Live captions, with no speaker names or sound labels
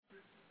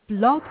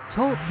Blog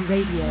Talk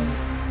Radio.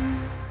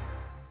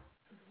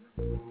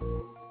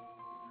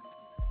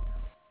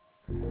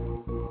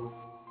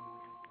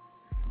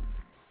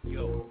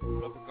 Yo,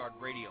 Rubber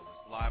GuardRadio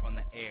is live on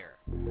the air.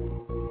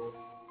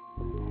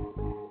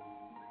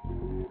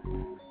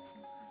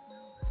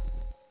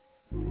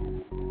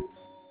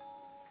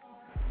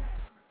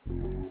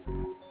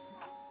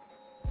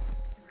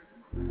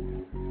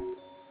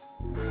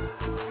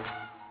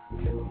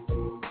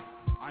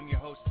 I'm your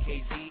host,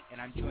 KZ, and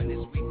I'm joined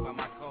this week by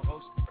my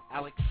co-host,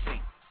 Alex Singh.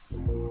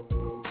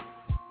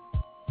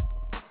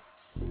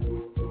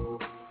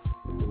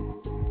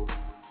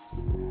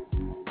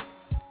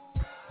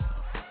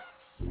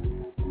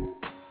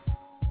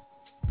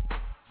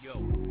 Yo,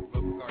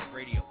 Rubber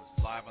GuardRadio is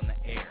live on the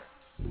air.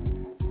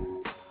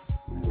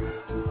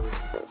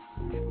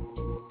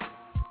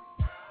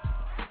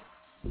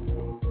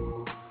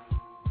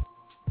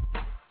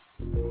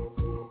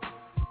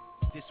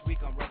 This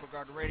week on Rubber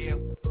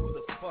GuardRadio, who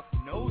the fuck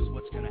knows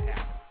what's gonna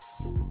happen?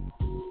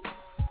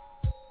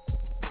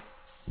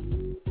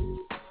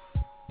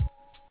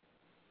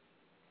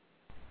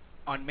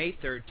 On May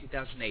 3rd,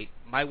 2008,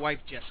 my wife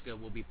Jessica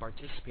will be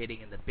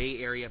participating in the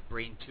Bay Area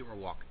Brain Tumor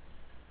Walk.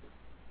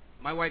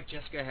 My wife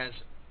Jessica has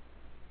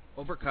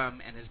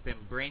overcome and has been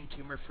brain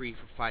tumor free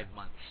for 5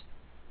 months.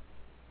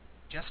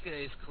 Jessica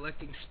is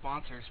collecting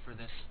sponsors for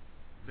this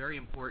very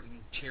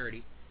important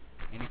charity,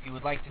 and if you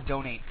would like to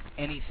donate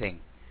anything,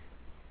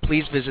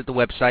 please visit the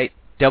website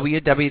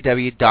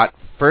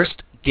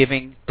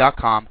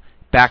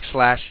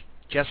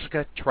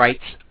www.firstgiving.com/Jessica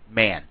Trites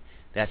Man.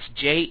 That's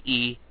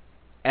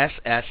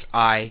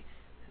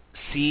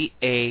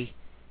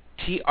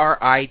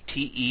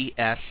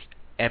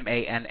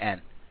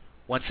JESSICATRITESMANN.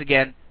 Once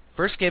again,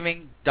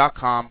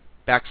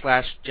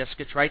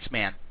 firstgiving.com/Jessica Trites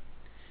Man.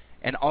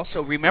 And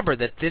also remember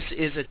that this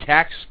is a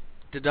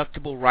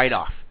tax-deductible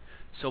write-off.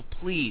 So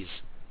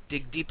please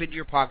dig deep into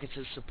your pockets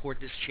and support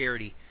this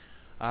charity.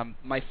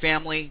 My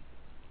family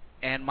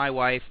and my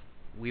wife,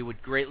 we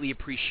would greatly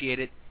appreciate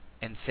it,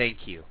 and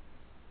thank you.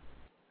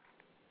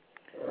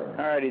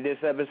 Alrighty,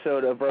 this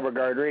episode of Rubber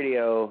Guard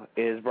Radio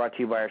is brought to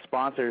you by our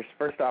sponsors.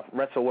 First off,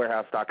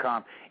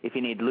 WrestleWarehouse.com. If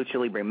you need Lucha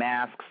Libre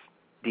masks,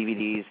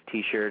 DVDs,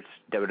 T-shirts,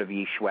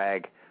 WWE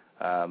swag,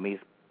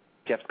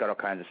 Jeff's got all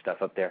kinds of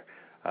stuff up there.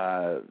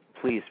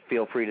 Please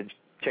feel free to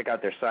check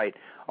out their site.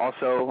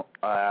 Also,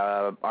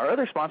 our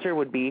other sponsor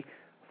would be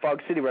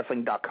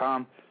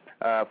FogCityWrestling.com.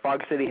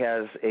 Fog City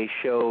has a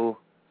show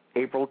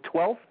April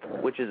 12th,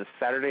 which is a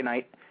Saturday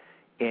night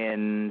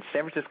in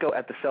San Francisco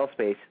at the Cell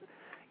Space.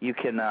 You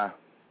can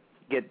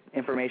get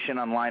information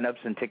on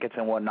lineups and tickets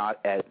and whatnot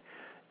at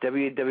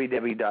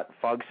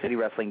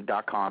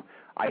www.fogcitywrestling.com.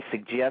 I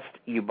suggest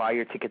you buy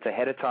your tickets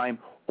ahead of time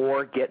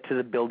or get to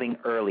the building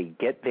early.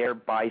 Get there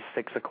by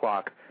 6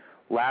 o'clock.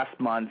 Last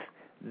month,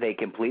 they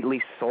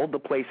completely sold the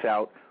place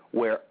out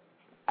where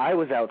I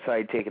was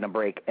outside taking a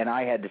break, and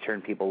I had to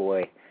turn people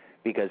away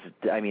because,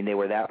 they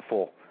were that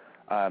full.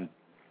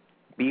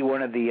 Be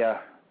one of the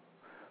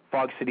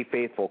Fog City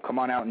faithful. Come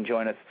on out and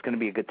join us. It's going to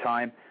be a good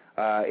time.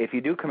 If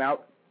you do come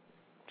out,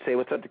 say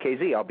what's up to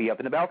KZ. I'll be up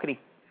in the balcony.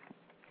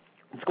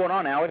 What's going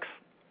on, Alex?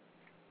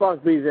 Fuck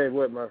BJ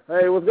Whitmer.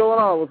 Hey, what's going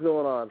on? What's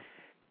going on?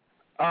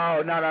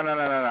 Oh,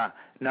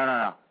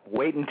 no.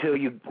 Wait until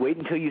you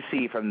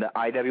see from the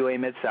IWA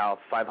Mid-South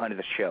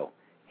 500th show.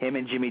 Him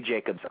and Jimmy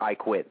Jacobs, I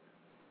Quit.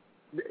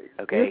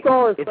 Okay? You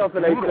saw his stuff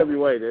in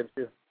HWA, didn't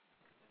you?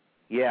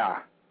 Yeah.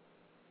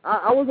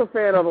 I was a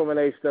fan of him in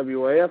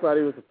HWA. I thought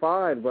he was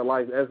fine, but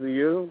as the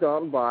years have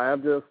gone by,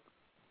 I've just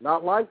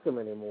not liked him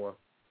anymore.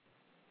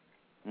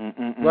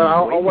 But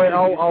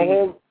I'll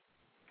hold.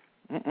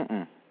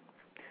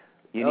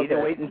 You need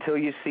to wait until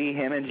you see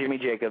him and Jimmy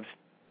Jacobs.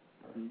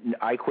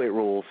 I Quit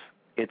rules.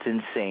 It's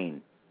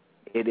insane.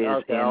 It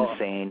is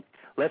insane.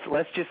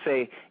 Let's just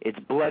say it's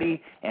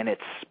bloody and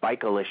it's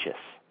spikalicious.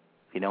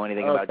 If you know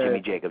anything about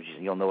Jimmy Jacobs,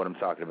 you'll know what I'm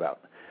talking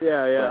about.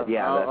 Yeah. But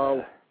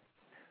yeah.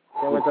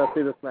 Can't wait to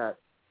see this match.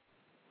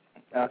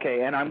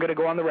 Okay, and I'm going to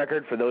go on the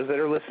record for those that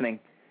are listening.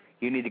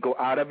 You need to go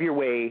out of your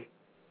way.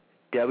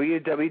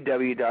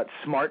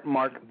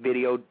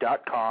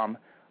 www.smartmarkvideo.com.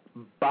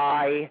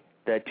 Buy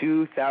the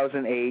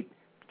 2008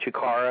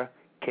 Chikara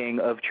King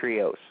of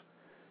Trios.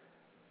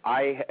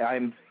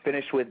 I'm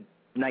finished with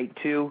night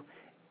 2.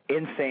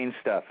 Insane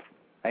stuff.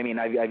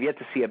 I've yet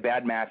to see a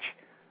bad match.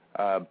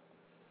 The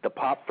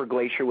pop for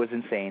Glacier was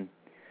insane.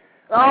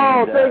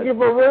 Oh, thank you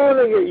for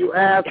ruining it, you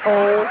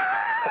asshole.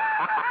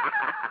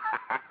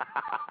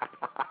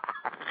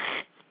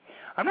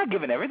 I'm not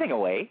giving everything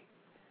away.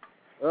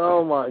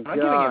 Oh, my God. I'm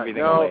not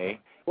giving everything away.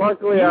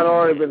 Luckily, I'd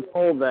already been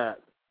told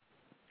that.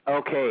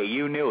 Okay,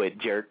 you knew it,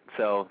 jerk.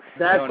 So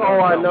that's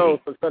all I know,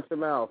 so shut your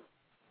mouth.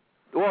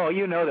 Well,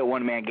 you know that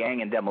One Man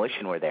Gang and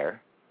Demolition were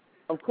there.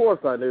 Of course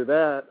I knew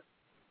that.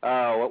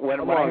 Oh, when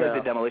I heard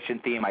the Demolition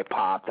theme, I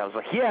popped. I was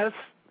like, yes.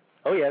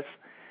 Oh, yes.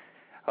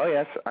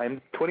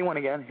 I'm 21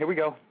 again. Here we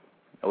go.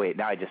 Oh, wait,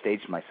 now I just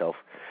aged myself.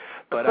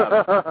 But,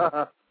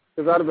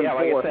 because I'd have been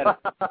like I said,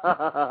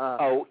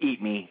 oh,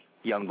 eat me,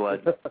 young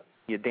blood.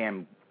 You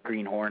damn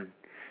greenhorn.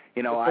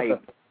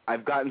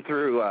 I've gotten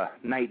through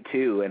night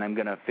 2, and I'm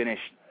going to finish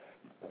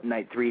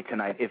night 3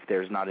 tonight if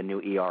there's not a new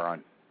ER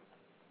on.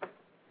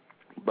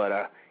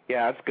 But,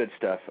 yeah, that's good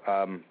stuff.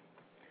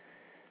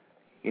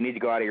 You need to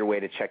go out of your way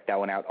to check that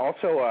one out.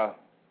 Also,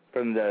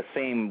 from the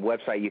same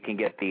website, you can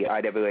get the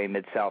IWA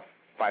Mid-South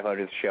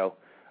 500th show.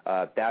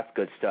 That's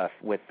good stuff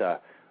with,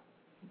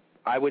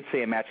 I would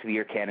say, a Match of the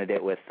Year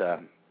candidate with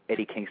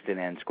Eddie Kingston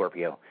and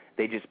Scorpio.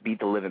 They just beat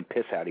the living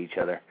piss out of each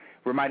other.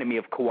 Reminded me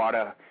of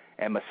Kawada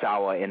and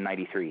Masawa in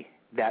 '93.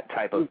 That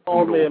type of... You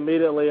called me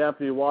immediately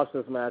after you watched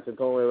this match and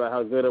told me about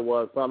how good it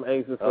was, so I'm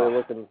anxiously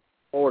looking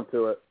forward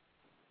to it.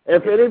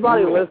 If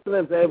anybody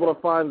listening is able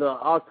to find the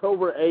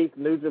October 8th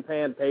New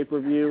Japan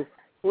pay-per-view,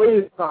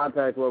 please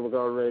contact Rubber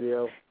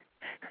GuardRadio.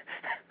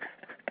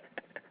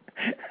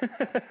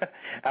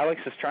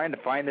 Alex is trying to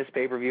find this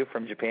pay-per-view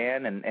from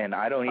Japan, and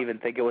I don't even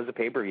think it was a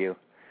pay-per-view.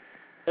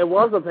 It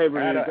was a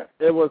pay-per-view.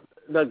 It was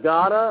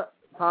Nagata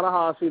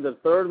Tanahashi, the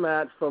third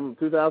match from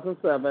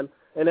 2007,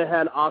 and it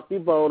had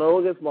Akibono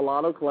against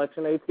Milano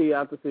Collection AT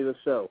out to see the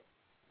show.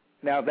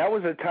 Now, that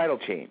was a title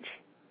change,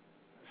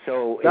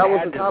 so it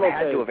had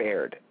to have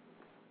aired.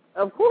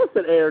 Of course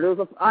it aired.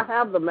 I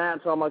have the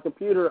match on my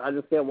computer. I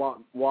just can't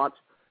watch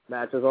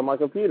matches on my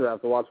computer. I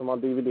have to watch them on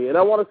DVD, and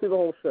I want to see the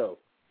whole show.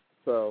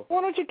 So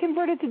why don't you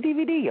convert it to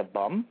DVD, you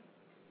bum?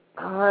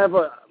 I have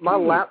my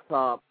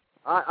laptop.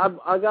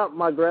 I got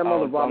my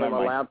grandmother bought me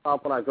my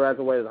laptop when I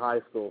graduated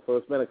high school, so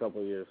it's been a couple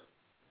of years.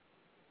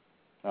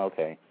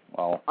 Okay,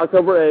 well.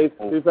 October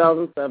 8th,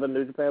 2007,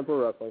 New Japan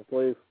Pro Wrestling.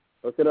 Please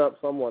look it up,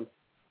 someone.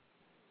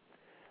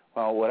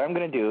 Well, what I'm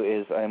going to do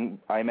is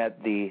I'm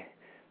at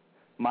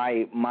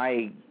my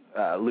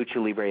Lucha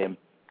Libre and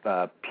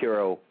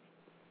Puro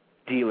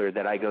dealer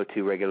that I go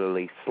to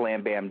regularly,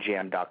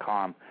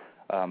 slambamjam.com.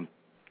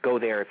 Go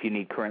there if you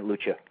need current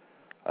Lucha.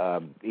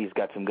 He's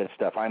got some good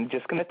stuff. I'm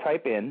just going to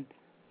type in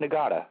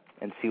Nagata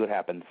and see what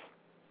happens.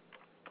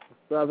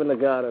 Type in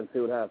Nagata and see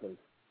what happens.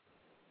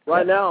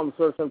 Right now I'm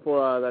searching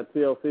for that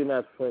TLC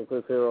match between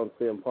Chris Hero and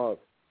CM Punk.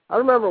 I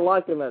remember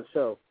liking that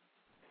show.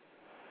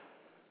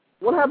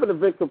 What happened to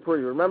Vic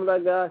Capri? Remember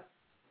that guy?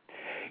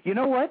 You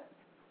know what?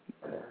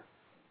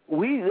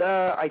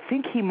 I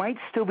think he might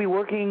still be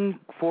working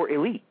for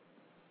Elite.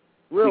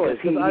 Really?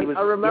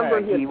 I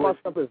remember he had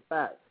fucked up his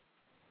back.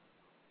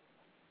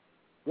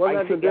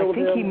 I think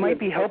he might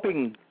be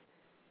helping.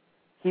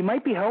 He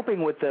might be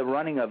helping with the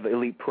running of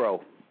Elite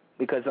Pro,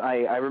 because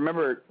I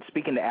remember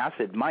speaking to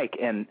Acid Mike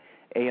and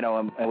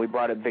we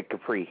brought up Vic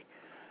Capri.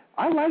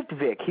 I liked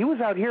Vic. He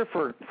was out here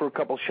for a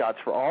couple shots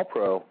for All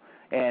Pro,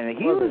 and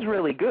he was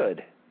really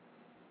good.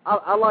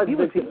 I liked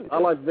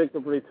Vic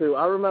Capri too.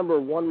 I remember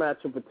one match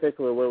in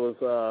particular where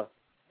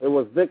it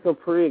was Vic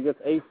Capri against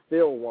Ace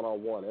Steel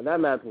 1-on-1, and that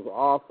match was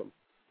awesome.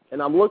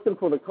 And I'm looking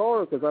for the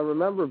card because I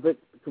remember Vic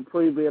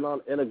Capri being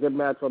in a good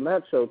match on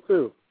that show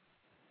too.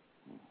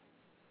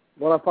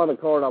 When I find the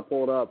card, I'll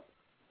pull it up.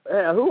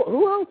 Yeah,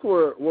 who else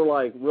were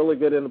like really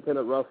good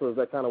independent wrestlers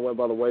that kind of went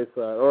by the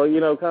wayside, or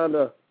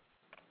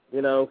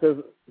because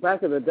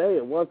back in the day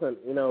it wasn't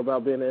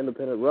about being an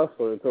independent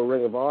wrestler until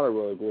Ring of Honor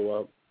really blew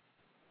up.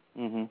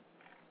 Mhm.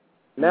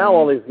 Now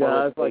all these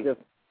guys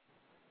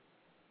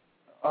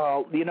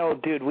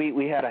dude,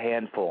 we had a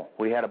handful.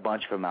 We had a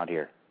bunch of them out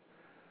here.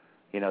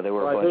 There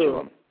were a bunch of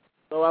them.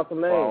 So out the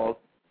name.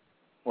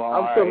 Well,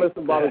 I'm still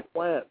missing Bobby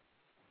Plant.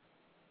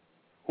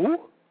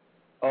 Who?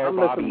 Oh, I'm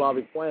missing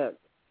Bobby Plant.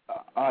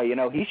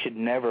 He should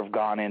never have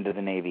gone into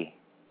the Navy.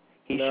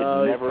 He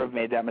should never have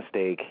made that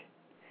mistake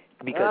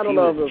because he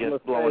was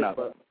just blown up.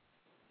 But...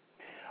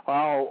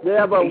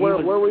 yeah, but where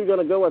were you going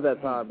to go at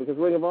that time? Because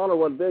Ring of Honor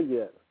wasn't big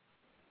yet.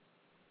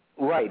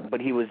 Right, but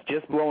he was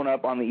just blown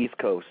up on the East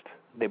Coast.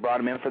 They brought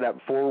him in for that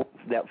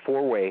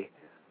four-way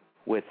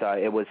with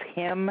it was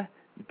him,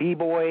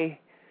 B-Boy,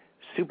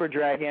 Super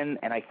Dragon,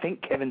 and I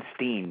think Kevin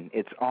Steen.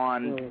 It's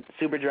on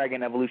Super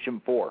Dragon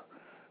Evolution 4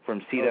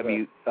 from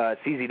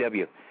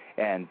CZW.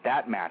 And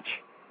that match,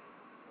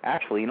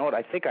 actually, you know what?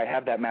 I think I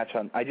have that match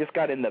on. I just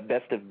got in the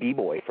Best of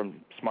B-Boy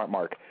from Smart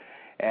Mark,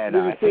 and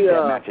I think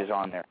that match is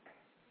on there.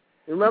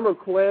 You remember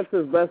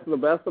Clance's Best of the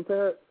Best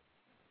appearance?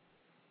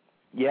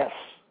 Yes.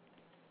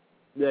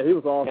 Yeah, he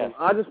was awesome. Yes.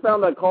 I just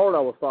found that card I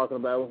was talking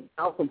about. It was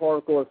House of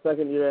Hardcore's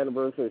second-year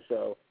anniversary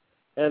show.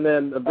 And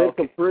then the Vic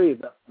Capri,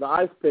 the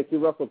Ice Pick, he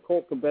wrestled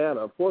Colt Cabana.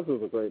 Of course it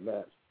was a great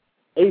match.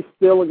 Ace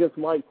Steel against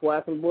Mike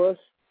Quackenbush.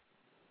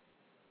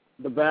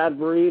 The Bad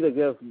Breed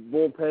against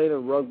Bull Payne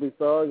and Rugby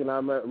Thug. And I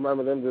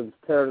remember them just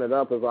tearing it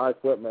up as an I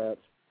Quit match.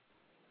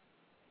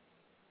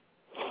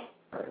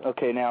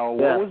 Okay, now,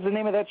 what was the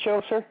name of that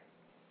show, sir?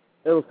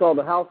 It was called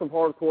the House of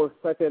Hardcore's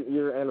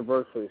second-year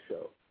anniversary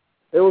show.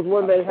 It was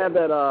when they had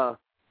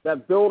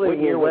that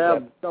building where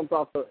Webb jumped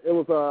off the. It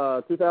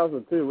was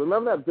 2002.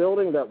 Remember that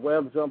building that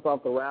Webb jumped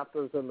off the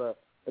rafters in the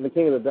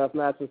King of the Death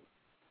matches?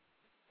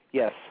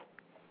 Yes,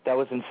 that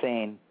was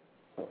insane.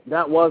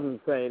 That was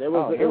insane. It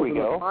was. Here we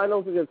go. The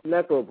finals against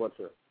Necro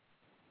Butcher.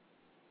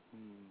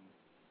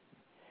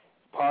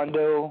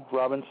 Pondo,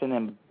 Robinson,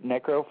 and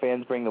Necro.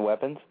 Fans bring the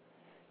weapons.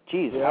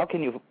 Jeez, how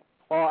can you?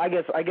 Well, I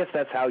guess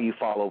that's how you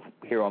follow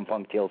Hero and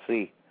Punk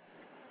TLC.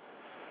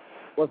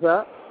 What's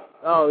that?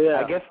 Oh, yeah.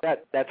 I guess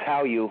that's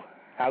how you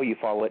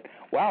follow it.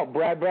 Wow,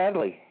 Brad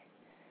Bradley.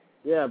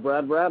 Yeah,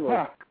 Brad Bradley.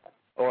 Huh.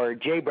 Or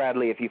Jay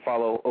Bradley if you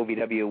follow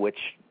OVW, which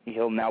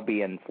he'll now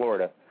be in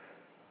Florida.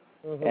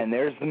 Mm-hmm. And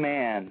there's the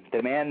man,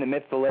 the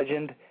myth, the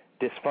legend,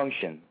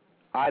 Dysfunction.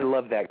 I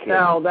love that kid.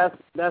 Now,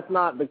 that's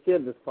not the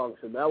kid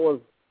Dysfunction. That was,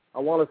 I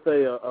want to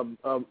say,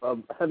 a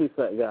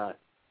heavyset guy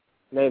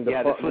named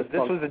Yeah, this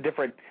was a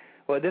different,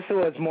 well, this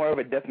was more of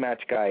a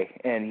deathmatch guy,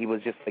 and he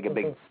was just like a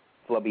big,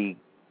 flubby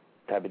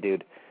type of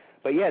dude.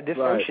 But yeah,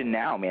 Dysfunction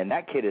now, man,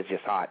 that kid is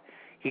just hot.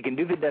 He can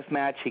do the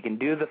deathmatch, he can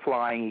do the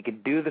flying, he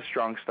can do the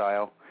strong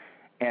style,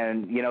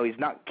 and, you know, he's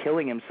not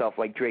killing himself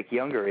like Drake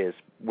Younger is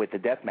with the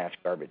deathmatch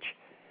garbage.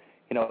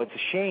 You know, it's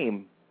a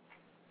shame,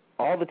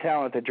 all the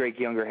talent that Drake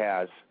Younger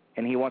has,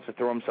 and he wants to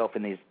throw himself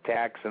in these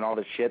tacks and all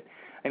this shit.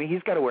 I mean,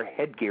 he's got to wear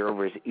headgear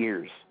over his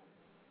ears.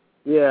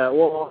 Yeah,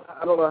 well,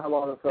 I don't know how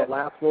long it's going to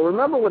last. Well,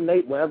 remember when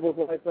Nate Webb was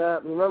like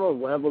that? Remember when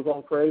Webb was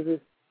all crazy?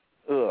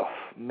 Ugh,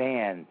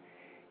 man.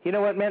 You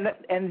know what, man?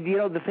 And, you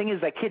know, the thing is,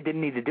 that kid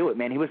didn't need to do it,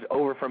 man. He was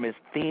over from his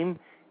theme,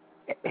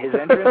 his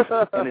entrance,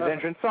 and his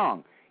entrance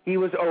song. He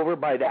was over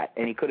by that,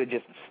 and he could have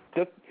just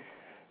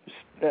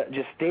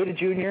stayed a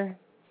junior,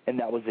 and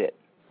that was it.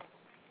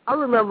 I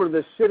remember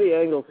the shitty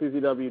angle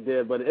CZW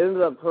did, but it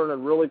ended up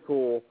turning really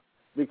cool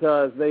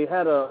because they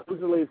had a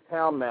Loser Leaves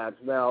Town match.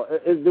 Now,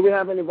 do we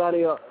have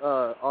anybody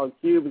on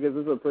cue? Because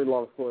this is a pretty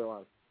long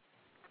storyline.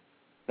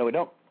 No, we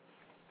don't.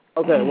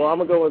 Okay, well, I'm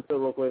going to go into it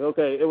real quick.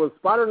 Okay, it was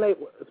Spider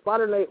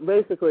Nate,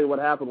 basically what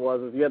happened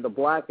was you had the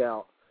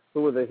Blackout,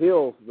 who were the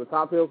heels, the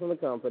top heels in the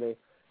company,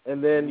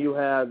 and then you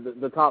had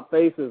the top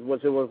faces,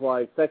 which it was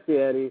like Sexy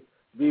Eddie,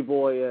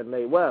 B-Boy, and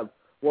Nate Webb.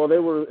 Well, they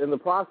were in the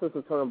process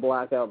of turning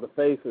Blackout the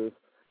faces,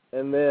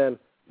 and then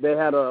they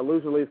had a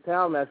Loser Leaves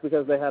Town match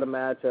because they had a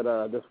match at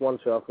this one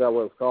show. I forgot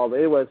what it was called. But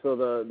anyway, so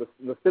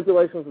the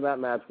stipulations in that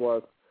match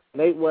was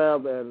Nate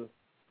Webb and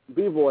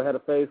B-Boy had to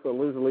face a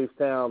Loser Leaves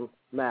Town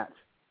match.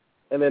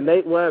 And then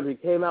Nate Webb, he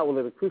came out with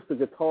an acoustic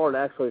guitar and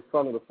actually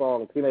sung the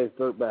song Teenage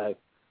Dirtbag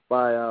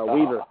by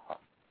Weezer.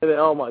 And then,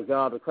 oh, my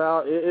God, the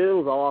crowd, it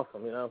was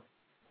awesome, you know.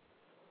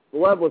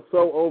 Webb was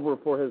so over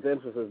for his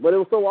interests. But it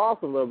was so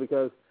awesome, though,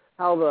 because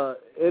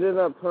it ended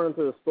up turning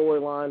to the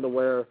storyline to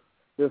where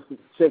this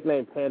chick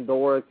named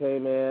Pandora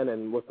came in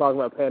and was talking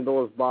about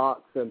Pandora's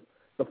box. And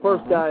the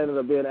first guy ended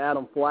up being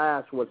Adam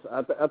Flash, which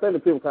I think the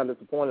people kind of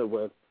disappointed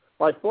with.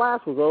 Like,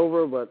 Flash was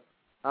over, but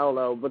I don't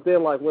know. But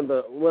then, like, when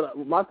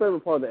my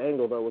favorite part of the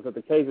angle, though, was at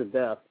the Cage of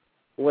Death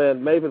when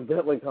Maven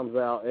Bentley comes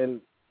out.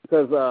 And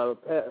because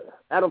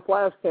Adam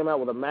Flash came out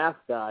with a mask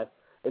guy,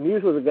 and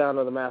usually the guy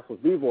under the mask was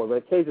B-Boy. But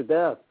at Cage of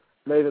Death,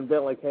 Maven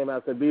Bentley came out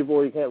and said,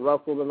 B-Boy, you can't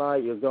wrestle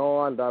tonight. You're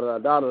gone,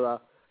 da-da-da-da-da-da.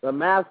 The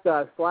mask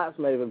guy slaps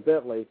Maven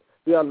Bentley.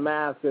 He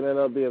unmasked and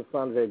ended up being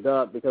Sanjay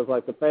Dutt because,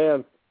 like, the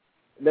fans,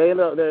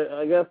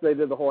 I guess they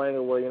did the whole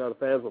angle where, you know, the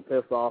fans were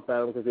pissed off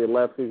at him because he had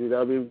left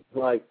CZW.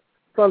 Like,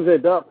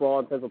 Sanjay Dutt, for all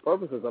intents and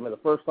purposes, I mean, the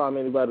first time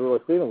anybody really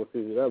seen him was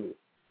CZW.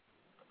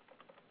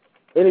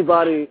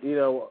 Anybody, you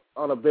know,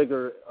 on a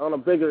bigger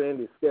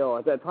indie scale.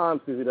 At that time,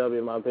 CZW,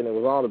 in my opinion,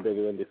 was on a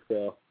bigger indie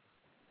scale.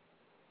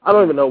 I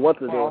don't even know what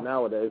they're doing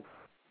nowadays.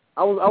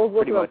 I was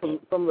looking up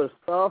some of their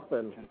stuff,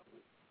 and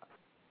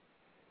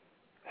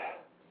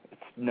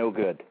it's no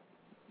good.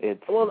 It's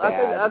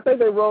bad. I think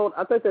they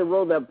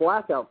rode that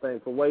Blackout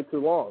thing for way too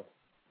long.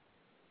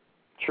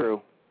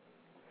 True.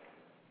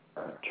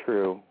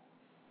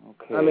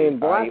 Okay. I mean,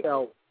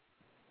 Blackout.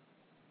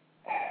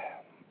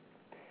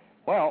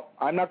 Well,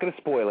 I'm not going to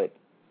spoil it.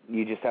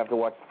 You just have to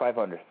watch the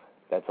 500th.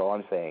 That's all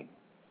I'm saying.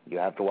 You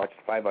have to watch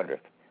the 500th.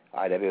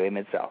 IWA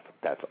Mid-South.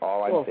 That's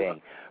all I'm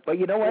saying. But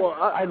you know what? Well,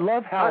 I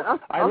love how...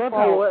 I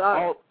follow it.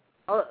 I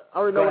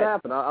already know what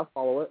happened. I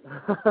follow it.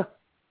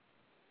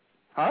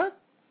 Huh?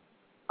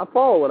 I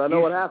follow it. I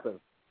know what happened.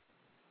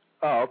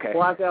 Oh, okay.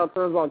 Blackout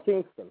turns on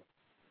Kingston.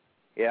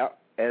 Yeah,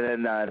 and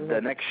then the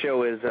next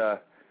show is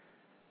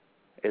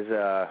it's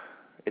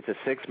a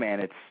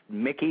six-man. It's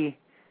Mickey,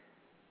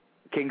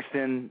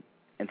 Kingston,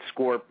 and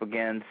Scorp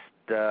against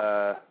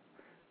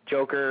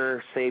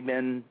Joker,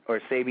 Sabian.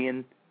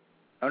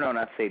 Oh, no,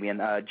 not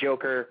Sabian.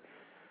 Joker,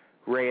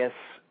 Reyes,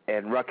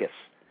 and Ruckus.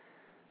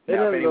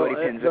 Now,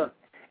 if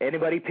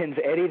anybody pins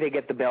Eddie, they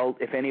get the belt.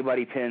 If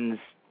anybody pins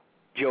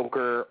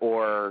Joker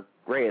or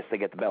Reyes, they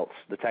get the belts,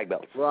 the tag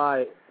belts.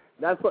 Right.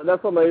 That's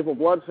on the April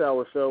Blood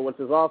Shower show, which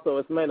is also,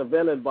 it's main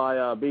evented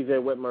by B.J.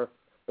 Whitmer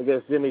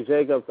against Jimmy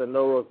Jacobs in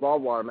No Rose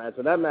Barbed Wire match.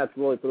 And that match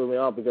really threw me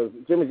off because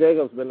Jimmy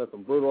Jacobs has been in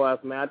some brutal-ass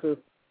matches.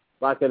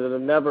 I could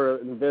have never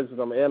envisioned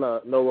him in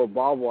a No Rose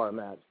Barbed Wire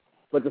match.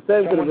 But the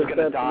same could have been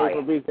said for me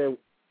for B.J.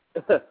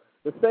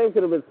 The same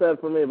could have been said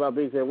for me about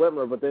B.J.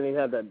 Whitmer, but then he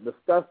had that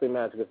disgusting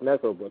match against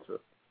Necro Butcher.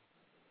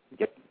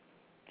 Yep.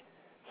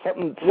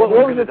 What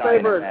was your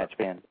favorite match,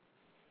 man?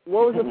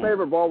 What was your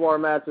favorite barbed wire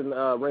match in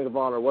Ring of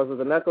Honor? Was it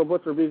the Necro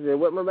Butcher B.J.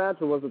 Whitmer match,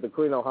 or was it the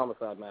Carino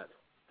Homicide match?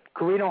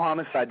 Carino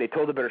Homicide. They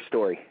told a better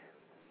story.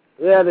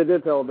 Yeah, they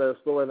did tell a better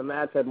story. The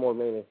match had more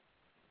meaning.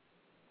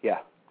 Yeah,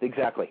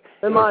 exactly.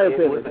 In my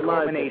opinion. It was a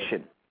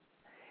culmination.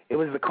 It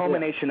was the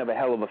culmination of a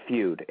hell of a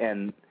feud.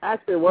 And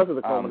actually, it wasn't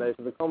the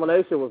culmination. The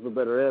culmination was the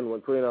bitter end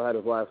when Carino had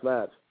his last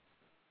match.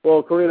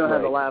 Well, Carino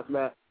had the last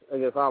match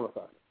against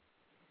Homicide.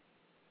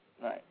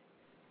 Right.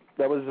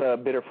 That was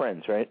Bitter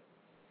Friends, right?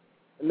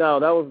 No,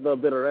 that was the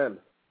bitter end.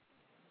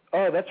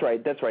 Oh, that's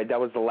right. That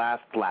was the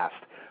last.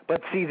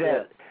 But see,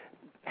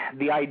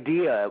 the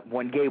idea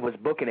when Gabe was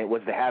booking it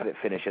was to have it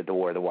finish at the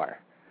War of the Wire.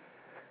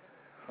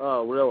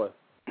 Oh, really?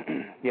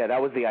 Yeah, that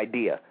was the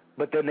idea.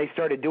 But then they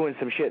started doing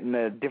some shit in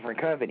the different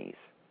companies.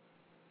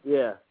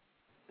 Yeah.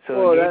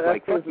 So Gabe's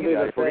like, fuck you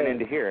guys, we're going to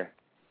end it here.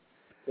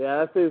 Yeah,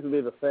 that seems to be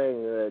the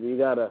thing that you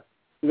gotta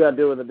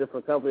do with the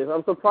different companies.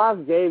 I'm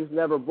surprised Gabe's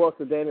never booked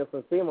a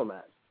Danielson-Sema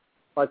match.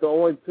 Like the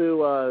only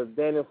two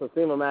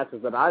Danielson-Sema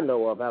matches that I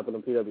know of happened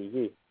in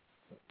PWG.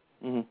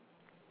 Mm-hmm.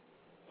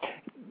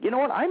 You know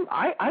what?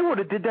 I would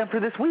have did that for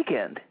this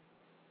weekend.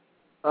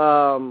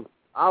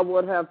 I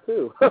would have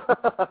too.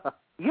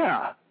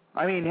 Yeah.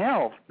 I mean,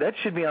 hell, that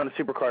should be on the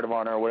Super Card of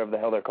Honor or whatever the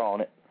hell they're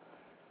calling it.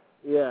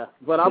 Yeah,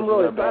 but I'm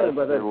really excited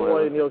about that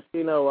Doi and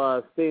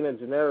Yoshino, Steen and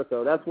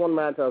Generico. That's one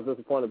match I was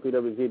disappointed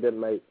PWG didn't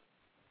make.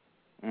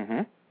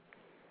 Mm-hmm.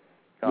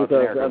 Oh,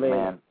 because, I mean,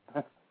 man.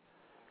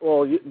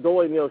 Well,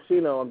 Doi and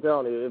Yoshino, I'm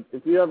telling you,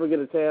 if you ever get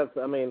a chance,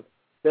 I mean, if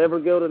they ever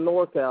go to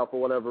NorCal for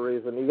whatever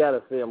reason, you got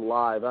to see them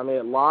live. I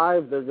mean,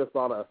 live, they're just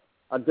on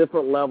a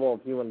different level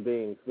of human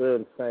beings. They're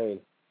insane.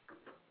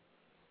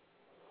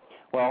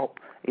 Well,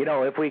 you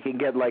know, if we can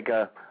get like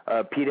a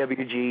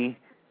PWG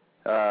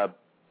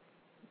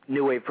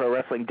New Wave Pro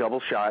Wrestling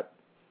double shot,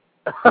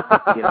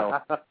 you know,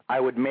 I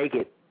would make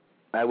it.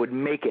 I'd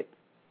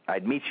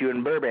meet you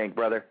in Burbank,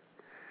 brother.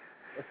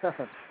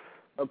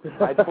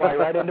 I'd fly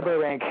right into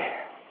Burbank.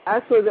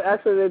 Actually,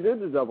 they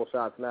do double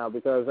shots now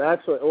because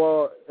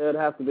it'd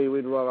have to be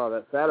we'd run on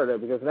that Saturday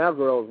because now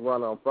Gorilla's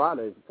run on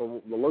Fridays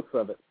from the looks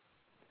of it.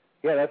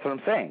 Yeah, that's what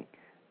I'm saying.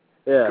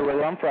 Yeah.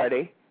 Gorilla on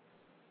Friday.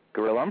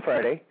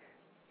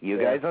 You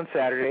guys on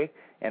Saturday,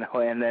 and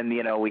then,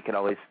 you know, we can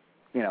always,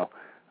 you know,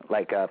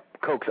 like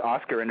coax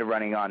Oscar into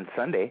running on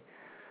Sunday.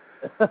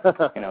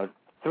 You know,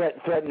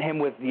 threaten him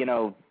with, you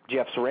know,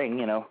 Jeff's ring,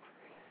 you know.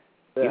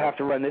 Yeah. You have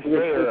to run this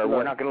day or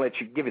we're not going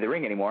to give you the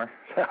ring anymore.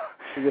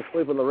 You just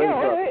sleep in the ring.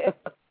 Yeah,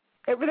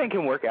 everything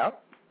can work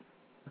out.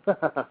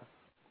 Oh,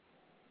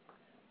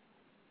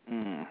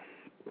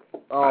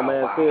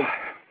 man, wow.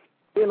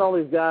 Seeing all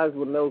these guys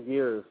with no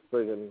gear is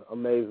friggin'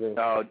 amazing.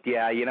 Oh,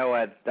 yeah, you know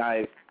what,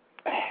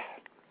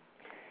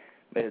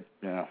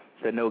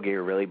 the no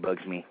gear really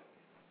bugs me.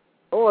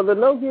 Oh, the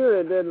no gear,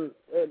 it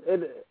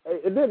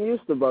didn't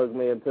used to bug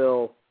me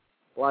until,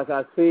 like,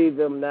 I see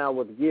them now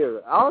with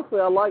gear.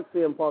 Honestly, I like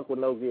CM Punk with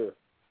no gear.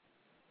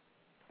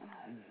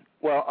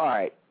 Well, all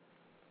right.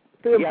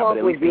 CM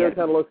Punk with gear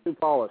kind of looks too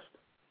polished.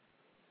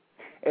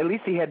 At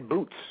least he had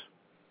boots.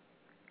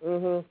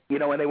 Mm-hmm. You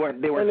know, and they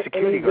weren't security guard boots.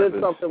 And he did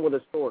did something with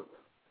his shorts.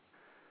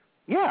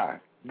 Yeah,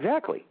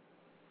 exactly.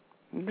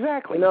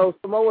 Exactly. You know,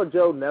 Samoa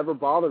Joe never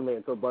bothered me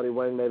until Buddy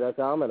Wayne made that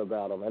comment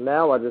about him, and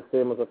now I just see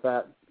him as a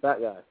fat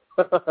guy.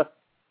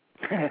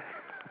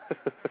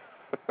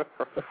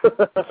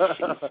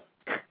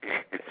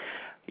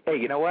 Hey,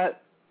 you know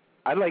what?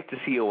 I'd like to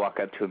see you walk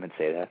up to him and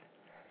say that.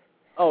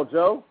 Oh,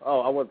 Joe? Oh,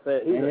 I wouldn't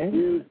say it. He's a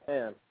huge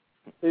man.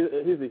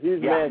 He's a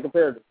huge man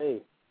compared to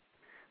me.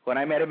 When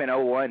I met him in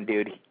 2001,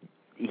 dude,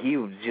 he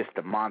was just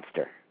a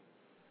monster.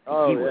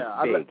 Oh, he was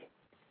big.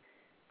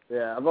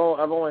 Yeah, I've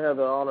only had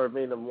the honor of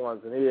meeting him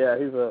once, and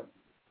he's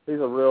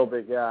a real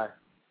big guy.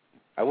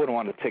 I wouldn't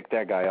want to tick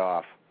that guy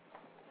off.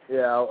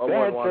 Yeah, I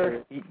wouldn't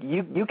want to.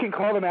 You can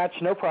call the match,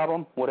 no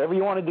problem. Whatever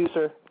you want to do,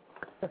 sir.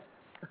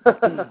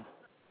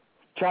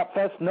 Chop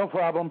fest, no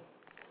problem.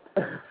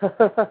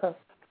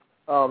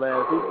 Oh man,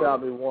 if he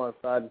shot me once,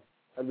 that'd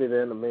be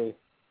the end of me.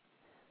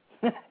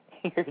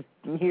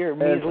 You're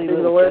measly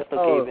little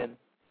Crystal cave in.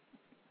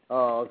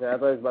 Oh, okay. I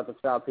thought he was about to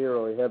chop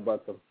Hero. He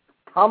headbutts him.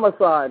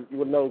 Homicide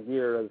with no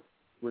gear is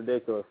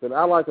ridiculous, and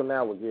I like him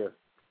now with gear.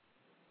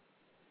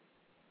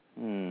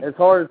 It's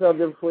hard to tell the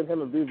difference between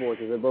him and B-Boy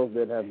because they both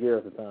didn't have gear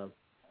at the time.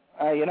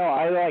 You know,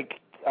 I like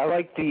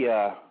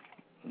the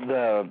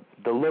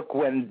look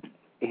when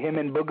him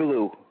and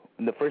Boogaloo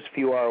in the first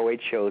few ROH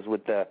shows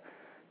with the,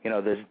 you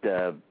know, there's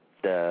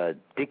the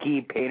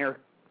Dickie Painter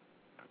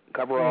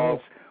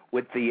coveralls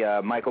with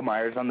the Michael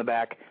Myers on the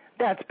back.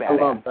 That's badass.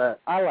 I love that.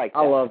 I like that.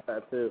 I love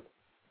that too.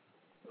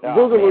 Oh,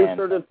 Boogaloo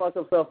sure did fuck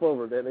himself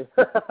over, didn't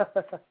he?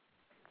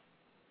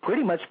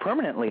 Pretty much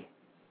permanently.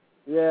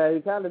 Yeah, he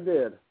kind of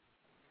did.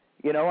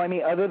 You know, I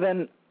mean, other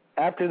than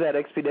after that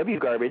XPW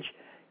garbage,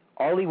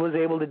 all he was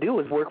able to do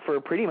was work for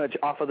pretty much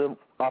off of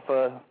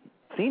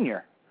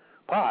Senior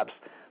Pops.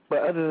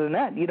 But other than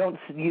that, you don't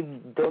see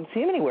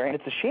him anywhere, and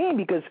it's a shame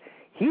because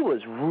he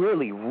was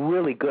really,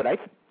 really good. I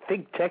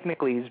think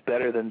technically he's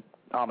better than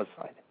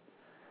Homicide.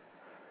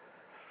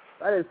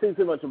 I didn't see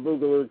too much of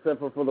Boogaloo except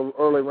for the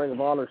early Ring of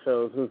Honor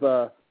shows.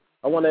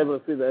 I wasn't able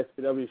to see the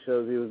XPW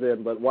shows he was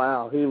in, but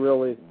wow, he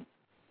really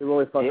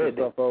fucked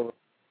himself over.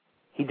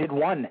 He did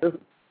one.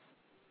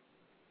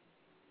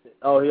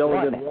 Oh, he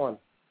only did one.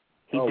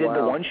 He did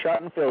the one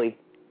shot in Philly.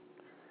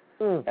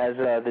 as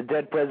the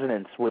Dead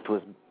Presidents, which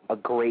was a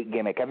great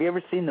gimmick. Have you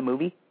ever seen the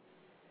movie?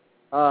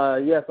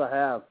 Yes, I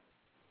have.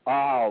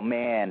 Oh,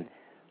 man.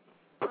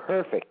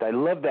 Perfect. I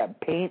love that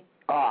paint.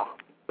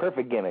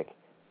 Perfect gimmick.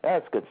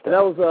 That's good stuff.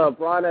 That was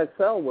Brian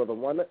XL with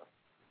him, wasn't it?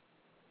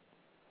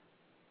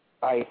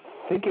 I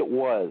think it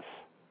was.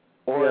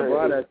 Or yeah,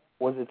 Brian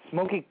was it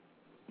Smokey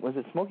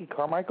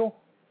Carmichael?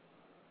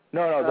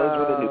 No, those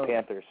were the New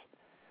Panthers.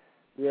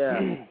 Yeah.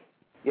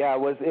 Yeah, it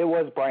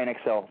was Brian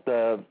XL.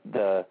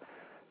 The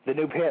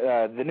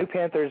New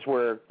Panthers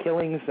were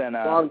Killings and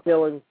Ron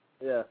Killings,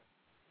 yeah.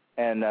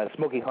 And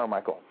Smokey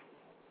Carmichael.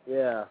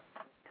 Yeah.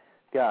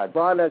 God.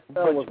 Brian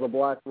XL was the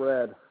Black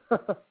Red.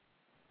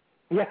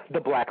 Yeah, the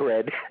Black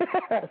Red.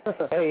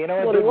 Hey, you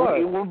know what?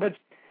 We're a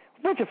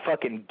bunch of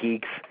fucking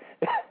geeks.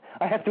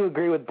 I have to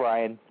agree with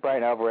Brian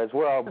Alvarez.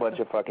 We're all a bunch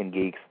of fucking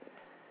geeks.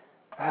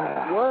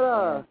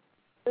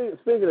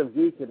 Speaking of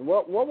geeking,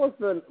 what was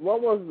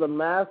the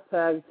mass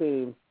tag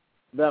team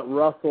that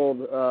wrestled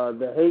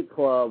the Hate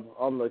Club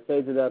on the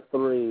Cage of Death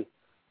 3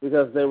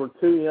 because they were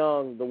too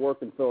young to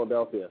work in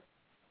Philadelphia?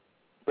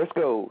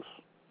 Briscoes.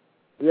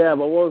 Yeah,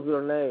 but what was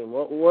their name?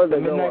 Where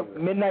did they go?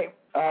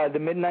 The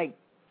Midnight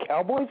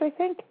Cowboys, I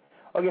think.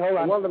 Okay, hold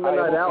on. One of the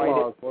Midnight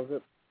Outlaws, was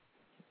it?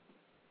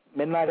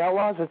 Midnight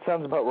Outlaws? It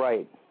sounds about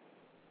right.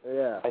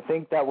 Yeah. I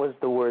think that was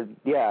the word.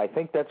 Yeah, I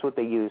think that's what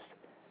they used.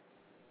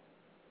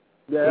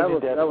 Yeah, that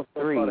was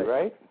 3, funny.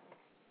 right?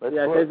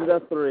 Cage of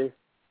Death 3.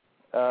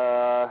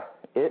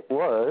 It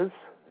was.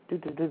 Who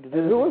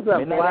was that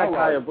Midnight Black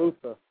Outlaws.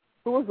 Hayabusa?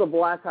 Who was the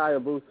Black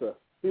Hayabusa?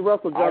 He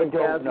wrestled Johnny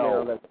Casimir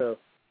on that show.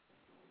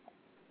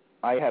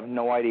 I have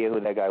no idea who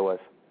that guy was.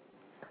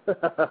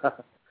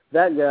 That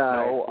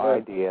guy. No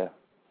idea.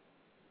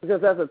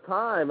 Because at the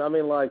time, I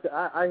mean, like,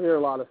 I hear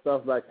a lot of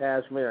stuff about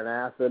Cashmere and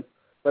Acid,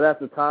 but at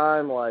the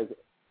time, like,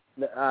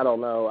 I don't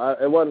know.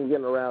 It wasn't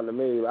getting around to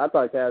me. I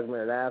thought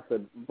Cashmere and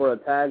Acid, for a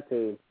tag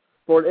team,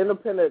 for an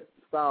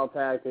independent-style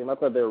tag team, I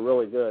thought they were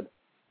really good.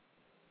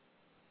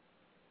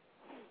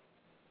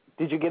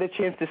 Did you get a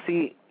chance to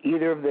see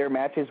either of their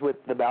matches with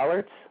the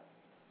Ballards?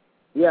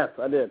 Yes,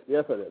 I did.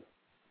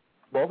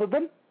 Both of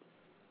them?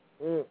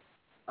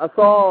 I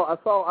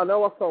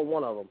know I saw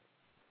one of them.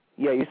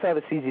 Yeah, you saw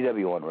the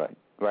CZW one,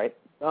 right?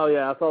 Oh,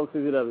 yeah, I saw the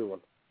CZW one.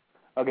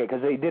 Okay,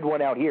 because they did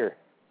one out here.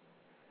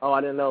 Oh,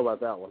 I didn't know about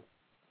that one.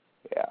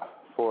 Yeah,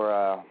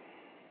 for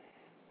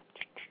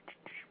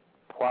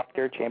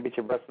Proctor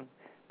Championship Wrestling,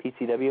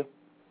 PCW.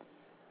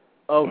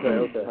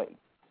 Okay.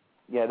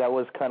 Yeah, that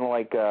was kind of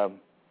like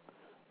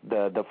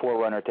the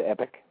forerunner to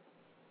Epic.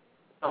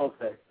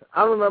 Okay.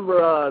 I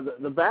remember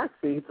the back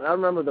seats. I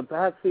remember the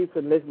back seats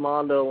of Nick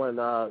Mondo and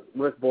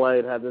Rick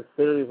Blade had this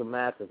series of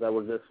matches that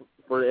were just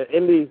for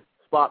indie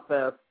spot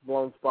fest,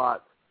 blown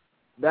spots,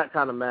 that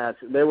kind of match.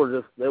 They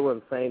were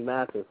insane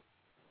matches.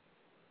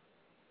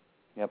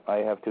 Yep, I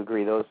have to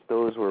agree. Those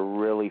were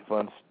really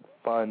fun.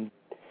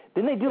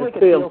 Didn't they do like a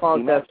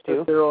TLC match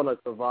too? Hero and a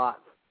cravat.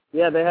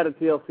 Yeah, they had a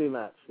TLC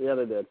match. Yeah,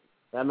 they did.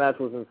 That match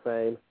was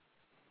insane.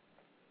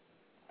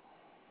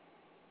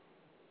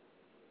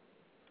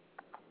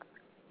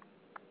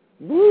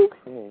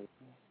 Okay.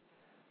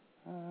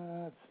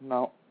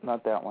 No,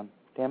 not that one.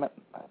 Damn it.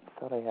 I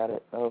thought I had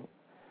it. Oh.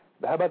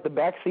 How about the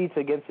back seats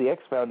against the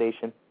X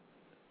Foundation?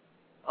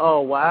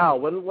 Oh, wow.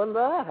 When did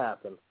that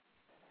happen?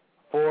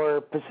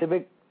 For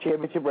Pacific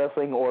Championship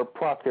Wrestling or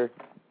Proctor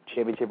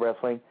Championship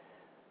Wrestling,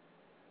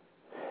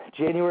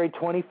 January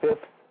 25th,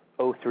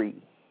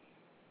 2003.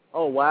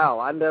 Oh, wow.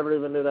 I never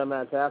even knew that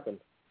match happened.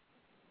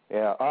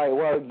 Yeah. All right.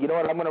 Well, you know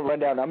what? I'm going to run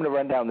down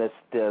the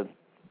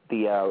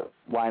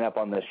lineup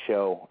on this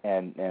show,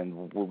 and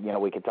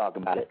we can talk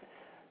about it.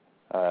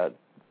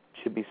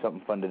 Should be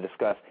something fun to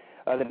discuss.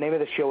 The name of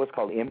the show is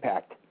called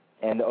Impact,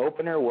 and the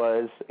opener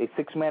was a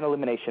 6-man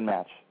elimination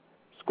match.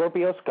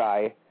 Scorpio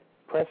Sky,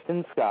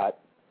 Preston Scott,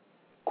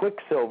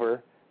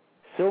 Quicksilver,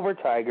 Silver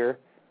Tiger,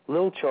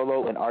 Lil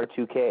Cholo, and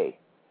R2K.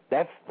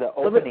 That's the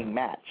opening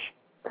match.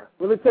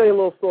 Let me tell you a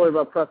little story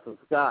about Preston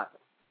Scott.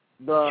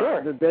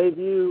 Sure. The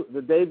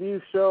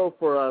debut show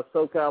for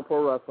SoCal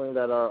Pro Wrestling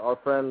that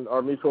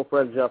our mutual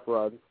friend Jeff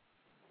runs.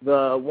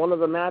 One of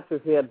the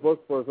matches he had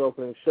booked for his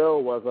opening show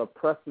was a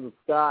Preston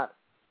Scott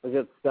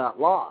against Scott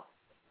Lost.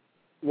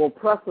 Well,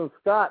 Preston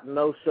Scott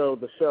no-showed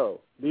the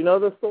show. Do you know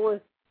this story?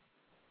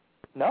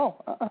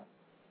 No.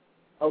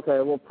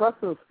 Okay, well,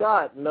 Preston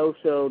Scott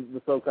no-showed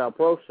the SoCal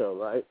Pro show,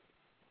 right?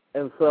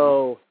 And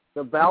so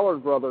the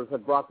Ballard brothers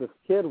had brought this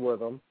kid with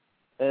them,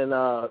 and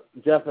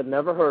Jeff had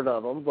never heard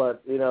of him,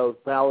 but,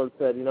 Ballard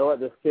said, you know what,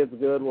 this kid's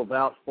good, we'll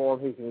vouch for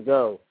him, he can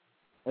go.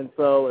 And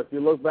so if you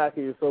look back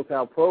at your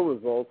SoCal Pro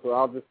results, or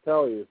I'll just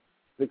tell you,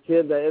 the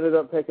kid that ended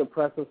up taking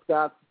Preston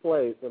Scott's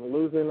place and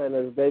losing in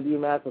his debut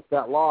match with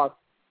Scott Lost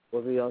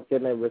was a young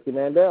kid named Ricky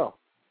Mandel.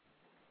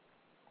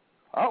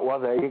 Oh, well,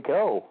 there you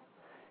go.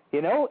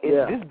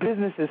 This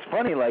business is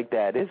funny like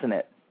that, isn't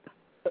it?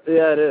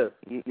 Yeah, it is.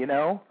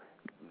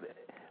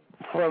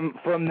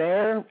 From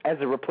there as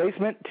a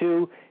replacement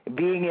to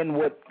being in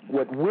what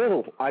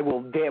I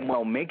will damn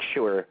well make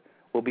sure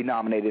will be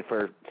nominated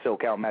for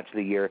SoCal Match of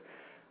the Year.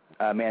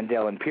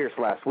 Mandel and Pierce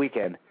last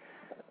weekend.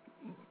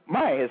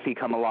 My, has he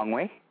come a long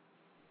way?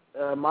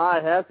 My,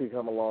 has he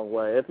come a long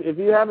way. If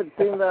you haven't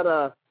seen that,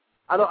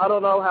 I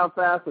don't know how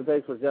fast it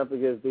takes for Jeff to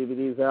get his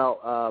DVDs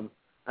out.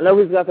 I know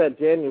he's got that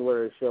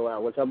January show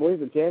out, which I believe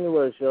the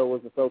January show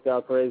was the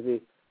SoCal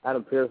Crazy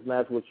Adam Pierce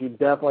match, which you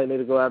definitely need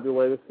to go out of your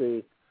way to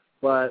see.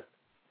 But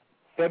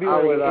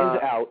February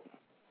is out.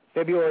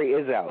 February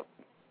is out.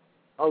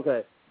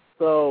 Okay.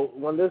 So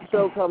when this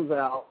show comes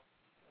out,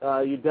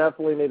 you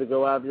definitely need to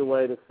go out of your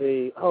way to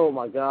see, oh,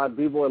 my God,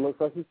 B-Boy looks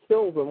like he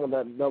kills him with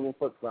that double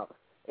foot stomp.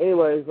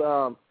 Anyways,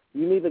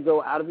 you need to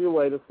go out of your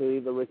way to see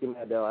the Ricky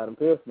Mandel-Adam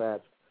Pierce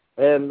match.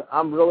 And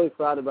I'm really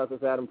excited about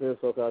this Adam Pierce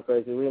SoCal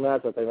Crazy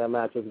rematch. I think that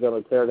match is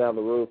going to tear down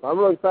the roof. I'm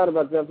really excited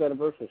about Jeff's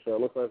anniversary show.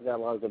 It looks like it's got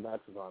a lot of good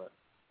matches on it.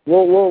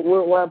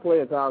 We'll have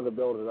plenty of time to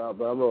build it up,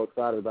 but I'm real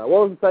excited about it.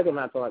 What was the second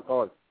match on that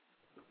card?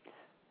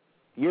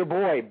 Your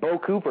boy, Bo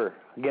Cooper,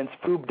 against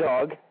Foob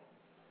Dog.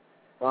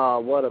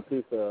 What a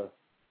piece of...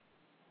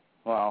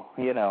 Well,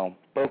 you know,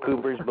 Bo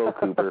Cooper's Bo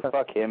Cooper.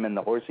 Fuck him and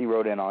the horse he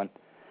rode in on.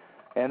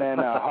 And then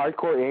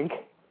Hardcore Inc.,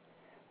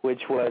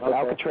 which was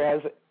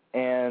Alcatraz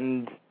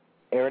and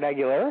Aaron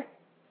Aguilera.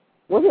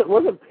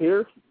 Was it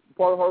Pierce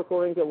part of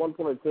Hardcore Inc. at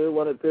 1.2?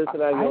 Was it Pierce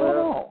and Aguilera? I don't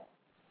know.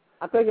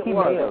 I think it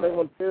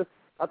was.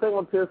 I think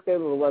when Pierce came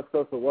to the West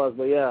Coast, it was.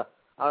 But yeah,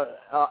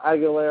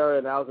 Aguilera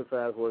and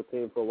Alcatraz were a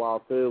team for a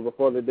while too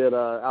before they did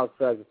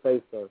Alcatraz's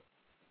face turn.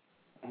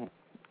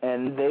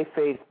 And they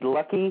faced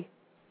Lucky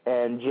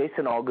and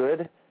Jason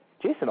Allgood.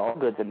 Jason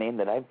Allgood's a name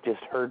that I've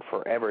just heard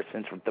forever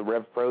since the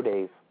Rev Pro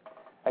days.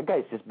 That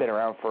guy's just been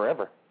around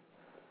forever.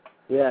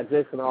 Yeah,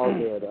 Jason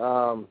Allgood.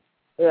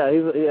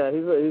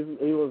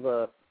 He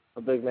was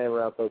a big name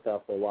around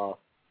SoCal for a while.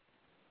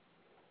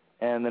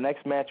 And the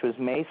next match was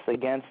Mace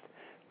against,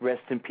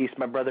 rest in peace,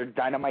 my brother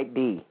Dynamite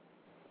D.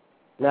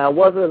 Now, it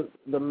wasn't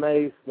the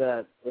Mace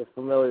that is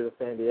familiar to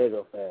San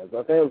Diego fans.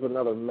 I think it was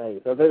another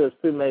Mace. I think there's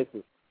two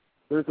Maces.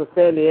 There's the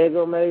San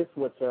Diego Mace,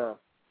 which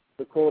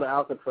is cool to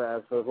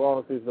Alcatraz. For as long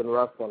as he's been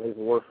wrestling, he's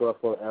the worst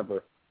wrestler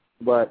ever.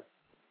 But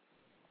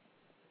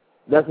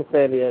that's a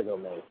San Diego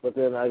Mace. But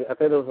then I think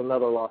there was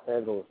another Los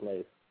Angeles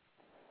Mace.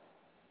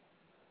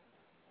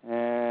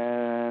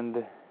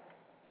 And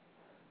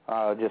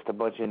just a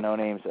bunch of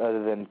no-names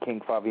other than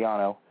King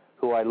Fabiano,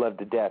 who I love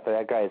to death.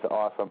 That guy is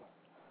awesome.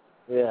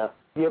 Yeah.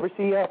 You ever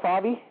see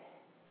Fabi?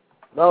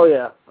 Oh,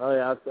 yeah.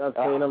 I've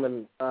seen him,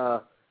 and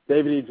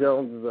David E.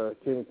 Jones is a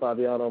King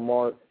Fabiano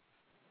mark.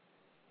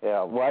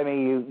 Yeah, well, I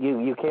mean,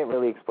 you can't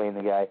really explain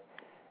the guy.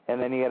 And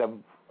then he had a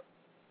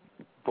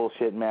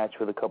bullshit match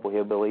with a couple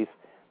hillbillies.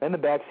 Then the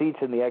back seats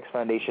in the X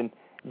Foundation,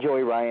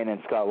 Joey Ryan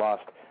and Scott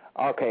Lost.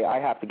 Okay, I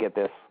have to get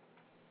this.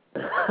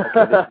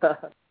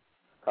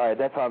 All right,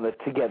 that's on the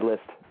to-get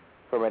list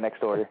for my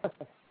next order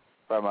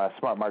from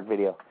Smart Mark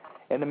Video.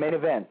 In the main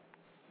event,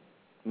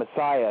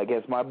 Messiah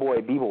against my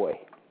boy, B-Boy.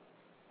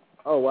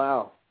 Oh,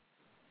 wow.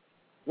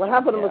 What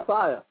happened to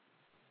Messiah?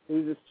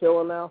 He's just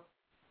chilling now?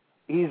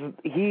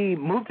 He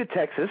moved to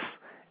Texas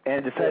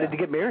and decided to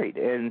get married,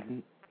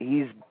 and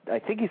I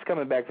think he's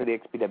coming back for the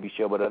XPW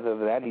show, but other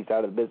than that, he's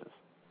out of the business.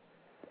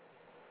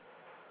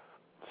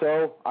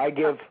 So I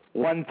give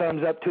one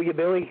thumbs up to you,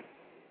 Billy.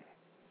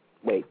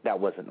 Wait, that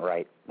wasn't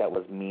right. That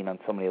was mean on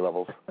so many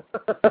levels.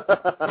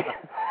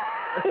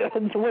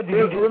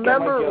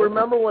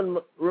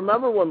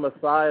 Remember when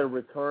Messiah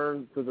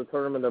returned to the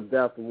Tournament of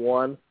Death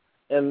 1,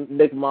 and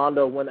Nick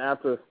Mondo went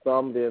after his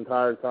thumb the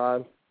entire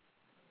time?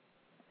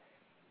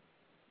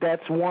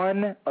 That's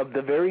one of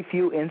the very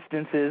few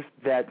instances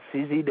that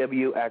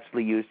CZW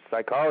actually used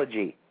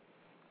psychology.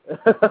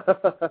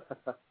 I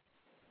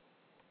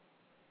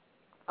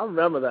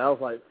remember that. I was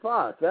like,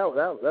 fuck,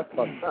 that's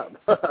fucked up.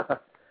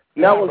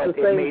 That was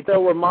the same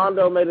show where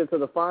Mondo made it to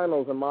the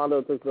finals, and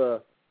Mondo took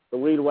the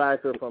weed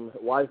whacker from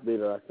Wife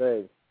Beater, I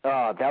think.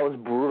 Oh, that was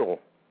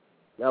brutal.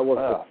 That was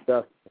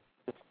disgusting.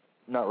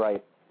 Not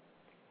right.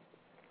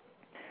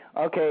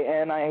 Okay,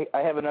 and I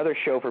have another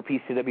show for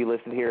PCW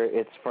listed here.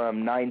 It's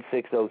from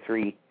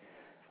 9603.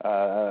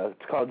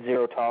 It's called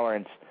Zero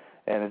Tolerance,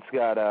 and it's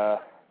got a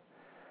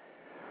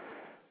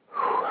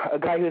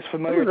guy who's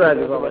familiar with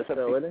Dragon's on that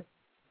show, isn't he?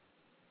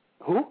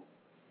 Who?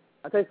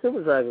 I think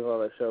Super Dragon's on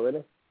that show,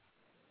 isn't he?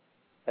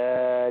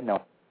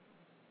 No.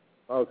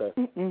 Okay.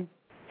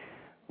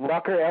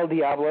 Rocker El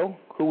Diablo,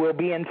 who will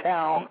be in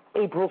town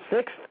April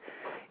 6th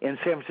in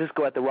San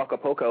Francisco at the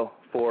Rocapoco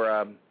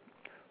for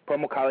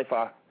Promo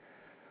Califa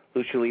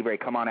Lucha Libre.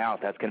 Come on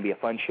out. That's going to be a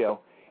fun show.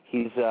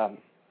 He's in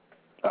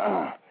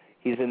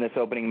this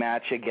opening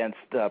match against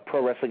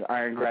Pro Wrestling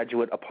Iron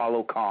graduate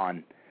Apollo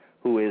Khan,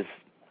 who is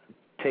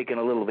taking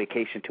a little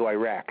vacation to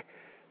Iraq.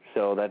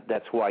 So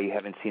that's why you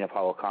haven't seen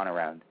Apollo Khan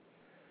around.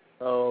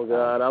 Oh,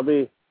 God.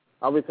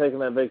 I'll be taking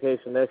that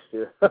vacation next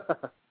year.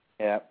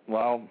 Yeah,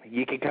 well,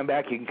 you can come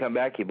back. You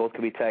both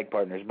can be tag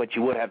partners, but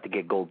you would have to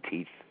get gold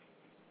teeth.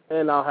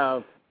 And I'll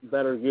have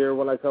better gear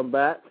when I come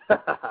back.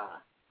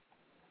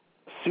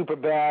 Super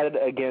Bad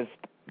against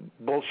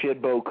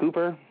Bullshit Bo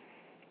Cooper.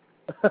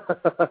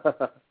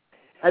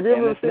 Have you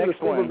ever seen the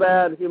Super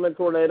Bad Human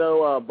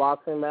Tornado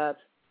boxing match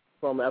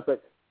from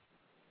Epic?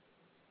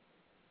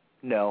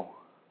 No.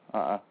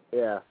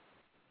 Yeah.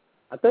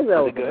 I think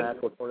that was the match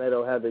where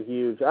Tornado had the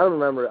huge. I don't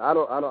remember. I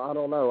don't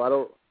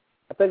know.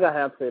 I think I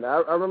have seen it.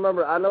 I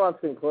remember. I know I've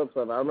seen clips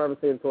of it. I remember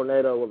seeing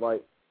Tornado with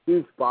like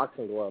huge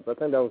boxing gloves. I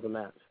think that was the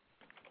match.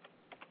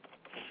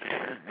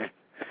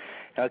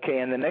 Okay,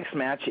 and the next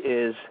match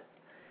is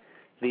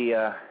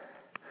the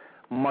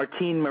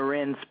Martine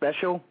Marin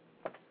special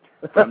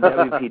from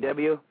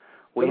WPW.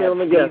 Let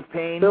me guess.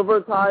 Payne.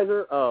 Silver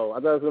Tiger? Oh, I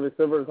thought it was going to be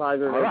Silver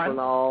Tiger and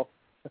Infernal.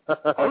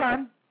 Hold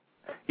on.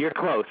 You're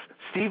close.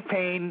 Steve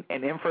Payne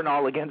and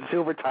Infernal against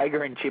Silver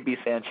Tiger and Chippy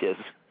Sanchez.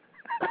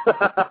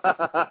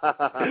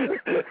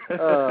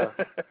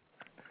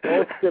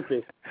 Old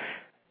Chippy.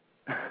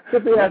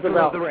 Chippy has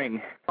about the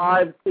ring.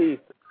 5 teeth.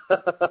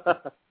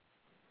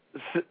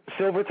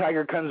 Silver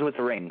Tiger comes with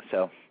the ring,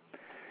 so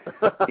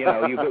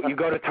you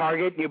go to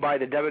Target, you buy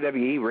the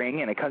WWE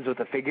ring, and it comes with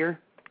a figure.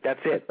 That's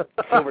it.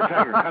 Silver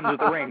Tiger comes with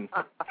the ring.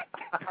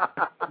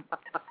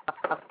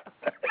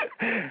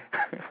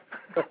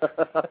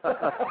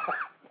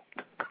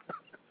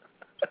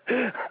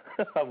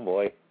 Oh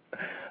boy!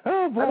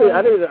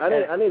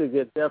 I need to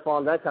get Jeff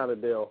on that kind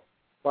of deal.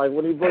 Like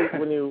when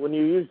you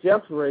use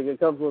Jeff's ring, it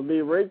comes with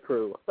me ring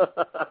crew.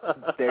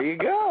 There you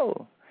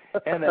go.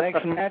 And the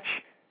next match,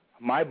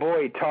 my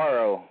boy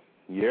Taro,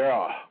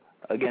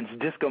 against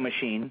Disco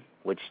Machine,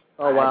 which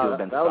had to have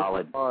been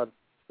solid. Was fun.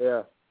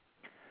 Yeah.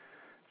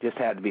 Just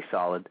had to be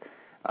solid.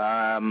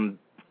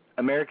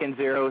 American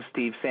Zero,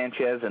 Steve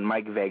Sanchez, and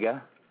Mike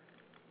Vega.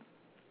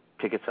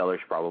 Ticket sellers,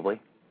 probably.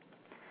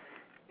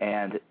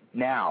 And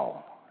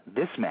now,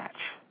 this match,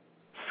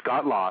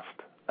 Scott Lost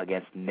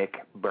against Nick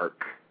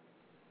Burke.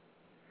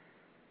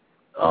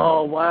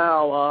 Oh,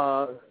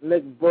 wow.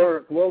 Nick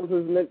Burke. What was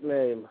his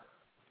nickname?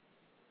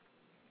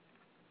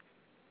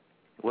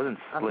 It wasn't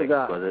Slick,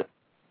 was it?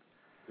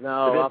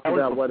 No, I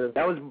forgot what it.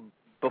 That was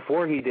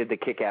before he did the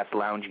kick-ass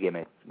lounge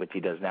gimmick, which he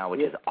does now,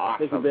 which is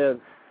awesome.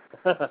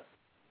 Yeah,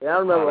 I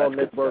remember old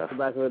Nick Burke from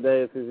back in the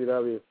day at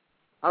CZW.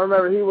 I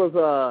remember he was,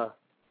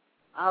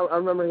 I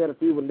remember he had a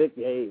feud with Nick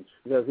Gage,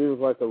 because he was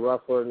like the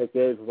wrestler, and Nick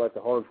Gage was like the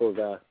hardcore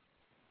guy.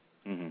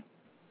 Mm-hmm.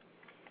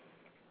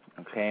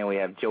 Okay, and we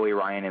have Joey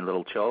Ryan and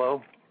Little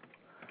Cholo.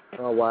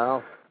 Oh,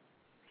 wow.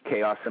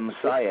 Chaos and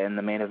Messiah in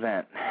the main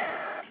event.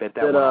 Bet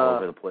that went all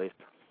over the place.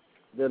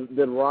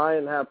 Did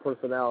Ryan have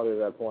personality at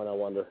that point, I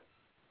wonder?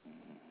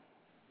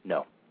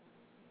 No.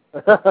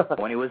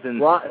 When he was in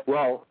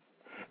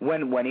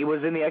when he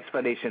was in the X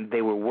Foundation,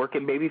 they were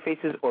working baby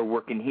faces or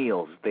working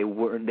heels. They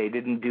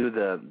didn't do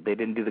the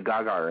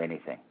Gaga or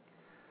anything.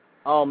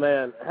 Oh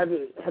man, have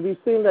you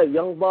seen that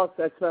Young Bucks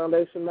X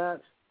Foundation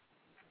match?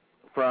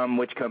 From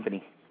which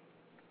company?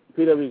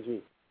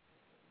 PWG.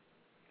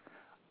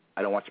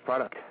 I don't watch the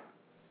product.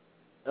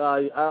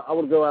 I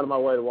would go out of my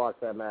way to watch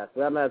that match.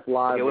 That match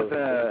live.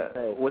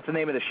 Okay, what's the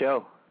name of the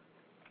show?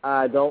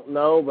 I don't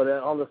know, but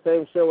on the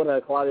same show it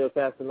had Claudio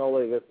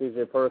Castagnoli against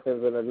DJ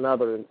Perkins in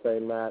another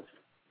insane match.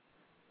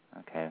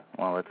 Okay,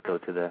 well, let's go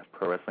to the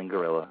Pro Wrestling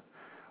Guerrilla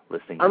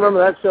listing. I remember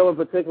that show in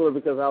particular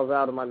because I was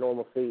out of my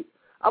normal seat.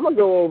 I'm going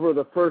to go over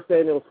the first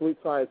annual Sweet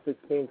Science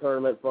 16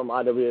 tournament from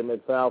IWA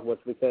Mid-South,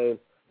 which became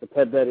the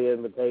Ted Betty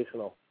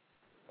Invitational.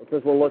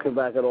 Since we're looking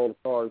back at old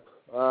cards.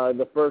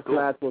 The first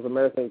match was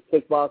American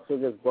Kickboxer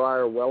against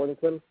Briar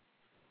Wellington.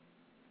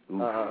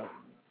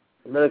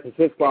 American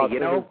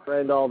Kickboxer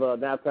trained all the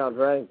Naptown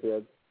Dragon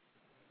kids.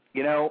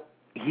 You know,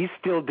 he's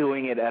still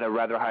doing it at a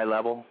rather high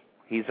level.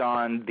 He's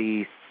on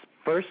the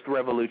first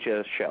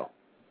Revolution show.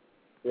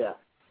 Yeah.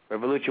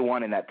 Revolution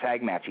won in that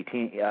tag match. He's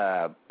in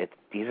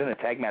a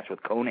tag match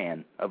with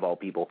Conan, of all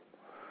people.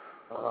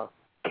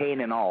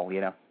 Kane and all,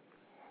 you know.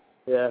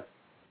 Yeah.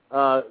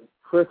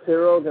 Chris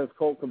Hero against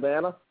Colt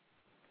Cabana.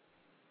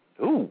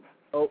 Ooh.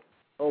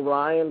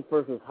 Orion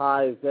versus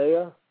High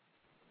Isaiah.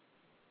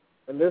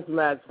 And this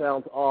match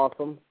sounds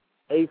awesome.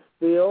 Ace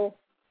Steel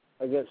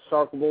against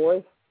Shark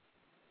Boy.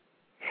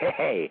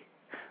 Hey,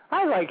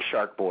 I like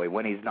Shark Boy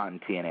when he's not in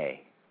TNA.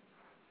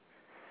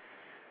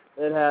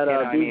 It had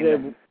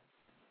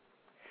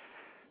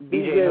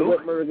BJ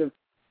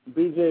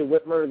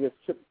Whitmer against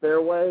Chip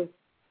Fairway.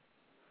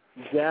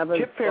 Gavin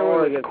Chip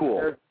Fairway against cool.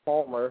 Harry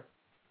Palmer.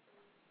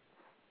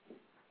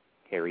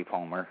 Harry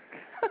Palmer.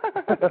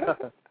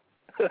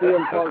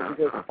 CM Punk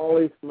against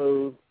Paulie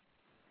Smooth.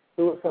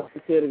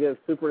 Suicide Kid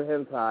against Super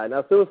Hentai.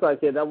 Now, Suicide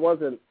Kid, that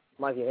wasn't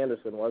Mikey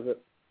Henderson, was it?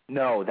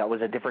 No, that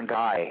was a different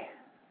guy.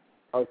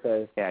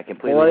 Okay. Yeah,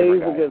 completely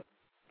different guy.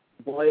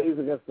 Blaze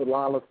against the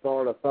Lala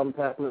Star in a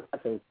thumbtack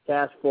match, and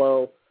Cash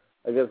Flow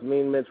against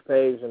Mean Mitch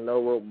Page and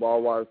No Rope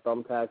Barbed Wire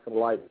thumbtacks and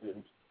light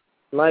tubes.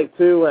 Night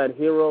 2 had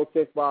Hero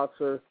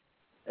Kickboxer,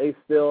 Ace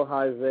Steel,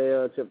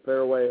 Isaiah, Chip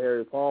Fairway,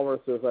 Harry Palmer,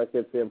 Suicide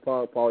Kid, CM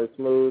Punk, Paulie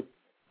Smooth,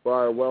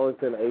 Briar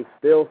Wellington, Ace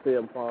Steel,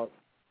 CM Punk,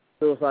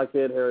 Suicide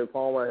Kid, Harry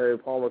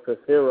Palmer, Chris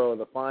Hero in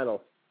the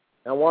finals.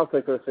 And I want to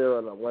say Chris Hero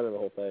ended up winning the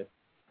whole thing.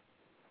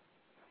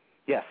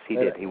 Yes, he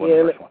did. He won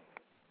the first one.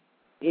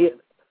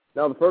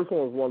 No, the first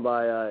one was won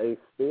by Ace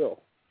Steel.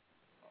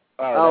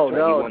 Oh,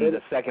 that's right. He won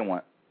the second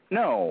one.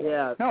 No.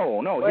 Yeah.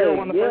 No. Hero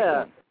won the first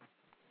one.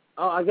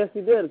 Oh, I guess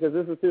he did, because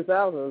this is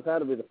 2000. This had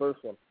to be the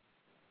first one.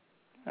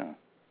 Oh.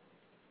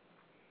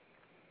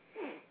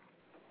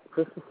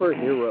 Christopher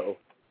Hero.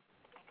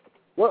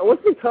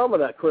 What's become of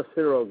that Chris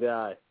Hero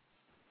guy?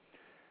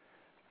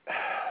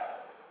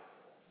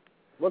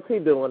 What's he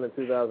doing in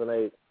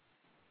 2008?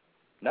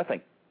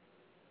 Nothing.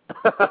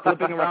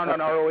 Flipping around on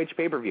ROH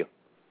pay-per-view.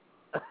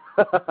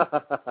 That's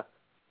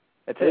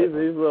it.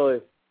 He's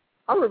really...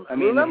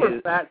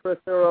 remember Fat Chris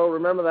Hero?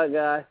 Remember that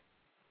guy?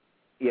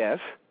 Yes.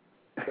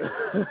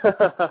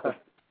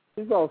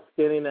 He's all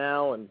skinny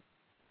now and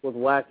with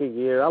wacky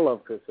gear. I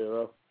love Chris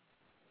Hero.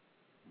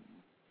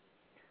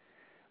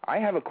 I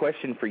have a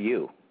question for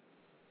you.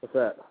 What's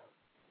that?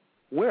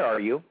 Where are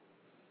you?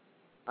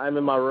 I'm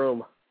in my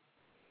room.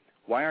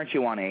 Why aren't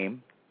you on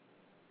AIM?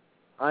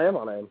 I am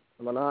on AIM.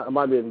 Am I not? I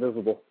might be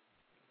invisible.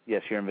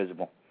 Yes, you're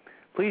invisible.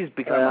 Please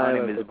become on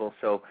invisible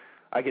so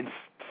I can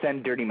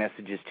send dirty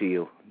messages to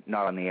you,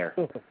 not on the air.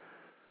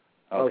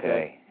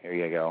 Okay, here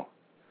you go.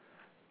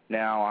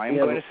 Now, I'm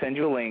going to send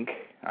you a link.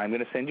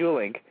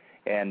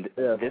 And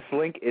this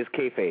link is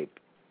kayfabe.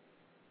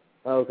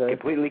 Okay.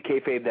 Completely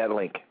kayfabe that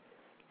link.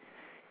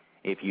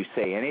 If you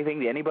say anything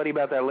to anybody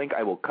about that link,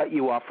 I will cut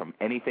you off from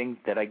anything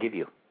that I give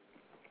you.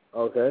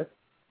 Okay.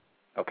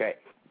 Okay.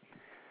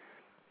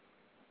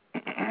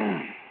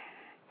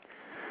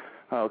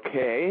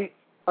 Okay.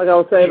 Like I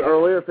was saying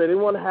earlier, if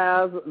anyone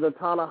has the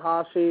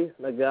Tanahashi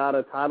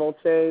Nagata title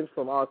change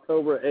from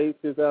October 8,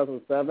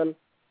 2007,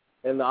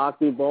 in the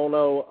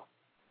Akibono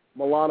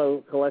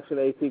Milano Collection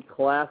AP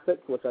Classic,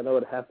 which I know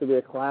would have to be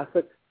a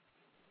classic,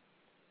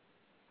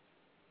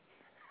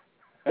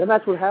 that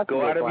match would have to be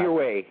a classic. Go out of your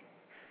way.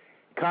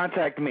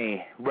 Contact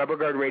me,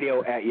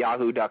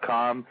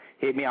 rubberguardradio@yahoo.com.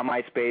 Hit me on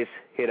MySpace.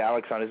 Hit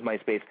Alex on his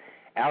MySpace.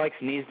 Alex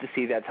needs to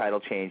see that title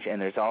change,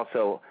 and there's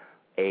also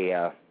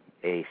a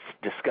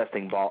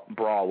disgusting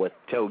brawl with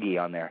Togi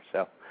on there.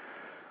 So,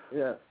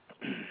 yeah.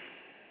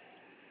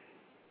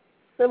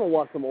 Then we'll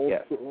watch some old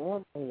school.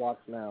 What am I watch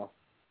now?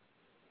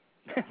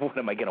 What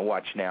am I going to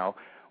watch now?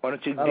 Why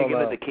don't you dig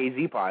into the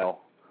KZ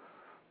pile?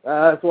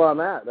 That's where I'm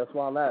at.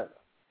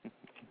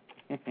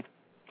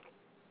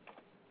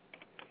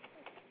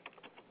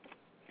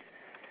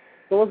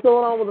 So what's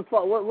going on with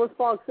where's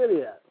Fog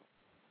City at?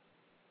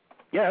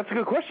 Yeah, that's a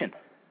good question.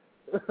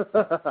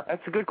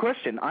 That's a good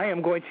question. I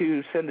am going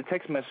to send a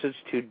text message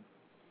to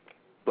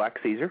Black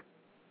Caesar,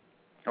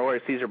 or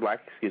Caesar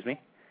Black, excuse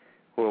me.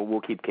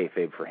 We'll keep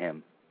kayfabe for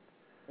him.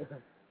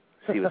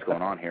 See what's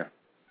going on here.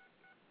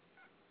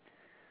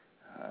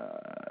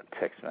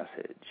 Text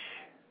message.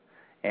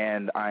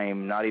 And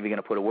I'm not even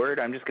going to put a word.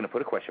 I'm just going to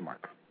put a question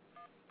mark.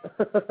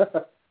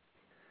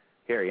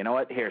 Here, you know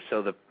what? Here,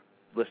 so the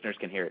listeners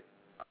can hear it.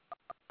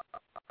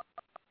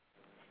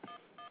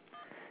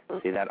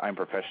 See that? I'm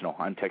professional.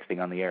 I'm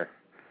texting on the air.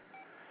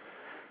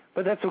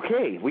 But that's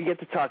okay. We get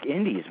to talk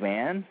indies,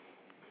 man.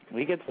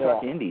 We get to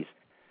talk indies.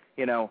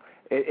 You know,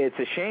 it's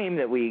a shame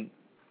that we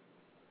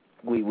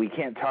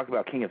can't talk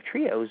about King of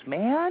Trios,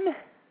 man.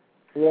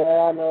 Yeah,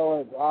 I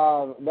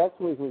know. Next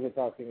week we can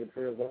talk King of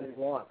Trios. I didn't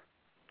want.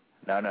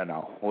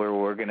 No.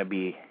 We're going to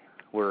be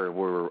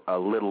we're a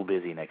little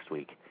busy next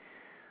week.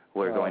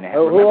 We're going to have.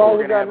 Who all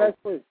we got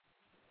next week?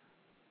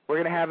 We're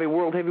going to have a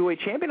world heavyweight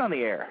champion on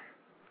the air.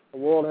 A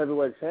world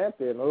heavyweight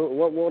champion?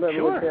 What world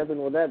heavyweight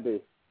champion would that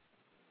be?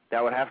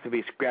 That would have to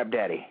be Scrap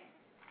Daddy.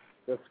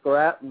 The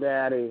Scrap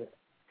Daddy.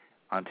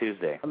 On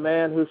Tuesday. A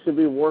man who should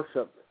be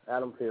worshipped,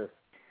 Adam Pearce.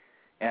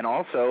 And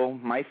also,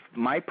 my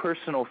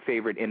personal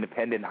favorite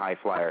independent high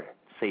flyer,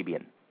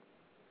 Sabian,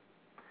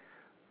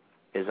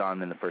 is on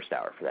in the first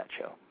hour for that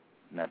show.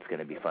 And that's going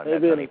to be fun.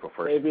 That's on April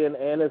 1st.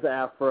 Sabian and his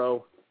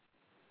afro.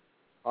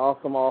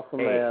 Awesome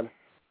man.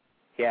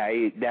 Yeah,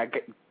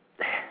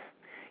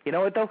 you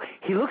know what, though?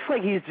 He looks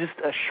like he's just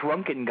a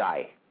shrunken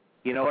guy.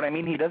 You know what I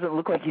mean? He doesn't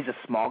look like he's a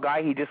small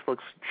guy. He just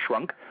looks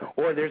shrunk.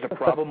 Or there's a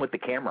problem with the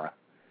camera.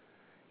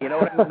 You know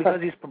what I mean?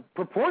 Because he's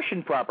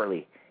proportioned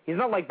properly. He's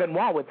not like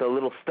Benoit with the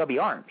little stubby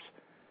arms.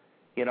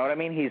 You know what I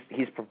mean?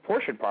 He's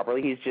proportioned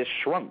properly. He's just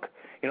shrunk.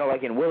 You know,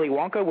 like in Willy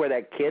Wonka where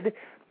that kid,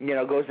 you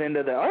know, goes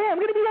into the, I'm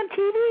going to be on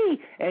TV.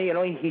 And, you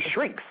know, he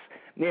shrinks.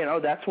 You know,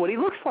 that's what he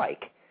looks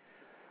like.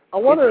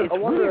 It's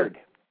weird.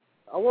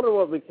 I wonder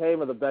what became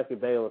of the Becky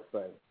Bayless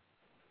thing.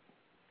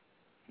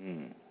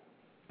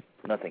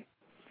 Nothing.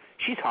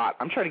 She's hot.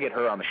 I'm trying to get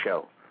her on the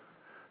show.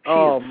 She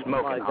is smoking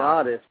my hot.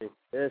 God, is she?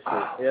 Is she?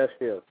 Yes,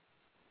 she is.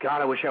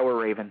 God, I wish I were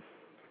Raven.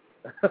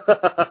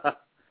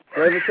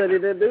 Raven said he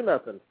didn't do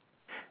nothing.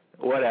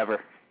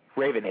 Whatever.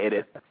 Raven hit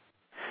it.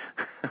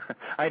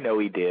 I know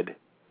he did.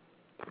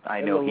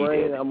 In the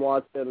ring, I'm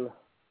watching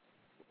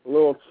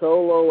little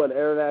Cholo and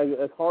Aaron.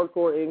 It's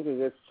Hardcore Inc.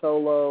 against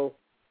Cholo,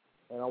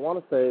 and I want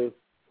to say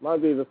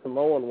might be the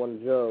Samoan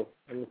one, Joe.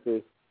 Let me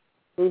see.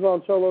 Who's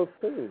on Cholo's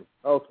team?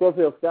 Oh,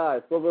 Scorpio Sky.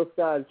 Scorpio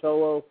Sky and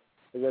Cholo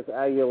against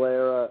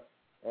Aguilera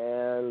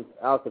and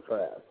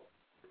Alcatraz.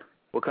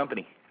 What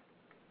company?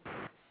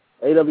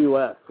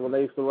 AWS, when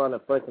they used to run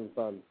at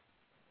Frankenstein.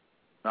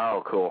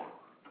 Oh, cool.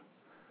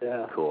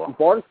 Yeah. Cool.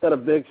 Bart's got a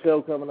big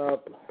show coming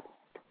up.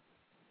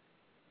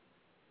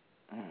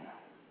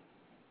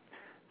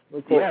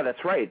 Yeah,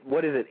 that's right.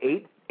 What is it,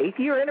 eighth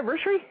year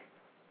anniversary?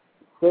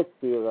 6th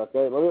year,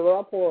 okay.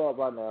 I'll pull it up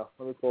right now.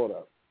 Let me pull it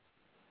up.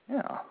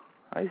 Yeah,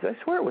 I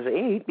swear it was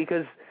 8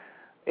 because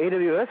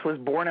AWS was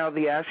born out of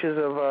the ashes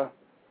of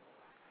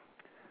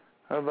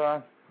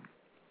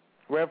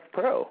Rev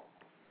Pro.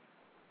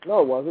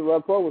 No, it wasn't.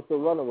 Rev Pro was still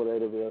running with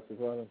AWS was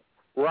running.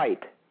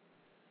 Right.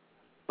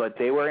 But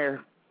they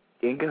were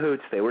in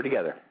cahoots. They were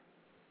together.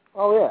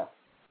 Oh, yeah.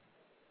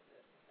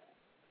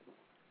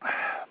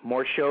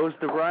 More shows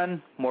to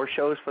run, more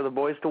shows for the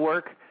boys to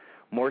work,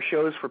 more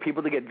shows for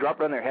people to get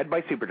dropped on their head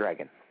by Super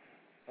Dragon.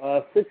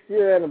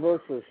 6-year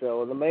anniversary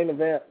show. And the main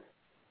event,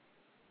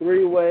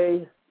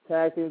 3-way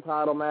tag team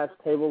title match,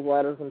 tables,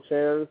 ladders, and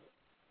chairs.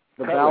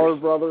 The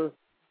Ballard brothers,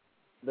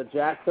 the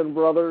Jackson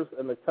brothers,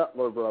 and the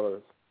Cutler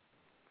brothers.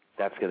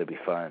 That's going to be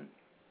fun.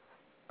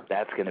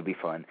 That's going to be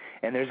fun.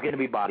 And there's going to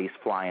be bodies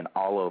flying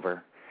all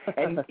over.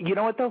 And you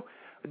know what, though?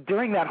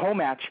 During that whole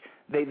match,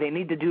 they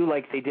need to do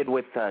like they did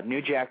with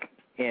New Jack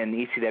in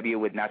ECW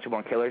with Nacho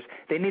Born Killers.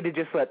 They need to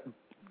just let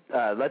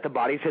the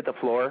bodies hit the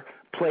floor,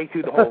 play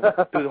through the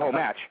whole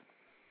match.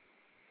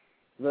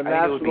 The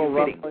National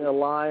Wrestling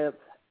Alliance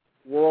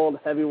World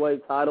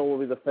Heavyweight title will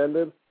be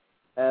defended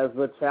as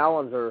the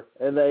challenger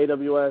in the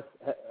AWS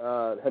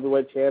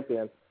Heavyweight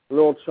Champion.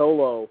 Lil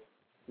Cholo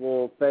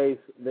will face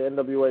the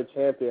NWA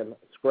Champion,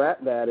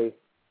 Scrap Daddy,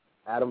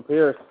 Adam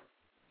Pearce.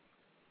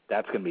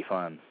 That's going to be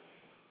fun.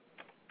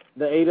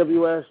 The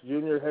AWS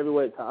Junior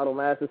Heavyweight title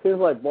match. It seems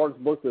like Bart's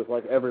booked this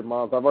like every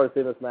month. I've already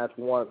seen this match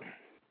once.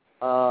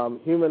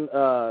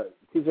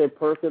 T.J.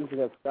 Perkins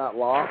against Scott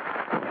Law.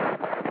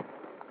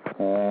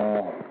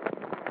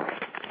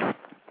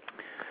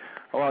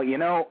 Well, you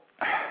know,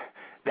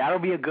 that'll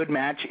be a good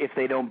match if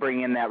they don't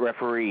bring in that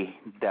referee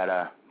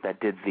that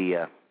did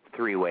the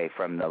 3-way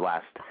from the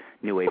last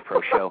New Wave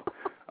Pro show.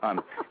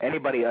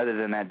 Anybody other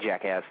than that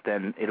jackass,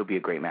 then it'll be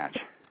a great match.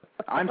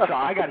 I'm sorry,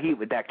 I got heat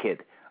with that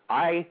kid.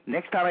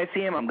 Next time I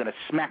see him, I'm going to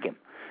smack him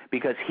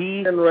because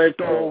he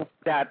stole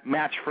that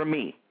match from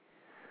me.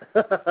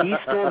 He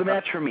stole the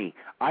match from me.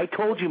 I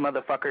told you,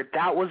 motherfucker,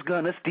 that was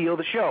going to steal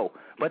the show.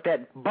 But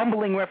that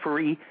bumbling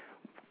referee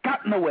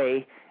got in the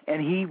way,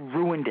 and he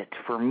ruined it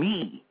for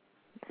me.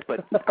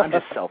 But I'm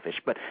just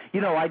selfish. But, you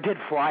know, I did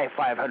fly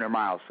 500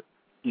 miles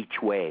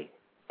each way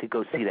to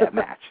go see that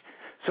match.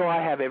 So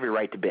I have every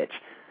right to bitch.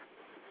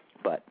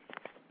 But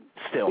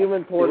still.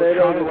 Human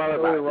Tornado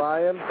against Joey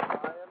Ryan.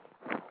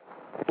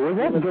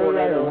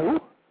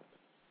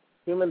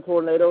 Human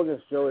Tornado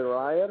against Joey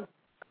Ryan.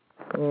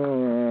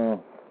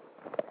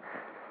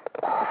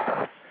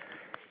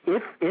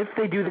 If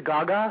they do the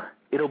Gaga,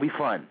 it'll be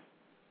fun.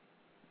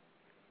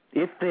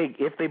 If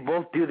they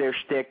both do their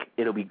shtick,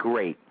 it'll be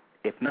great.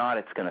 If not,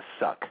 it's gonna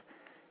suck.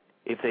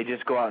 If they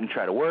just go out and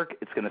try to work,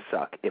 it's gonna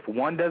suck. If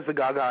one does the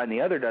Gaga and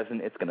the other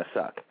doesn't, it's gonna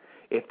suck.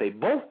 If they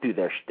both do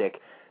their shtick,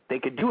 they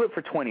could do it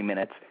for 20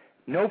 minutes,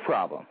 no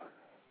problem.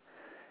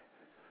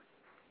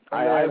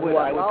 I would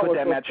put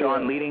that match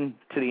on leading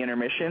to the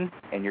intermission,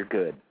 and you're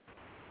good.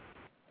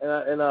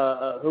 And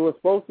who was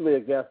supposed to be a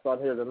guest on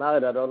here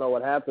tonight, I don't know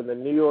what happened. The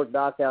New York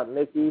Knockout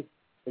Nikki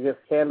against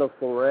Candice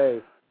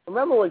LeRae.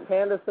 Remember when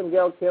Candice and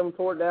Gail Kim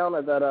tore it down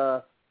at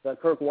that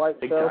Kirk White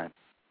Big show? Time.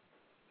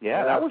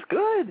 Yeah, that was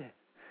good.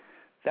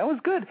 That was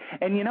good.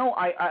 And you know,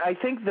 I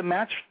think the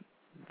match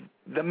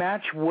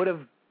would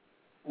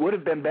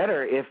have been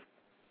better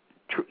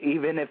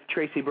even if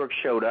Tracy Brooks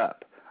showed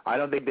up. I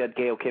don't think that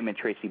Gail Kim and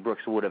Tracy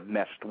Brooks would have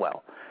meshed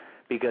well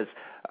because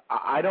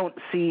I don't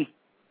see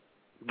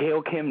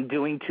Gail Kim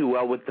doing too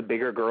well with the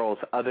bigger girls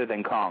other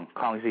than Kong.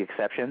 Kong's the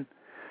exception.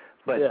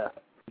 But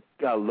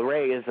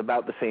LeRae is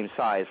about the same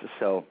size,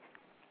 so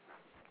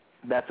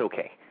that's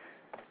okay.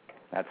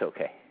 That's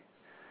okay.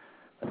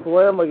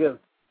 Slim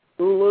against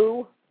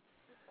Hulu,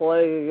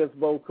 playing against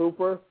Bo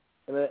Cooper,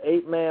 and an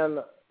 8-man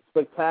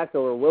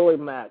spectacular, Willie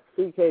Mack,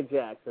 C.K.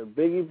 Jackson,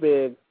 Biggie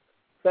Big,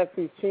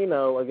 Sexy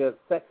Chino against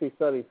Sexy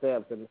Sonny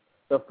Sampson.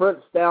 The French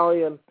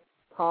Stallion,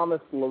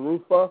 Thomas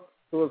LaRufa,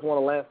 who was one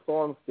of Lance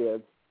Storm's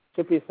kids,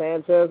 Chippy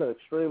Sanchez, and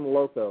Extreme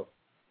Loco.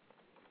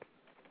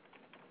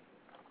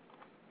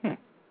 That's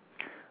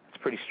a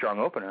pretty strong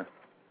opener.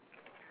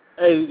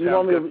 Hey, you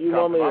want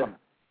me?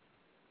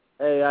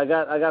 Hey, I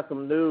got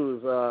some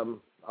news.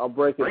 I'll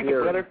break it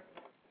here. Brother.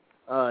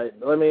 All right,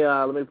 let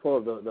me pull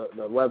up the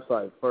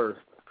website first.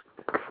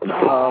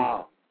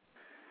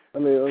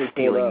 Let me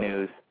Stealing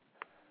news.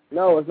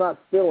 No, it's not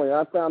stealing.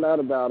 I found out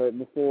about it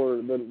before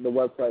the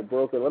website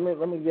broke it. Let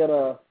me get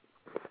it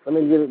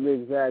the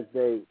exact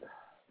date.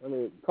 Let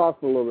me talk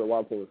for a little bit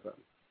while I pull this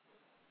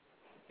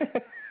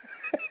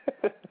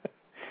up.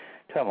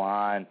 Come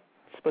on.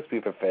 It's supposed to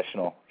be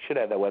professional. Should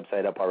have that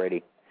website up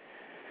already.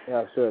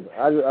 Yeah, I should.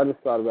 I just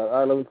thought about it. All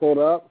right, let me pull it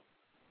up.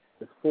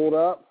 It's pulled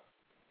up.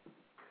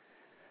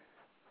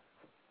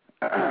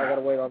 I got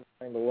to wait on the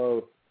thing to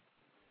load.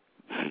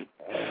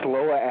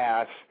 Slow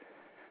ass.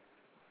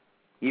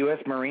 U.S.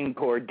 Marine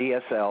Corps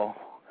DSL.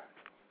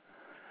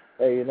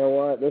 Hey, you know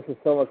what? This is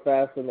so much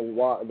faster than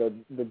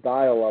the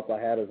dial-up I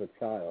had as a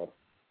child.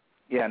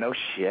 Yeah, no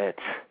shit.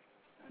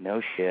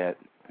 No shit.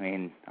 I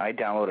mean, I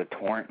download a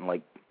torrent in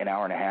like an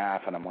hour and a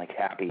half, and I'm like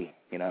happy,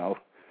 you know.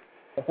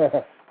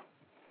 All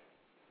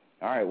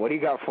right, what do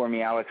you got for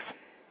me, Alex?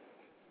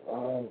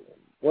 When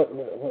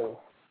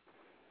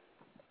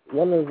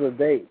is the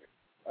date?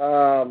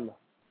 Let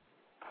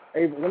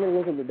me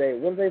look at the date.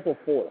 When's April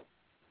 4th?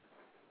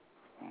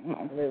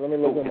 Let me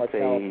look at my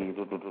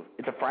calendar.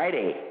 It's a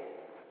Friday.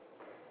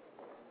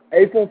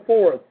 April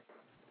 4th,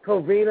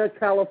 Covina,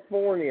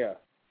 California.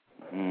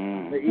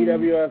 The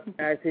EWF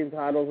Tag Team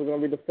titles are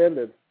going to be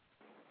defended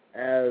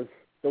as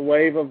the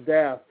Wave of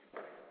Death.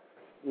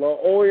 La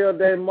Olla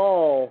de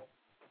Mal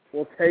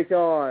will take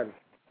on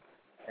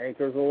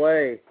Anchors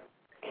Away.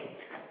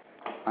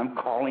 I'm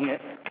calling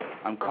it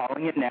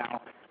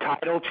now.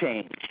 Title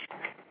change.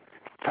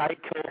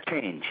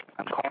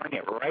 I'm calling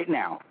it right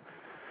now.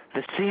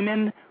 The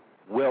Seamen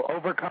will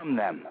overcome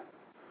them.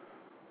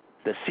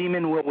 The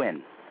Seamen will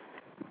win.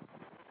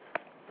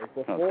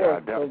 April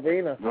 4th,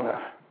 Covina.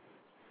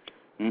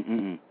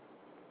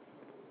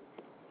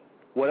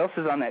 What else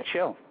is on that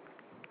show?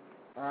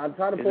 I'm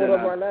trying to pull it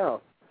up right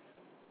now.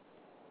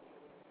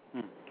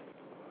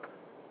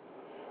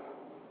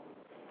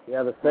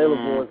 Yeah, the Sailor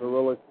Boys are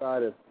real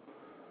excited.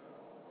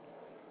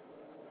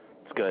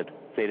 It's good.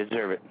 They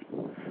deserve it.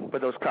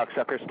 But those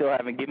cocksuckers still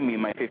haven't given me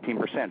my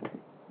 15%.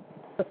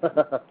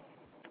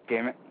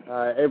 Damn it.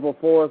 April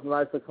 4th,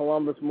 Knights of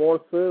Columbus,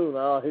 more soon.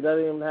 He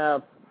doesn't even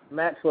have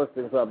match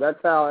listings up.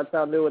 That's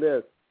how new it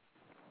is.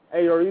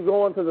 Hey, are you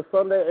going to the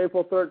Sunday,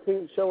 April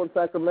 13th show in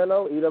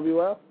Sacramento,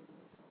 EWF?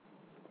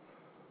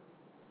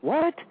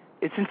 What?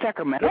 It's in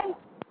Sacramento?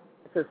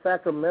 It's in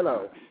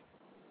Sacramento.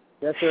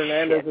 Yes,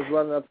 Hernandez is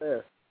running up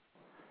there.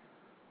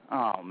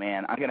 Oh,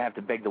 man. I'm going to have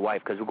to beg the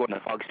wife because we're going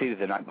to Fog City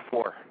the night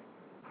before.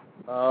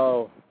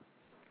 Oh.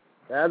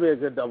 That'd be a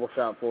good double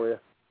shot for you.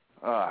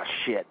 Oh,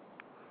 shit.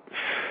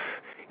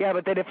 Yeah,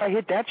 but then if I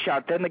hit that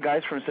shot, then the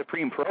guys from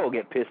Supreme Pro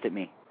get pissed at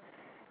me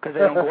because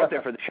they don't go up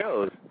there for the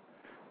shows.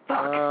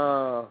 Fuck.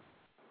 Oh,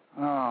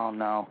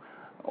 no.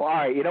 Well, all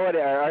right, you know what?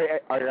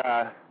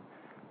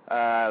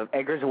 Are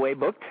Anchors Away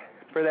booked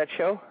for that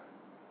show?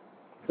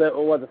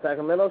 The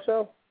Sacramento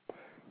show?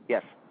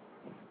 Yes.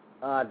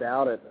 I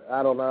doubt it.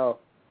 I don't know.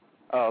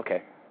 Oh,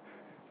 okay.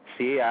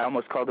 See, I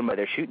almost called them by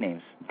their shoot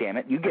names. Damn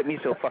it. You get me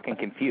so fucking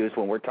confused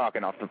when we're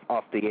talking off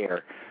the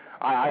air.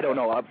 I don't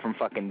know up from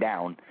fucking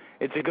down.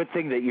 It's a good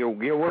thing that your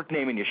work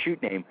name and your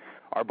shoot name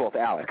are both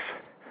Alex.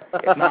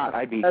 If not,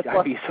 I'd be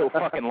so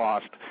fucking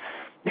lost.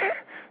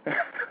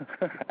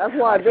 That's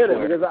why I did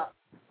it, because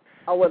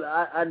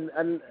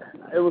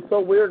it was so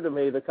weird to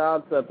me, the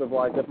concept of,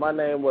 like, if my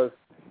name was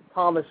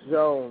Thomas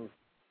Jones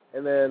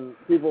and then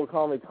people would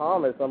call me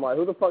Thomas, I'm like,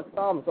 who the fuck's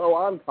Thomas? Oh,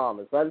 I'm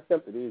Thomas. I just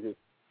kept it easy.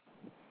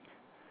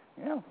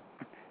 Yeah.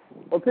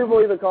 Well,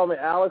 people either call me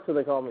Alex or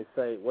they call me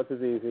Saint, which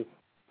is easy.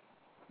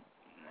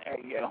 There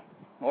you go.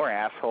 Or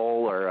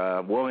asshole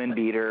or woman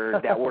beater.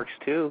 That works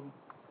too.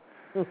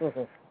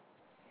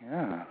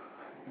 Yeah.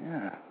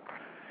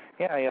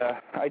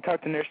 I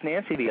talked to Nurse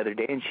Nancy the other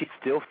day, and she's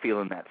still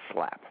feeling that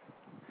slap.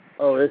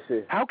 Oh, is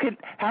she? How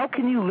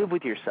can you live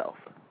with yourself?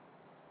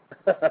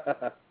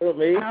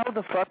 Me? How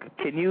the fuck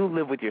can you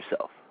live with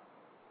yourself?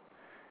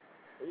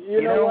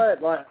 You know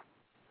what? Like,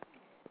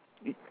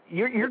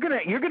 you're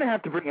gonna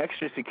have to bring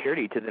extra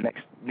security to the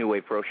next New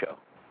Wave Pro show.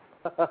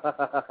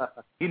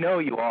 You know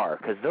you are,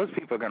 because those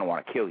people are gonna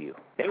want to kill you.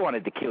 They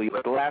wanted to kill you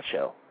at the last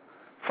show.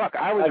 Fuck,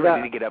 I was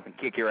ready to get up and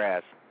kick your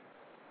ass.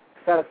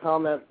 Got a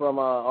comment from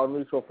our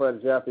mutual friend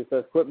Jeff. He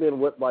says, "Quit being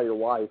whipped by your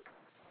wife."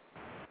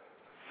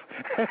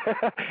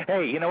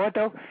 Hey, you know what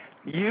though?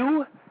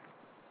 You,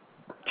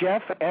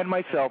 Jeff, and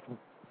myself,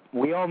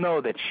 we all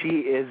know that she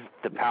is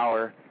the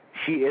power.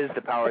 She is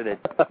the power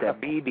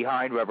that be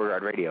behind Rubber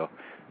GuardRadio.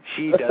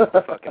 She does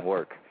the fucking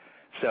work.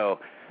 So,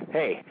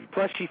 hey,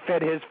 plus she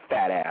fed his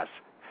fat ass.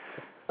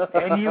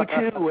 And you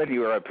too when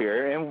you were up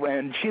here, and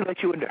when she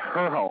let you into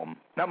her home.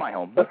 Not my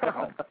home, but her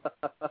home.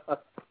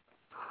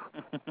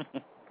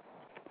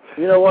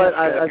 You know what?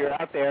 If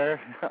you're out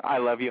there, I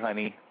love you,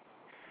 honey.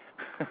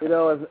 You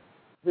know, if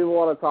people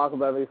want to talk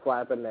about me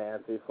slapping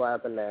Nancy,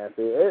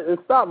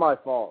 it's not my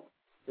fault.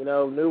 You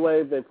know, New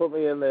Wave, they put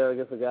me in there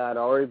against a guy I'd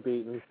already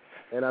beaten.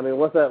 And, I mean,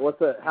 what's that?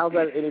 How's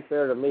that any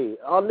fair to me?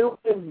 On New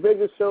Wave's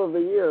biggest show of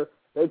the year,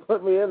 they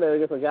put me in there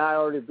against a guy I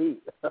already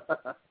beat.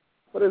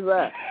 What is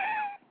that?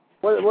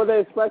 What did they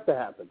expect to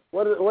happen?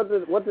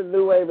 What did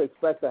New Wave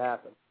expect to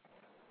happen?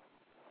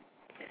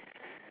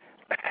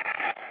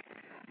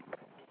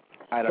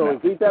 I don't know.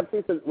 We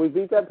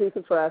beat that piece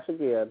of trash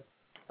again.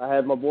 I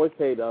had my boy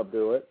K-Dub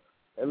do it,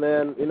 and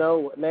then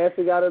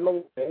Nancy got in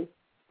the way,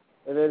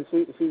 and then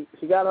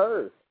she got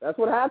hers. That's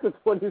what happens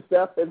when you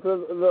step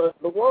into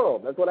the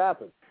world. That's what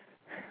happens.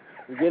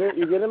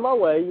 You get in my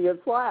way, you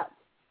get slapped.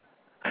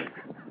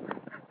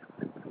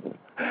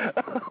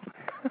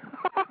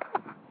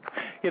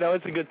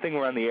 It's a good thing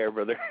we're on the air,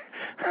 brother.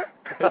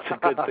 It's a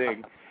good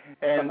thing.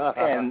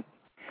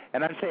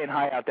 And I'm saying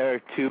hi out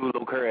there to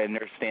Luker and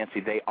Nurse Nancy.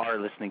 They are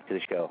listening to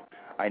the show.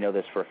 I know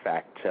this for a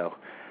fact. So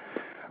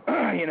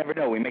you never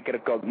know. We make it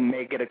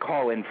a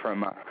call in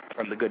from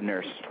from the good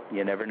nurse.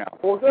 You never know.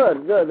 Well,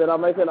 good. Then I'll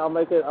make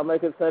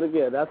it said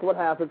again. That's what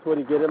happens when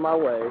you get in my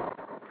way.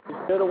 You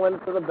should have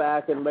went to the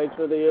back and made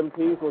sure the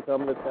MPs were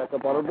coming to check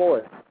up on her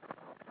boy.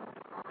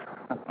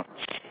 Oh,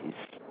 jeez.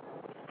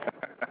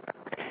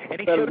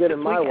 Instead of getting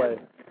in my way.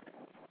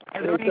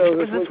 Are there any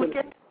shows this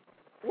weekend?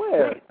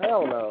 Where?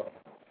 Hell no.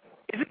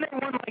 Isn't there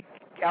one, like,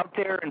 out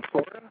there in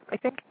Florida, I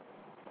think?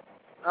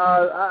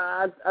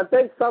 I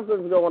think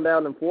something's going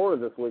down in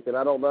Florida this weekend.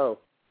 I don't know.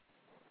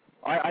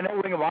 I know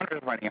Ring of Honor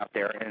is running out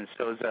there, and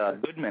so is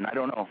Goodman. I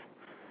don't know.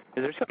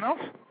 Is there something else?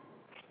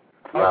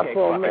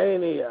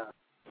 WrestleMania.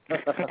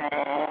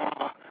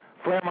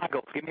 Flair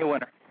Michaels, give me a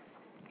winner.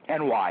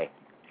 And why?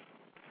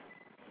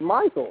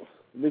 Michaels,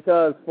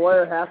 because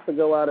Flair has to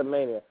go out at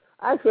Mania.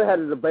 I actually had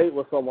a debate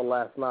with someone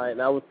last night,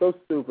 and I was so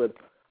stupid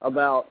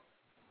about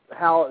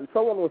how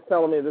someone was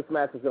telling me this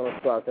match is going to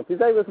suck. If you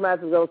think this match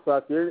is going to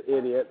suck, you're an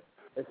idiot.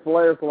 It's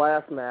Flair's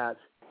last match,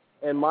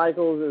 and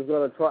Michaels is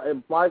going to try.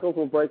 Michaels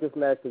will break his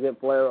neck to get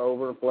Flair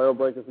over, and Flair will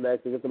break his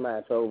neck to get the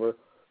match over.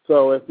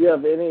 So if you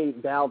have any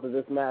doubt that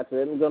this match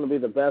isn't going to be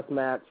the best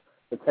match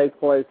that takes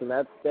place in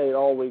that state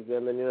all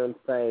weekend, then you're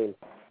insane.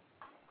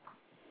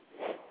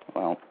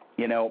 Well,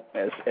 you know,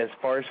 as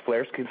far as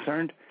Flair's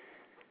concerned,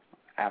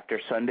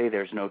 after Sunday,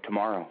 there's no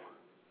tomorrow.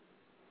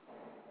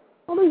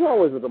 Well, there's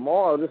always a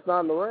tomorrow, just not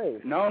in the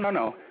ring. No.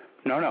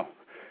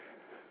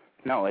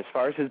 No, as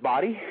far as his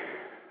body,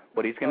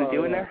 what he's going to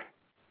do in there,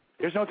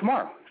 there's no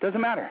tomorrow. It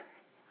doesn't matter.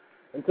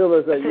 Until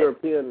there's a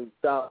European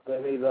shot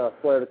that needs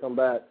Flair to come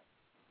back.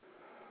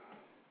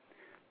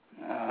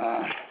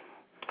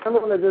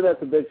 Remember when they did that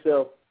to Big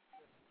Show?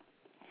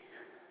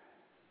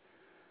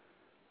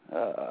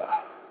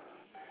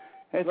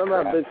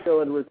 Remember how Big Show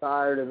had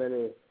retired and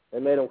then they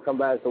made him come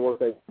back to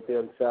work a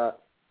European shot?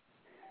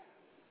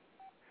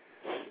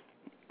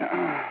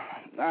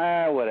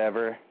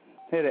 Whatever.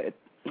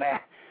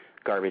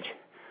 Garbage.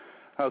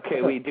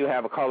 Okay, we do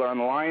have a caller on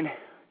the line.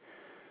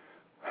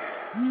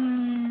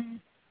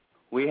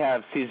 We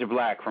have Caesar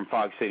Black from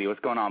Fog City. What's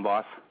going on,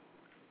 boss?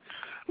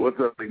 What's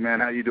up, big man?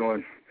 How you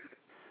doing?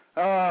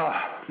 Oh,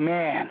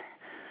 man.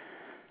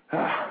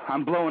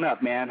 I'm blowing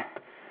up, man.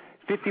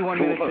 51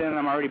 minutes in,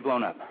 I'm already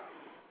blown up.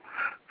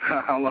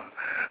 How long?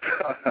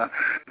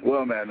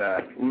 Well, man,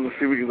 we'll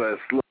see if we can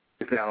slow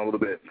it down a little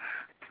bit.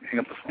 Hang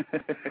up the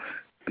phone.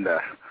 And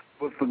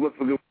what's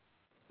the good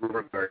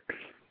regard?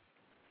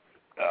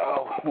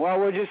 Oh, well,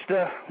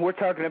 we're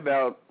talking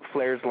about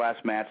Flair's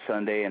last match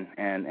Sunday, and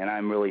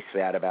I'm really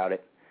sad about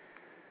it.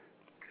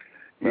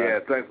 Yeah,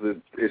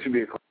 it should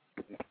be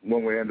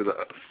one way into the.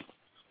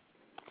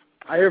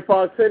 I hear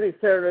Fog City's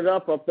tearing it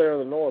up there in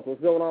the north.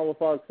 What's going on with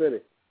Fog City?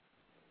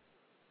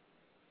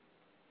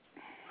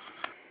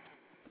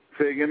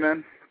 Say again,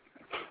 man?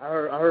 I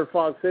heard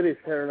Fog City's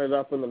tearing it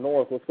up in the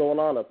north. What's going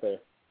on up there?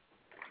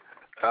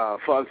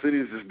 Fog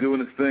City's just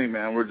doing its thing,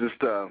 man. We're just,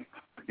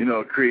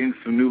 creating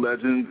some new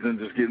legends and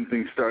just getting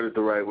things started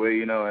the right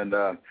way, and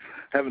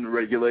having to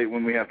regulate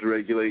when we have to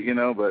regulate,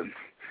 but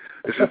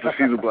it's just a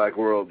Caesar Black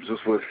world,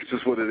 just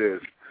what it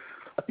is,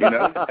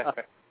 Yeah,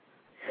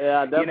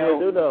 I definitely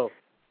do know.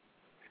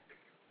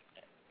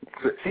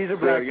 Caesar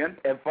Black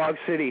and Fog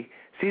City.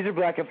 Caesar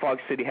Black and Fog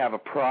City have a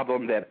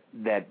problem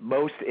that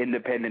most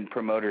independent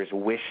promoters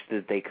wish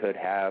that they could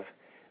have,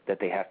 that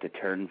they have to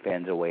turn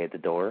fans away at the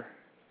door.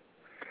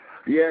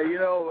 Yeah,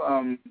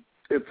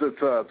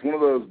 it's one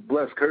of those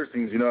blessed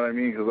cursings, you know what I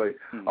mean? Because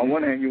on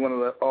one hand, you want to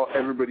let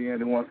everybody in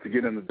who wants to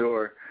get in the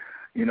door,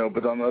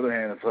 but on the other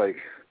hand, it's like,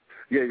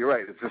 yeah, you're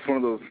right. It's just one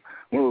of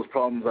those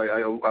problems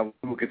I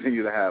will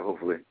continue to have,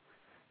 hopefully.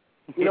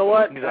 You know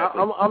what?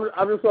 Exactly.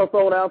 I'm just gonna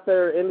throw it out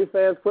there. Indie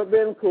fans, quit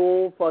being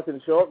cool.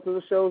 Fucking show up to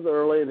the shows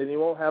early, and then you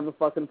won't have the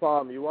fucking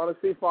problem. You want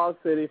to see Fog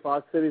City?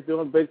 Fog City's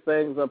doing big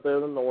things up there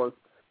in the north.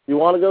 You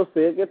want to go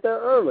see it? Get there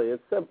early.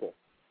 It's simple.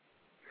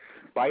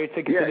 Buy your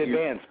tickets in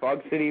advance.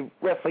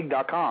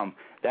 FogCityWrestling.com.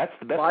 That's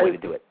the best way to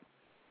do it.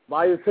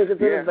 Buy your tickets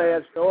in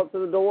advance. Show up to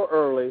the door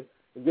early.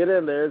 And get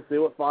in there and see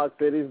what Fog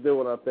City's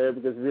doing up there.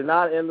 Because if you're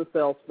not in the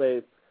cell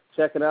space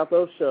checking out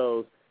those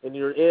shows, and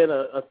you're in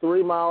a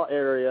 3-mile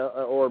area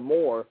or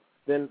more,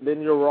 then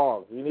you're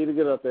wrong. You need to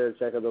get up there and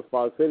check out those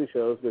Fog City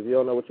shows because you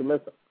don't know what you're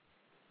missing.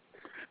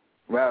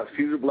 Wow, if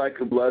Caesar Black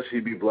could blush,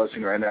 he'd be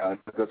blushing right now.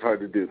 That's hard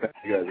to do. Thank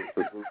you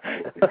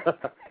guys.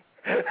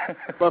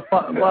 But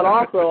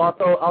also,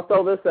 I'll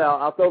throw this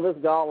out. I'll throw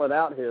this gauntlet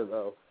out here,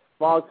 though.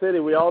 Fog City,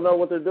 we all know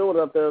what they're doing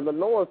up there in the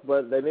north,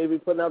 but they need to be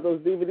putting out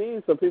those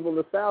DVDs so people in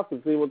the south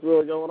can see what's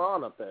really going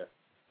on up there.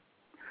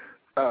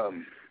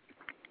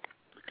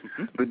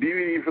 The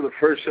DVD for the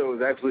first show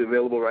is actually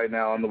available right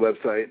now on the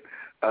website.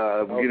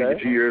 We're going to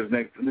get you yours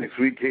next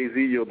week, KZ.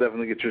 You'll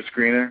definitely get your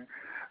screener.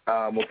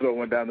 We'll throw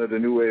one down to the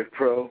New Wave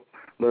Pro.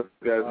 Let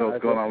you guys know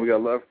what's going on. We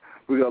got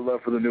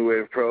love for the New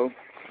Wave Pro,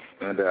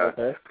 and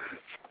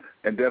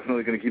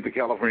definitely going to keep the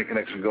California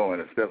connection going.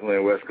 It's definitely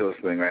a West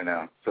Coast thing right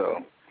now.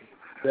 So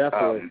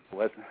definitely,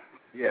 West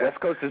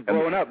Coast is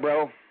blowing up,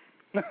 bro.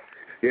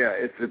 Yeah,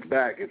 it's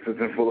back. It's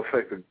in full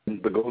effect.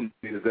 The golden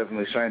is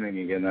definitely shining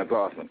again. That's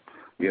awesome.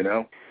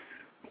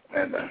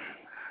 And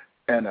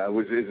And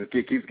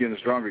it keeps getting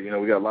stronger. You know,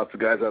 we got lots of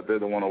guys out there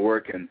that want to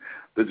work, and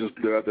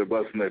they're out there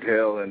busting their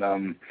tail.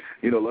 And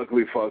you know,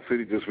 luckily Fog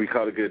City we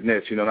caught a good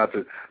niche. You know, not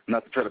to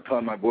try to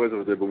pun my boys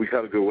over there, but we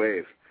caught a good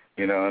wave.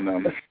 You know,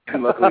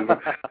 and luckily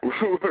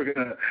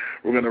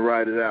we're gonna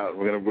ride it out.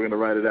 We're gonna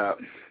ride it out.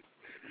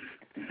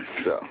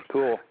 So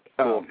cool.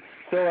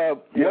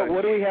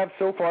 What do we have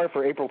so far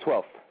for April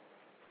 12th?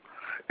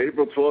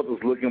 April 12th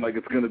is looking like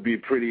it's going to be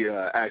pretty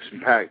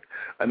action-packed.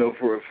 I know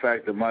for a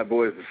fact that my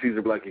boys, the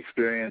Caesar Black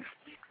Experience,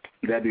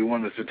 that'd be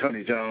one Mr.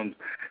 Tony Jones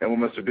and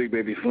one Mr. Big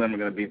Baby Slim are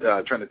going to be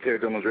trying to tear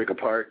Dylan Drake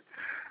apart.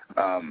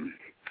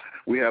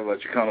 We have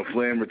Chicano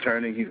Flame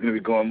returning. He's going to be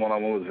going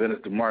one-on-one with Venice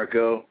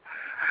DeMarco.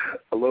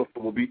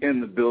 Alofa will be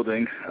in the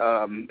building.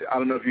 I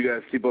don't know if you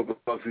guys keep up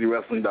with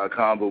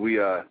FogCityWrestling.com, but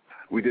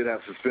we did have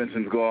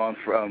suspensions go on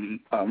from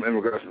in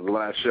regards to the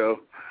last show.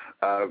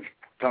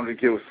 Tommy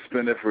Kid was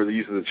suspended for the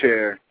use of the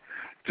chair.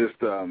 Just,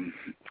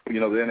 you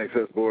know, the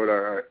NXS board,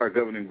 our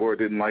governing board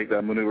didn't like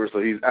that maneuver,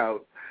 so he's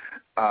out.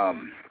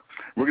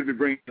 We're going to be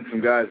bringing in some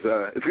guys.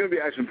 It's going to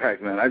be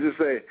action-packed, man. I just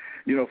say,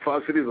 you know,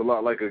 Fog City is a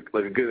lot like a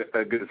good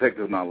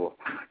detective novel.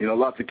 You know,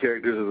 lots of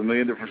characters. There's a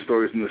million different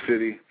stories in the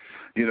city.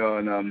 You know,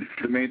 and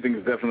the main thing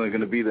is definitely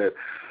going to be that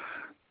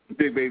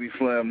Big Baby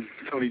Slim,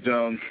 Tony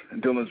Jones,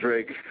 and Dylan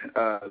Drake,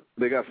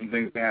 they got some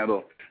things to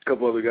handle. A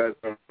couple other guys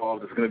are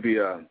involved. It's going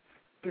to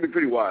be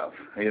pretty wild,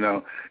 you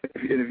know.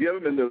 And if you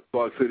haven't been to the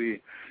Fog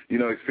City, you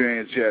know,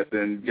 experience yet,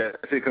 then yeah,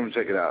 I say come and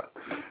check it out,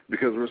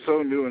 because we're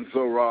so new and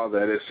so raw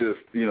that it's just,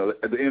 you know,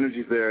 the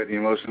energy's there, the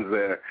emotion's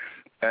there,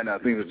 and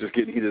things are just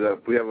getting heated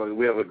up. We have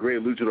a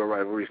great luchador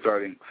rivalry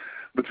starting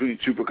between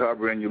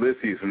Chupacabra and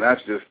Ulysses, and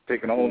that's just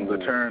taking a whole other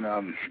turn.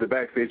 The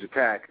backstage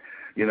attack,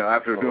 you know,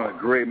 after doing a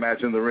great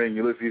match in the ring,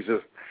 Ulysses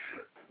just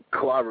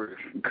clobbered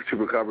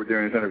Chupacabra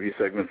during his interview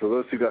segment. So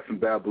those two got some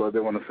bad blood they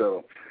want to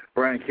settle.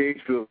 Brian Cage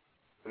feels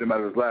him out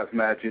of his last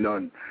match, you know,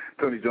 and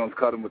Tony Jones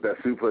caught him with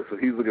that suplex, so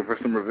he's looking for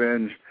some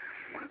revenge.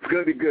 It's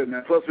going to be good,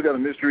 man. Plus, we got a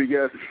mystery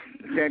guest.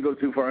 You can't go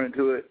too far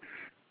into it.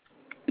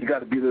 You got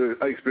to be there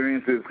to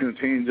experience it. It's going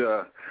to change.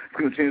 It's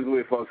going to change the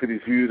way Fog City's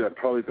viewed,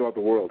 probably throughout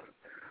the world.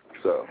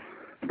 So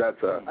that's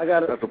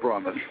a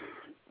promise.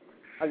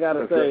 I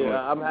gotta say,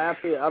 I'm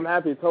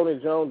happy Tony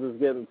Jones is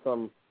getting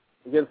some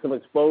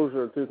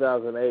exposure in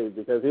 2008,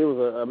 because he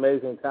was an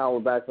amazing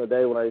talent back in the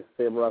day when I used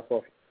to see him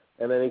wrestle.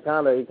 And then he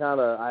kind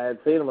of, I had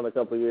seen him in a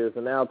couple of years,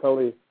 and now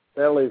Tony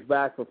Stanley's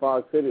back for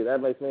Fog City.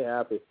 That makes me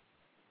happy.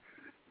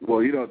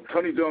 Well, you know,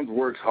 Tony Jones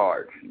works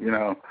hard. You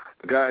know,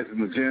 the guy's in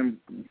the gym,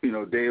 you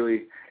know,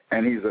 daily,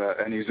 and he's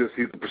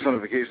the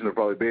personification of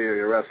probably Bay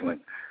Area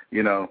wrestling.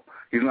 You know,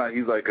 he's like,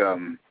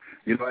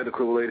 you know, I'd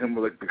equivalent him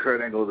with like the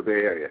Kurt Angle of the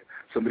Bay Area,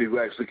 somebody who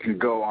actually can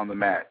go on the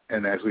mat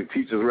and actually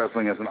teaches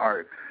wrestling as an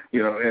art,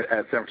 you know,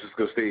 at San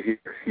Francisco State here,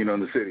 you know, in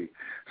the city.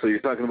 So you're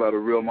talking about a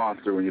real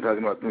monster when you're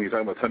talking about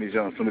Tony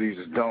Jones, somebody you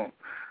just don't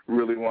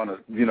really want to,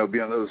 you know, be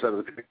on the other side of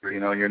the picture,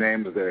 you know, and your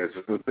name is there.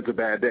 It's a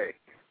bad day,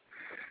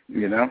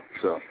 you know.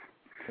 So.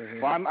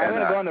 Well, I'm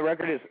going to go on the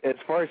record as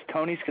far as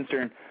Tony's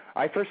concerned.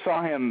 I first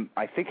saw him,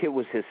 I think it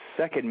was his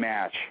second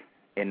match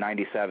in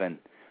 '97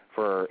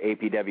 for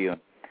APW.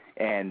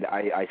 And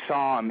I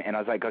saw him, and I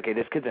was like, okay,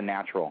 this kid's a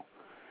natural.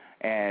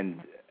 And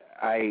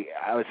I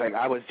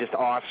was just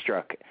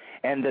awestruck.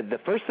 And the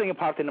first thing that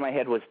popped into my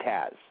head was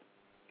Taz.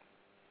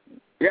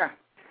 Yeah.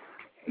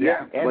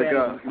 And like,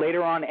 then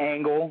later on,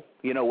 Angle,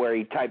 you know, where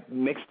he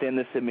mixed in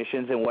the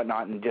submissions and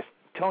whatnot, and just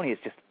Tony is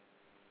just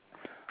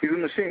he's a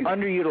machine.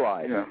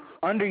 Underutilized. Yeah.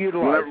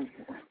 Underutilized.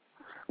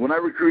 When I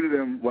recruited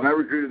him,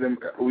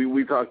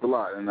 we talked a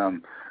lot,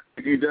 and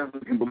you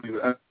definitely can believe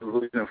that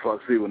in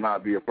Fox City would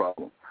not be a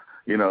problem.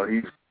 You know, he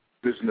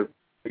is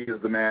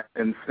the man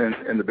in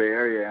the Bay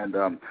Area,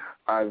 and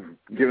I've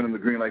given him the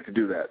green light to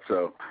do that.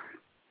 So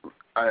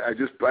I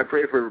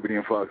pray for everybody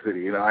in Fox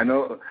City. You know, I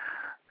know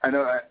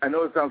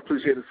it sounds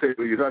cliche to say,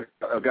 but you're talking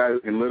about a guy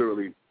who can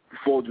literally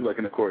fold you like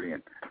an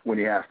accordion when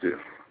he has to.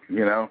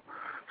 You know,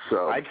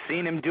 so I've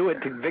seen him do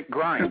it to Vic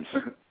Grimes,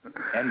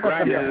 and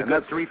Grimes is a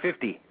good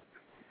 350.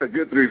 A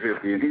good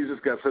 350, and he's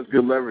just got such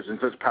good leverage and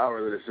such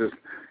power that it's just.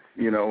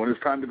 You know, when it's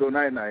time to go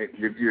night-night,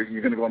 you're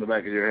going to go on the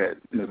back of your head.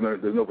 There's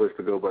no place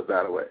to go but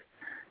that way,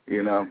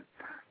 you know.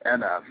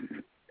 And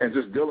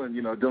just Dylan,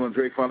 you know, Dylan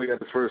Drake finally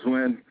got his first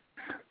win.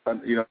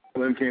 You know,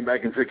 Lynn came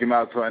back and took him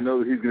out, so I know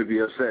that he's going to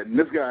be upset. And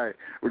this guy,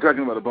 we're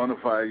talking about a bona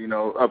fide, you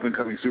know,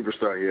 up-and-coming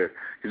superstar here.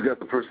 He's got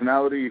the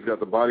personality, he's got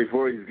the body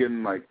for it. He's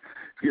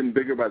getting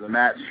bigger by the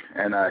match,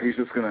 and he's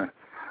just going to,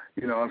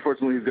 you know,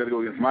 unfortunately he's got to go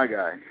against my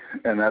guy,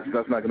 and that's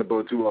not going to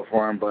bode too well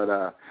for him,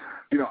 but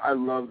you know, I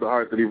love the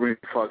heart that he brings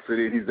to Fox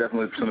City, and he's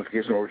definitely a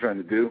personification of what we're trying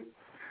to do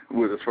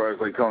with as far as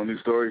like telling new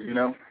stories. You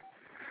know,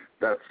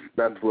 that's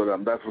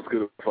what's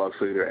good with Fox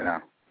City right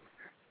now.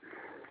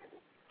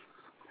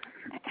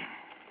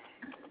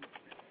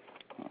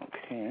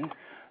 Okay.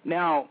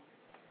 Now,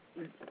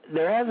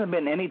 there hasn't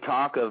been any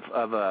talk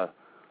of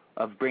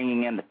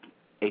bringing in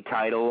a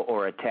title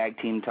or a tag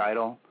team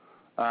title.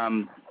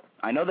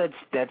 I know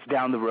that's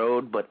down the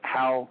road, but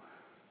how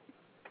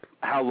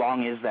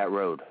long is that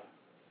road?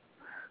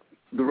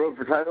 The road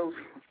for titles?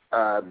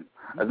 I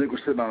think we're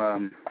sitting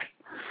on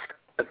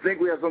I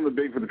think we have something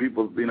big for the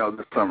people,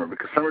 this summer,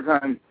 because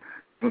summertime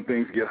when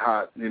things get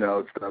hot,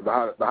 it's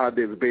the hot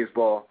days of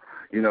baseball.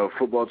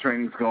 Football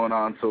training's going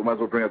on, so we might as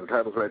well bring up the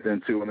titles right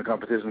then too when the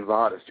competition's the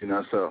hottest.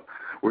 So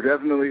we're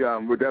definitely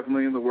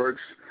in the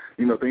works.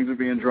 Things are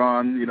being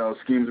drawn.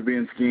 Schemes are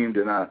being schemed,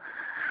 and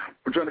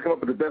we're trying to come up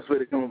with the best way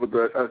to come up with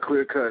a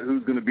clear cut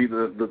who's going to be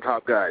the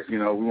top guys. We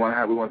want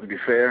it to be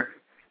fair,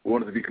 we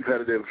want it to be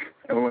competitive,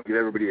 and we want to give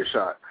everybody a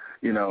shot.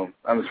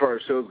 As far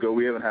as shows go,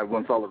 we haven't had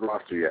one solid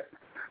roster yet,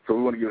 so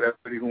we want to give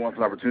everybody who wants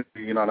an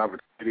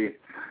opportunity.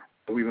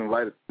 We've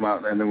invited them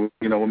out, and then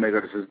we'll make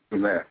our decision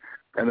from there.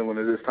 And then when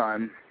it is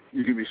time,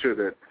 you can be sure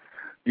that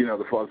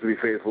the Frogs will be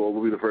faithful.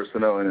 We'll be the first to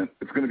know, and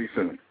it's going to be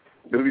soon.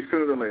 It'll be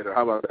sooner than later.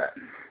 How about that?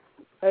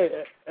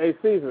 Hey,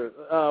 Caesar,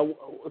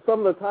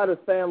 some of the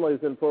tightest families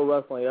in pro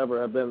wrestling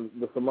ever have been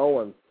the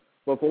Samoans.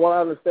 But from what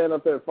I understand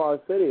up there at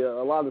Fox City,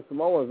 a lot of the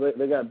Samoans,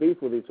 they got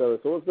beef with each other.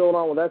 So what's going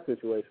on with that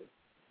situation?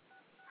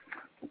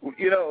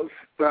 It's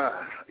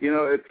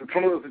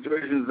one of those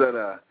situations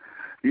that,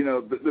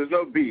 there's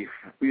no beef.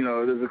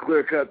 There's a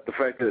clear cut, the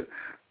fact that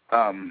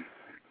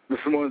the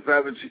Samoan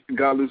Savage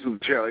got loose with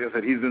the chair. Like I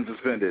said, he's been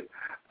suspended.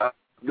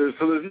 There's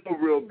no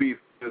real beef.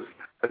 Because,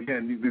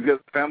 again, these guys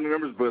are family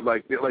members, but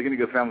like any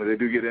good family, they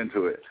do get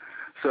into it.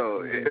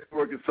 So it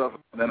works itself.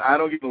 And I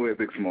don't get in the way of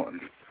big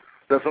Samoans.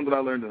 That's something I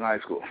learned in high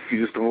school.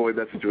 You just avoid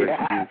that situation.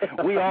 Yeah,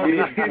 we all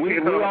did. We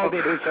all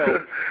did,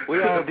 Uso.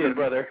 We all did,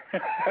 brother.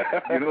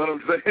 You know what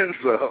I'm saying?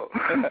 So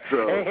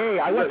hey,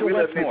 I went to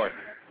Westmore.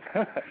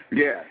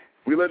 Yeah,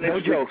 we let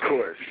nature take its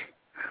course.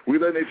 We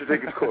let nature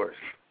take its course.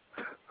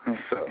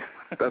 So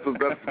that's what's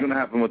going to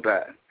happen with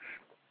that.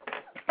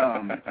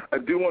 I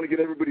do want to get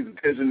everybody's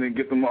attention and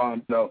get them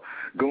on,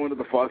 going to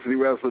the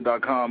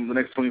FoxCityWrestler.com. The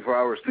next 24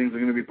 hours, things are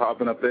going to be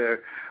popping up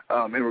there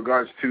in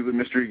regards to the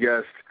mystery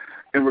guest,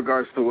 in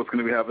regards to what's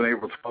going to be happening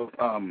April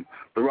 12th.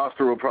 The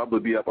roster will probably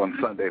be up on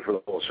Sunday for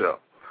the whole show.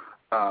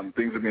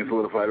 Things are being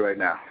solidified right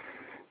now.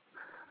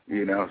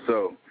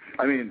 So,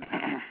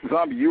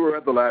 Zombie, you were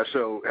at the last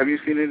show. Have you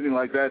seen anything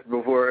like that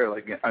before?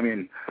 I've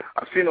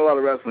seen a lot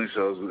of wrestling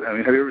shows. Have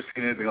you ever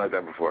seen anything like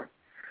that before?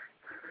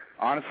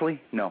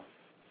 Honestly, no.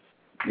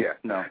 Yeah,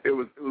 no. It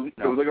was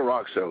like a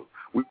rock show.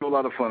 We do a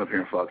lot of fun up here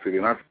in Fox City,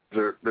 and our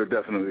fans they're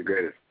definitely the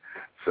greatest.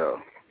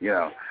 So,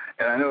 and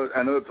I know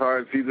it's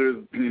hard.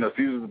 Caesar's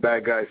the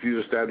bad guy.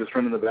 Caesar stabbed his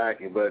friend in the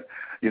back, but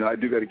I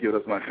do got to give it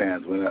up to my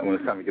fans when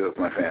it's time to give it up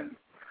to my fans,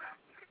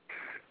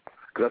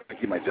 because that's to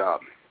keep my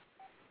job.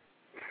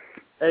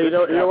 Hey, you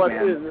know what?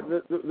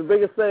 The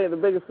biggest thing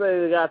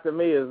that got to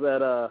me is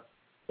that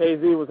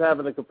KZ was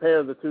having to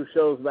compare the two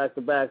shows back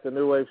to back, the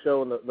New Wave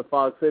show and the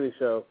Fog City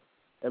show.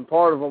 And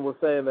part of them was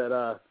saying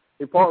that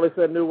he partly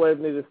said New Wave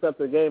needed to step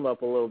their game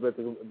up a little bit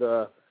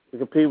to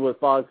compete with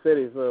Fog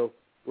City. So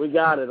we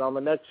got it. On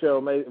the next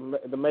show,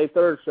 the May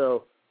 3rd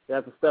show, we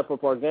have to step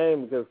up our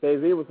game because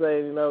KZ was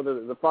saying,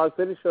 the Fog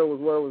City show was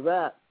where it was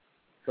at.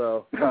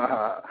 So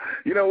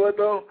you know what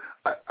though?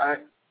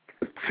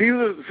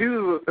 Caesar's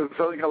a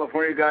Southern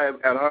California guy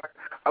at heart.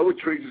 I would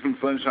trade you some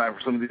sunshine for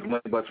some of these lame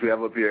butts we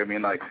have up here.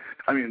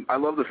 I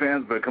love the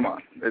fans, but come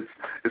on,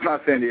 it's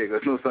not San Diego.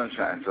 It's no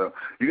sunshine. So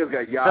you guys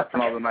got yachts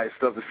and all the nice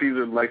stuff that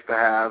Caesar likes to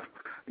have.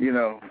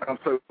 I'm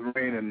so with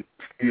rain and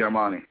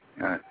Armani.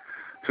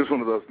 Just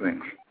one of those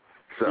things.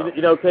 So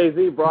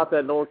KZ brought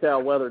that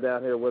NorCal weather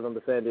down here with him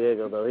to San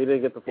Diego, though. He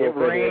didn't get the full. It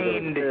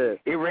rained.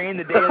 It rained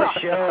the day of the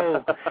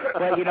show.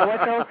 But you know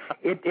what though?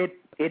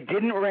 It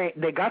didn't rain.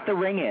 They got the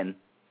ring in.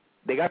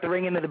 They got the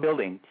ring into the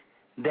building.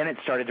 Then it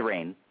started to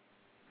rain.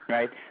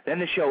 Right? Then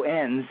the show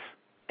ends,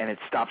 and it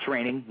stops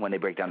raining when they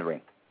break down the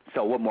ring.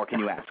 So what more can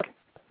you ask?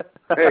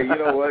 Hey, you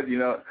know what?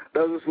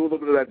 That was just a little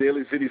bit of that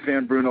Daly City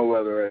San Bruno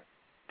weather,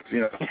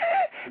 right?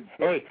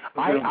 Hey,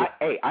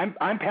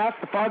 I'm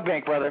past the fog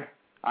bank, brother.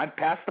 I'm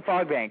past the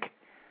fog bank.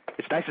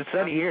 It's nice and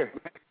sunny here.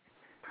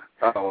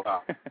 Oh,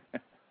 wow.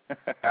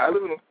 I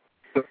live in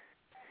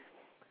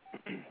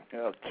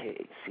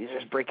Okay,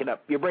 Caesar's breaking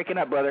up. You're breaking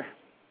up, brother.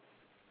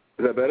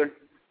 Is that better?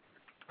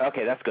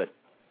 Okay, that's good.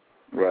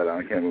 Right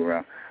on. I can't move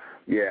around.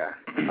 Yeah.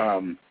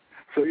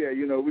 So, yeah,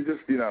 we just,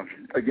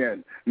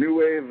 again, New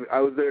Wave, I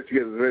was there at you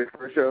guys' very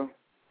first show,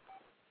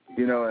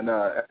 and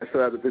I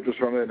still have the pictures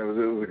from it, and it was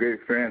a great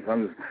experience.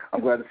 I'm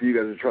glad to see you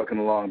guys are trucking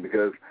along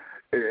because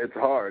it's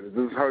hard.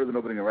 This is harder than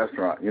opening a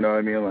restaurant, you know what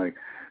I mean? Like,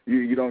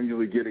 you don't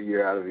usually get a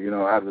year out of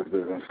out of this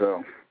business.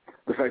 So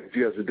the fact that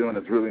you guys are doing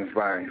it's really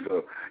inspiring.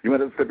 So you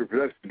might have to step your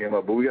production game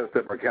up, but we got to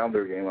step our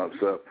calendar game up.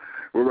 So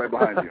we're right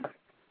behind you.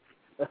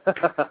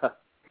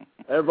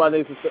 Everybody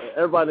needs to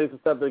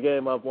step their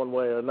game up one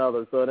way or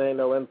another, so it ain't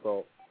no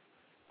insult.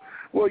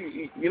 Well,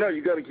 you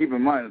got to keep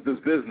in mind that this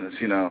business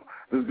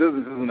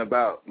isn't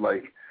about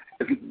wrestling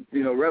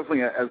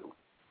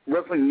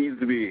needs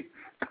to be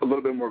a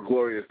little bit more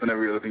glorious than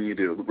every other thing you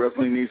do.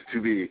 Wrestling needs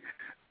to be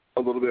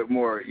a little bit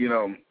more,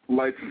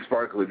 lights and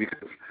sparkly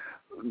because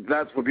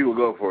that's what people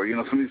go for. Some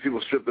of these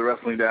people strip the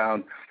wrestling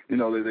down.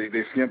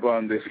 They skimp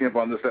on this,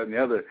 that, and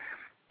the other,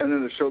 and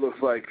then the show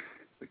looks like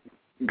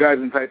guys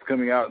in tights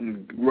coming out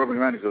and rubbing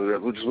around each other,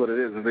 which is what it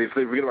is. And they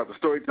forget about the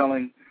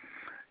storytelling.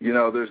 You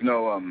know, there's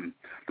no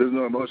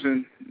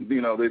emotion.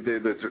 You know, they're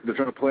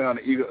trying to play on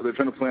an ego. They're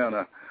trying to play on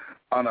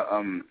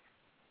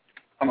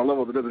a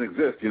level that doesn't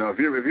exist. You know, if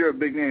you're a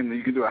big name, then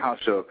you can do a house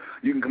show.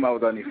 You can come out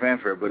without any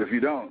fanfare. But if you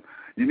don't,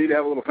 you need to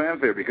have a little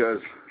fanfare because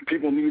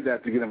people need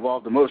that to get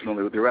involved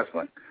emotionally with your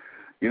wrestling.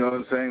 You know what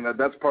I'm saying?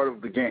 That's part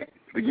of the game.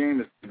 The game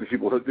is to get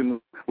people hooked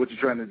into what you're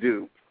trying to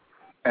do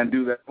and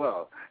do that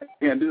well. You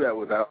can't do that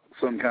without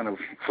some kind of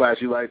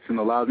flashy lights and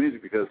the loud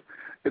music because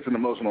it's an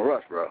emotional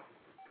rush, bro.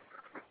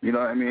 You know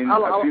what I mean?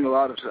 I've seen a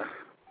lot of stuff.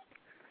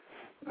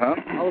 Huh?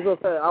 I was going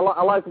to say, I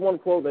liked one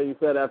quote that you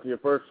said after your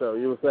first show.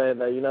 You were saying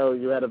that, you know,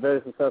 you had a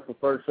very successful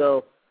first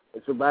show,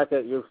 but you're back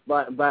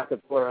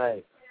at square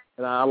A.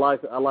 And I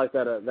like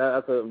that.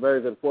 That's a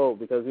very good quote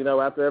because, you know,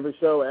 after every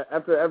show,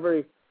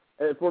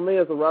 for me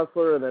as a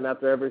wrestler, and then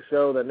after every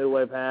show that New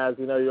Wave has,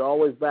 you know, you're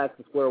always back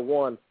to square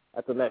one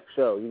at the next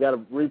show. You got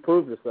to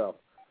reprove yourself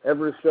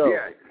every show.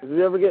 Yeah. If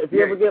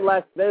you ever get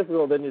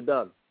lackadaisical, then you're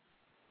done.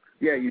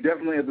 Yeah, you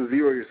definitely have to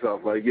zero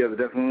yourself. Like, you have to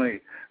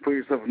definitely put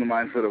yourself in the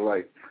mindset of,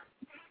 like,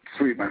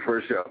 sweet, my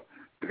first show.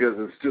 Because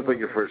it's just like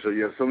your first show.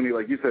 You have so many,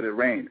 like you said, it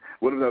rained.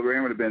 What if that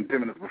rain would have been 10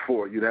 minutes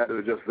before? You'd have to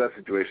adjust to that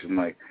situation.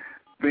 Like,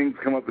 things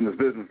come up in this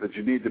business that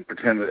you need to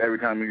pretend that every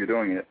time you're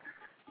doing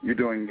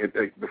it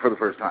like, for the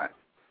first time.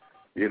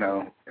 You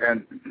know?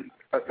 And,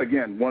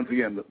 once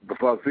again, the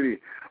Fall City,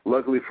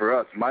 luckily for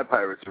us, my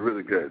pirates are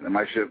really good, and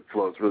my ship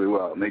floats really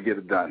well, and they get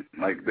it done.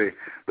 Like, the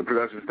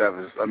production staff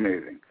is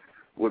amazing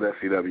with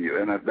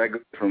FCW, and that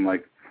goes from,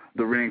 like,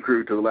 the ring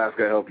crew to the last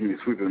guy helping me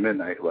sweep at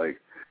midnight. Like,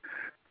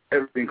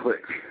 everything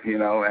clicks, you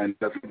know, and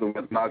that's something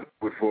that's not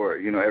good for,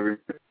 you know, every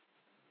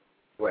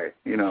way.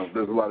 You know,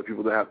 there's a lot of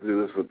people that have to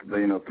do this with,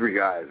 you know, 3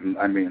 guys, and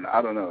I mean,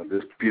 I don't know,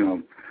 just, you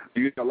know,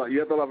 you have to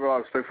have a lot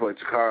of respect for, like,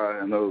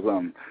 Chikara and those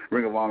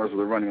Ring of Honors where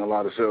they're running a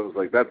lot of shows.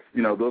 Like, that's,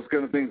 you know, those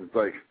kind of things, it's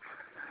like,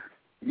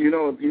 you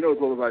know as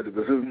well as I do,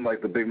 this isn't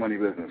like the big money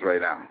business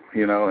right now,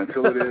 you know,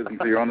 until it is,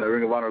 until you're on the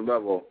Ring of Honor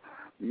level,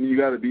 you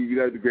gotta be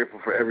grateful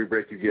for every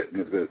break you get in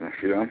this business,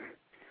 you know?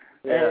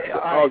 Yeah.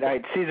 All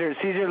right, Caesar.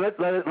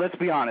 Let's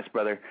be honest,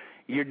 brother.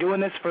 You're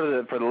doing this for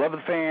the love of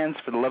the fans,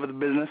 for the love of the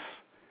business.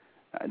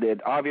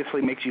 It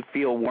obviously makes you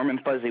feel warm and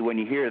fuzzy when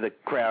you hear the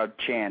crowd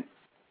chant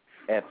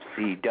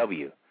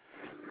FCW.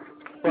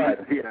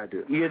 But yeah, I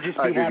do. You'll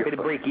just be happy to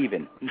break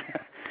even.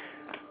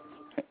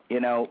 You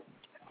know,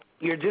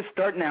 you're just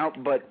starting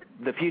out, but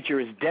the future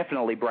is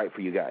definitely bright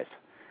for you guys.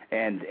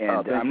 And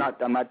I'm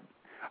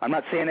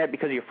not saying that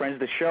because you're friends of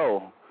the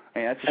show.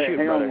 Hey, that's a shoot,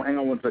 brother. Hang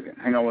on one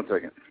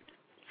second.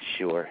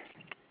 Sure.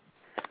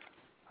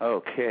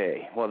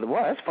 Okay. Well,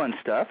 that's fun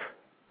stuff.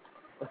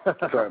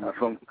 Sorry, my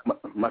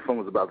phone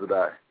was about to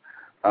die.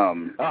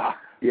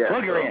 Yeah.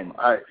 Plug her in.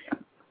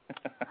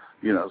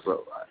 You know,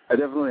 so I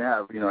definitely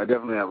have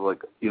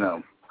like, you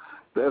know,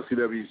 the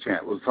FCW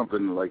chant was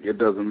something like it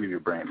doesn't leave your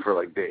brain for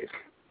like days.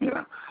 You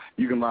know,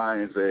 you can lie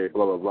and say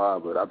blah blah blah,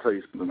 but I'll tell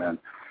you something, man.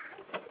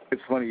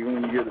 It's funny, even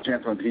when you hear the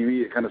chants on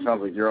TV, it kind of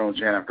sounds like your own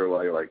chant after a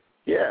while. You're like,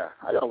 yeah,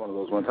 I got one of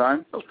those one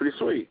time. That was pretty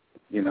sweet.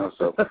 You know,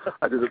 so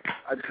I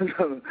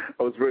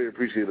was very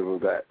appreciative of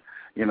that.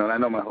 You know, and I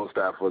know my whole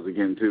staff was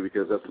again too,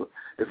 because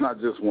it's not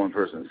just one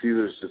person.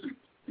 Caesar's just,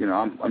 you know,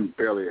 I'm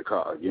barely a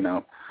cog. You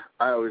know,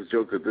 I always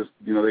joke that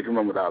they can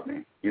run without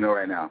me. You know,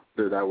 right now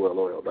they're that well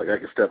oiled. Like I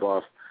could step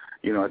off.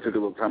 You know, I took a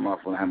little time off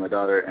when I had my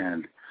daughter,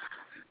 and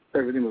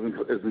everything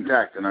is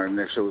intact, and our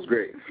next show was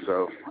great.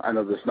 So I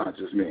know that's not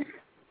just me.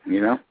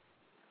 You know.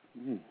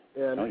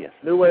 Yeah, oh, yes.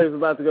 New Wave is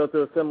about to go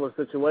through a similar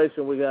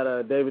situation. We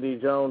got David E.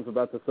 Jones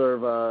about to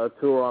serve a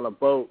tour on a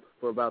boat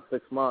for about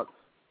 6 months.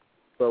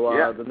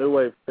 So the New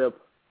Wave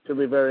ship should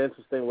be very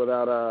interesting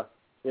without,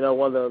 you know,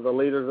 one of the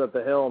leaders at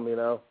the helm, you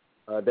know.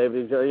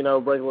 David E. Jones, you know,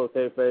 break a little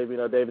kayfabe, you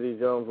know, David E.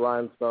 Jones,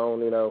 Ryan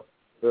Stone, you know,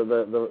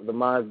 the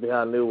minds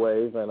behind New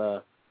Wave.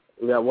 And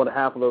we got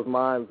half of those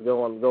minds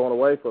going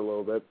away for a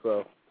little bit,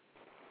 so.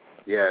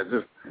 Yeah,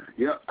 just,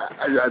 you know,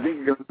 I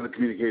think it comes to the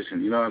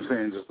communication, you know what I'm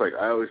saying? Just like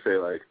I always say,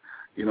 like,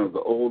 you know,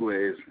 the old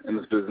ways in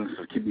this business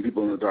of keeping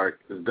people in the dark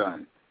is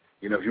done.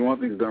 You know, if you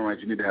want things done right,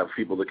 you need to have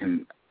people that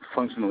can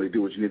functionally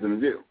do what you need them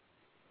to do.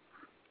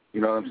 You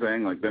know what I'm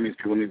saying? Like, that means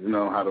people need to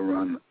know how to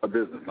run a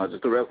business, not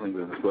just a wrestling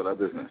business, but a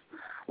business.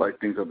 Like,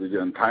 things have to be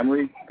done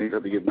timely, things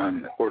have to get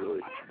done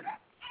orderly.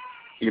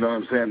 You know what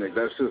I'm saying? Like,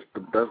 that's the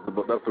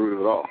root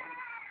of it all.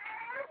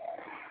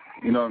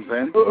 You know what I'm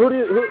saying?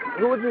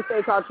 Who would you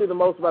say taught you the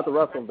most about the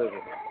wrestling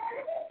business?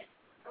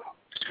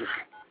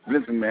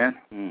 Vincent,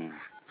 man.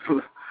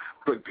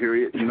 Quick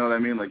period. You know what I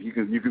mean? Like, you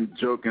can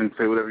joke and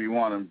say whatever you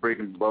want and break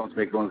bones,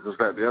 make bones, this,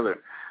 that, the other.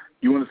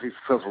 You want to see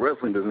successful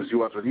wrestling business, you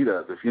watch what he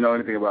does. If you know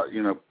anything about,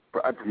 you know,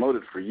 I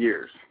promoted for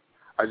years.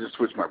 I just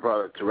switched my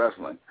product to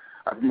wrestling.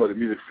 I promoted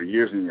music for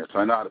years and years, so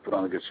I know how to put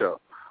on a good show.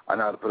 I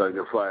know how to put out a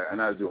good flyer. I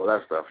know how to do all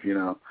that stuff, you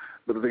know.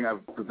 But the thing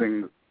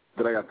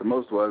that I got the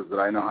most was that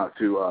I know how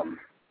to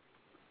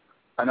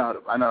I know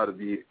how to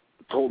be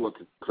told what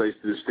to place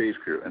to do stage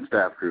crew and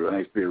staff crew, and I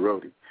used to be a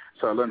roadie.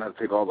 So I learned how to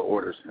take all the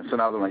orders. And so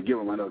now that I give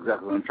them, I know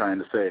exactly what I'm trying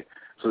to say.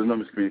 So there's no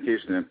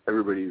miscommunication, and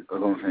everybody is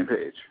on the same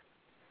page.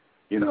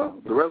 You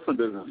know, the wrestling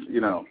business,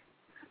 you know,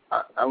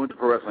 I went to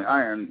Pro Wrestling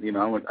Iron. You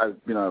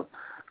know,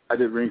 I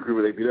did ring crew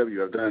with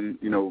APW. I've done,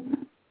 you know,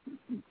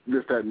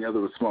 this, that, and the other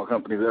with small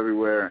companies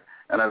everywhere,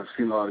 and I've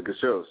seen a lot of good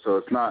shows. So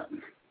that's not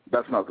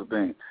the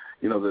thing,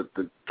 you know,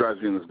 that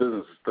drives me in this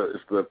business.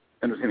 It's the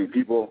entertaining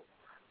people,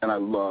 and I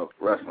love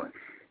wrestling.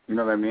 You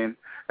know what I mean?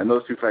 And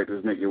those two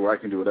factors make it where I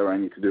can do whatever I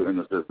need to do in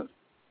this business.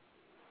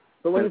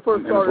 So when you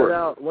first started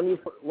out, when you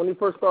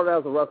first started out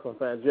as a wrestling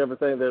fan, did you ever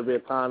think there'd be a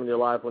time in your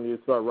life when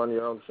you'd start running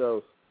your own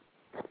shows?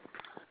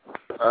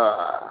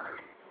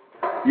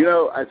 You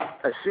know, I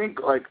think,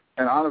 like,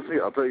 and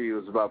honestly, I'll tell you,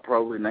 it was about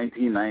probably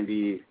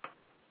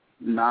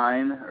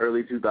 1999,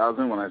 early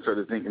 2000, when I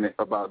started thinking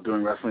about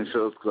doing wrestling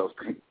shows, because I was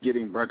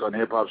getting burnt on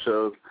hip-hop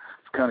shows. I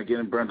was kind of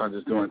getting burnt on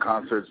just doing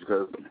concerts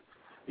because,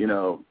 you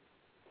know,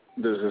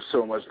 there's just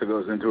so much that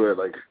goes into it,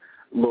 like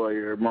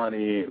lawyer,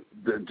 money,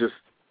 just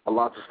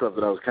lots of stuff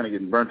that I was kind of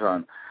getting burnt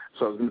on.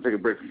 So I was going to take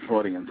a break from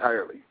promoting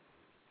entirely.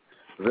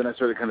 Then I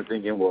started kind of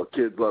thinking, well,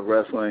 kids love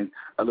wrestling.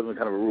 I lived in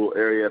kind of a rural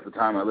area at the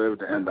time I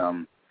lived, and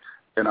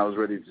I was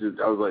ready to,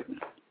 I was like,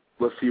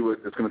 let's see what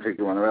it's going to take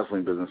to run a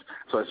wrestling business.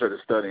 So I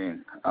started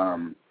studying.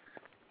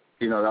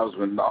 You know, that was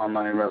when the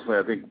online wrestling,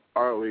 I think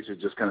ROH had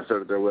just kind of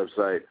started their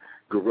website.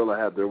 Gorilla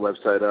had their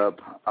website up.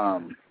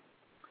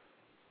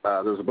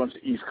 There was a bunch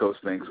of East Coast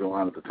things going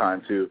on at the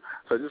time, too.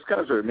 So I just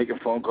kind of started making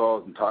phone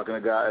calls and talking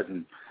to guys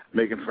and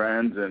making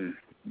friends and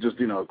just,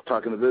 you know,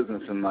 talking to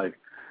business. And I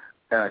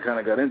kind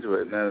of got into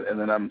it. And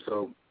then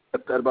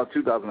at about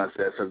 2000, I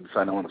started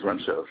deciding I wanted to run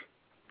shows.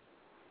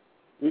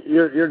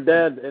 You're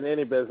dead in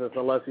any business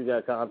unless you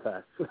got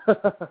contacts.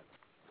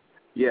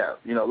 Yeah,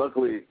 you know,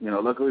 luckily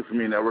for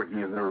me,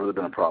 networking has never really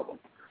been a problem.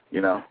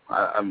 You know,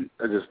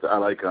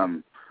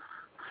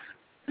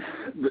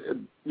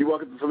 you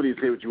walk up to somebody and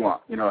say what you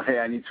want. You know, hey,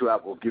 I need 2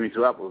 apples. Give me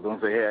 2 apples. Don't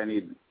say, hey, I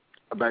need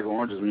a bag of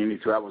oranges when you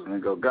need 2 apples, and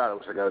then go, God, I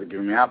wish I got to give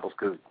me apples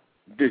because,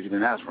 dude, you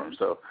didn't ask for them.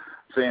 So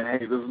saying, hey,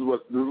 this is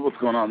what's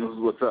going on. This is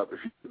what's up. If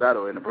you do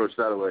that way and approach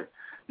that way,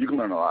 you can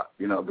learn a lot.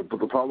 You know, but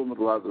the problem with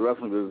a lot of the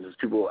wrestling business is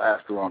people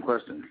ask the wrong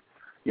questions.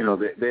 You know,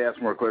 they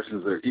ask more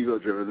questions that are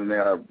ego-driven than they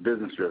are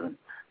business-driven.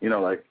 You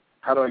know, like,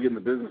 how do I get in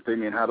the business? They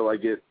mean, how do I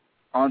get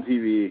on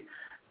TV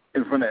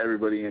in front of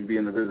everybody and be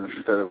in the business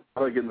instead of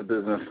how do I get in the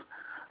business?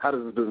 How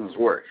does the business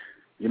work?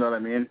 You know what I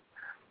mean?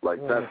 Like,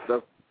 that's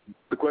the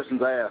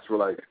questions I asked were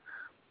like,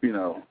 you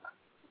know,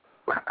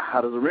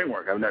 how does a ring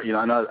work? I know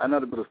how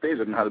to build a stage.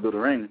 I know how to build a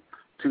ring.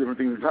 2 different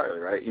things entirely,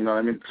 right? You know what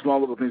I mean? Small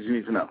little things you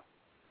need to know.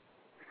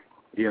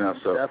 You know,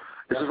 so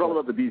it's just all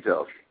about the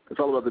details. It's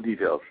all about the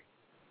details.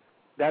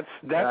 That's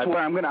where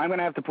I'm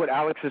gonna have to put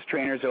Alex's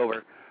trainers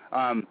over.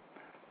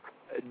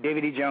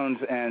 David E. Jones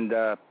and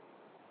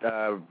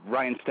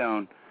Ryan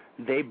Stone.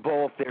 They're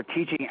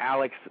teaching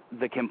Alex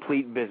the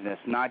complete business,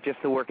 not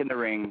just the work in the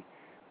ring,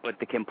 but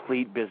the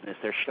complete business.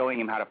 They're showing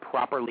him how to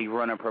properly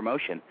run a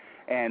promotion.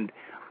 And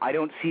I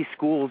don't see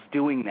schools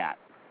doing that,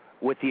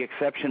 with the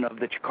exception of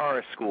the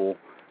Chikara school,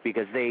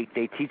 because they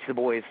teach the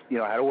boys, you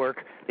know, how to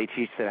work. They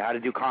teach them how to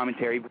do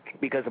commentary,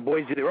 because the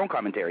boys do their own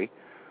commentary.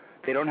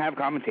 They don't have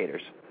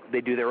commentators.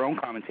 They do their own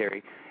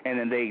commentary, and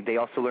then they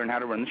also learn how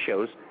to run the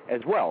shows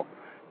as well.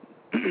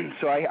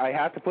 So I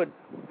have to put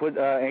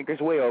Anchor's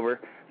way over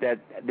that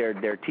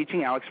they're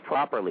teaching Alex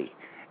properly,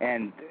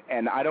 and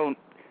I don't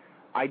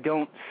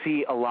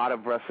see a lot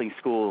of wrestling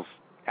schools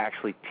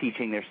actually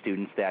teaching their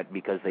students that,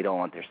 because they don't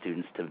want their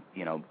students to,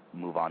 you know,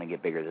 move on and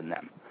get bigger than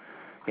them.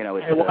 You know,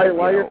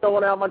 while you're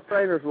throwing out my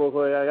trainers real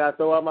quick, I got to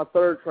throw out my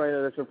third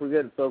trainer that you're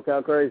forgetting,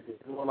 SoCal Crazy.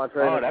 He's one of my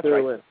trainers that's too.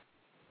 Right. And,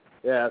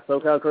 yeah,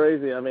 SoCal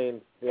Crazy. I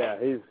mean, yeah,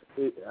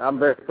 I'm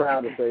very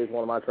proud to say he's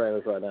one of my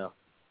trainers right now.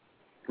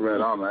 Right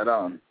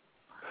on.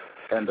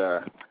 And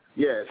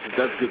yeah,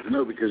 that's good to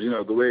know, because, you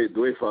know, the way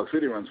Fox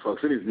City runs,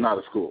 Fox City is not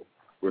a school.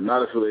 We're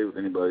not affiliated with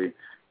anybody.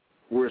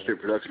 We're a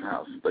straight production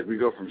house. Like, we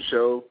go from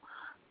show,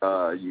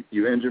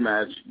 you end your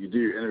match, you do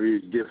your interview,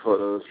 you get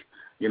photos.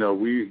 You know,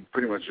 we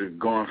pretty much are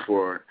going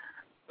for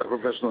a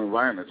professional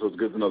environment, so it's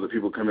good to know that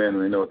people come in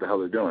and they know what the hell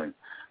they're doing.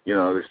 You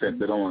know,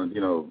 they don't want to, you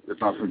know, it's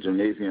not some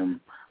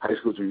gymnasium, high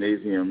school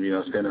gymnasium, you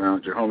know, standing around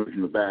with your homies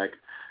in the back,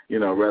 you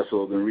know,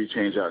 wrestle, then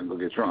rechange out and go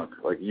get drunk.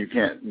 Like, you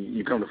can't,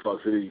 you come to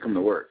Fox City, you come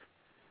to work.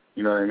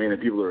 You know what I mean? And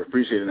people are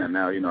appreciating that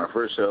now. You know, our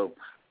first show,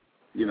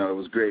 you know, it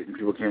was great, and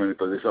people came in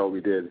and they saw what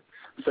we did.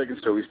 The second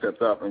show, we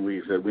stepped up, and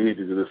we said, we need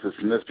to do this,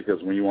 and this,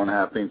 because when you want to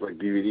have things like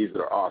DVDs that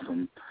are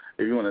awesome,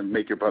 if you want to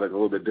make your product a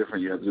little bit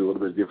different, you have to do a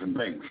little bit different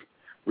things.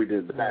 We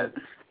did that,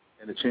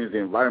 and it changed the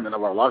environment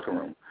of our locker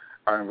room.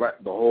 Our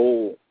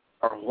whole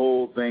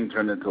thing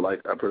turned into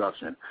like a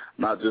production,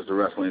 not just a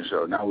wrestling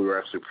show. Now we were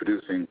actually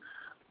producing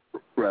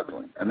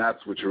wrestling, and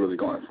that's what you're really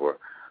going for.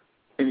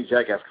 Any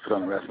jackass can put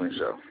on a wrestling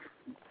show.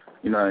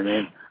 You know what I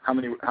mean? How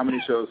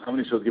many shows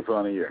get put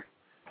on a year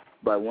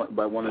by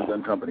one and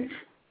done companies?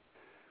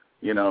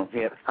 You know,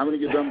 how many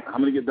get done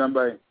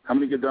by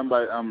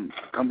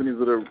companies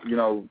that are, you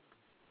know,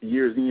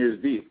 years and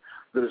years deep?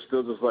 that are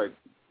still just like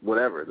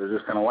whatever. They're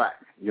just kind of whack.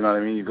 You know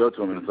what I mean? You go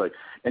to them and it's like,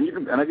 and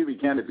I can be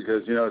candid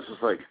because, you know, it's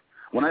just like,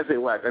 when I say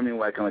whack, I mean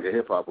whack in like a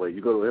hip-hop way.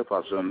 You go to a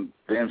hip-hop show and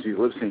the MC's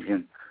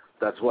lip-syncing,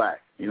 that's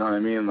whack. You know what I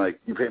mean? Like,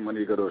 you pay money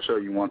to go to a show,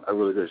 you want a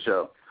really good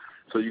show.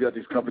 So you got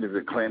these companies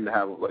that claim to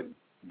have, like,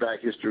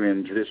 back history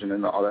and tradition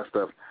and all that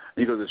stuff.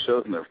 And you go to the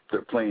shows and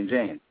they're plain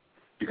Jane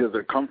because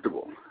they're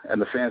comfortable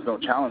and the fans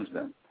don't challenge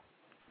them.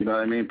 You know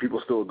what I mean?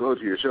 People still go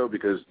to your show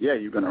because, yeah,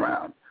 you've been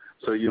around.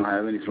 So you don't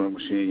have any smoke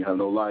machine, you have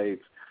no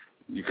lights.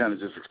 You kind of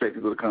just expect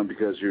people to come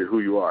because you're who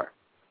you are.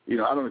 You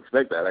know, I don't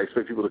expect that. I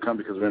expect people to come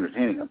because we're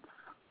entertaining them.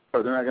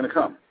 Or they're not going to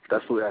come.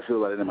 That's the way I feel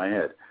about it in my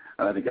head.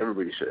 And I think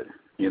everybody should,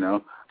 you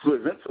know. So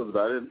what Vince feels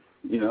about it,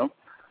 you know,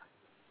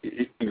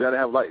 you got to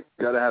have light.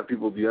 You got to have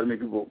people. You got to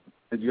make people,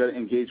 you got to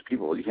engage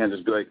people. You can't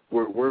just be like,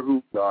 we're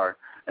who we are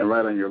and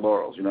ride on your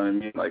laurels. You know what I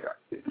mean? Like,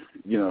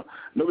 you know,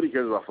 nobody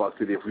cares about Fox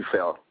City if we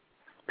fail,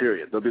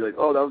 period. They'll be like,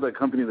 oh, that was that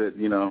company that,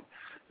 you know,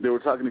 they were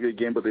talking a good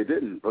game, but they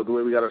didn't. But the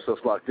way we got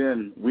ourselves locked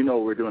in, we know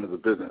what we're doing as a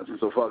business.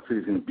 So Fox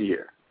City's going to be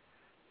here.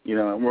 You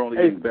know, and we're only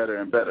getting better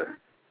and better.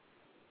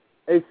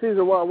 Hey,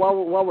 Caesar, while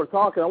we're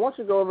talking, I want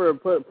you to go over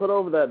and put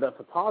over that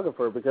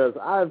photographer because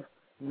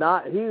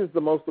he's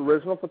the most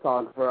original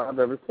photographer I've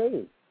ever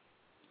seen.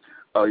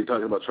 Oh, you're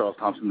talking about Charles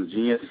Thompson, the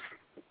genius?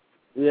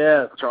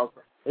 Yes.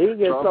 He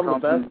gets Charles some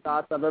of the Thompson, best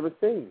shots I've ever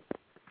seen.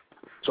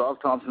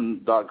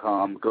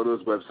 CharlesThompson.com. Go to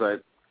his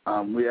website.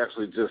 We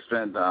actually just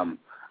spent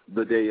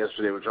the day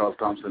yesterday with Charles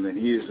Thompson, and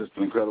he is just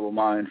an incredible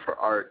mind for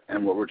art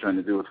and what we're trying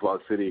to do with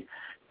Fox City.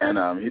 And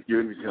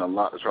you're going to be seeing a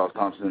lot of Charles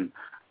Thompson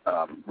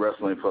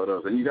wrestling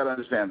photos. And you got to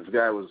understand, this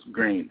guy was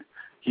green.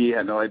 He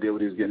had no idea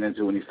what he was getting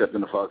into when he stepped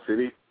into Fox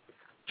City.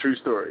 True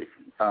story.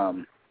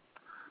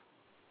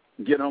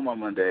 Get home on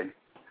Monday.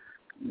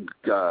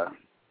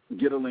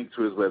 Get a link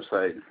to his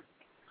website.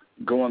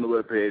 Go on the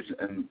webpage,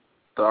 and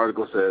the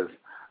article says,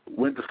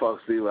 went to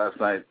Fox City last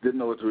night, didn't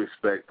know what to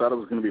expect, thought it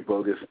was going to be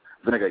bogus,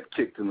 then I got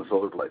kicked in the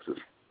solar plexus.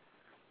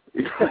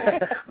 He took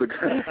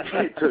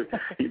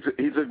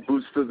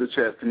boots to the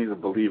chest, and he's a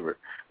believer.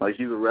 Like,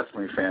 he's a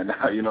wrestling fan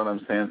now, you know what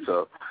I'm saying?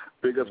 So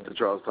big ups to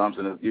Charles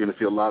Thompson. You're going to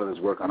see a lot of his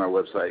work on our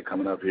website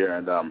coming up here,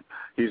 and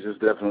he's just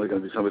definitely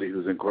going to be somebody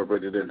who's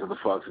incorporated into the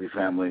Fox City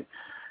family,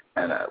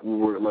 and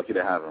we're lucky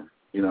to have him.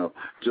 You know,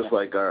 just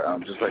like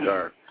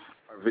our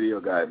video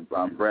guy,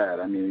 Brad.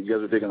 I mean, you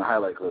guys are digging the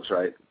highlight clips,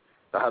 right?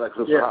 The highlight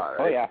clips are hot,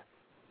 right? Oh, yeah.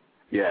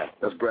 Yeah,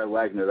 that's Brad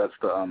Wagner.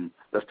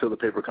 That's Till the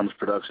Paper Comes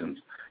Productions.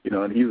 You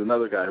know, and he's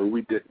another guy who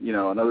we did, you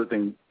know, another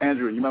thing.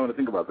 Andrew, you might want to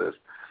think about this.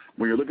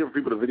 When you're looking for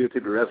people to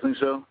videotape your wrestling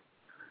show,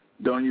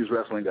 don't use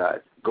wrestling guys.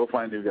 Go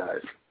find new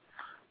guys.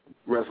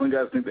 Wrestling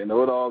guys think they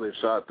know it all. They've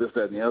shot this,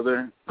 that, and the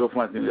other. Go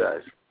find new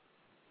guys.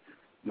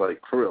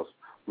 Like, for real.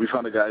 We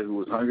found a guy who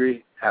was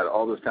hungry, had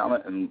all this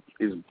talent, and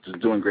he's just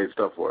doing great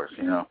stuff for us,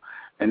 you know.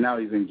 And now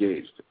he's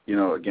engaged, you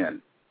know,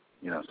 again.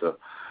 You know, so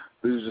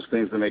these are just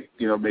things that make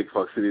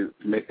Fox City,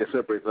 it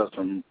separates us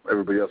from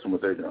everybody else and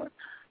what they're doing.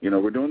 You know,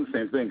 we're doing the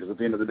same thing because at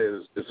the end of the day,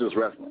 it's just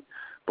wrestling.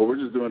 But we're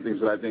just doing things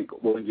that I think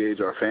will engage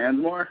our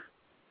fans more,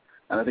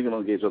 and I think it'll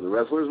engage other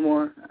wrestlers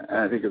more. And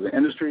I think as an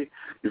industry,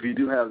 if you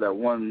do have that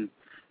one,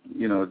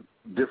 you know,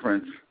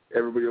 difference,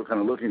 everybody will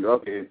kind of look and go,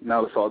 okay,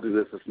 now let's all do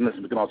this and this,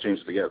 we can all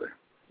change together,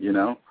 you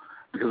know,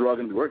 because we're all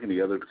going to be working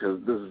together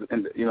because this is,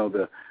 you know,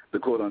 the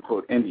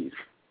quote-unquote indies,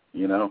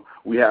 you know.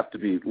 We have to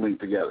be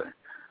linked together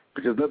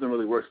because nothing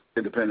really works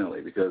independently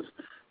because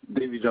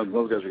Davey Jones and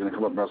those guys are going to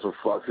come up and wrestle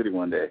Fox City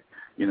one day.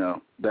 You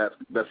know, that's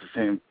the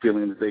same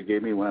feeling that they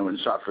gave me when I went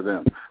and shot for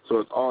them. So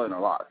it's all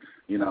interlocked,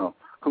 you know.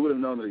 Who would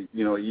have known that,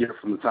 you know, a year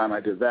from the time I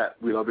did that,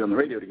 we'd all be on the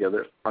radio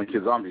together on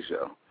Kid Zombie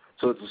Show.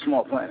 So it's a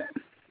small planet.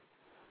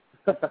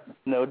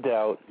 No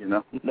doubt. You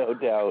know? No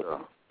doubt.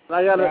 So.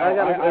 I got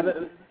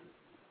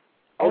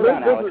Hold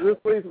on, Alex.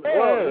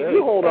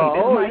 You hold on.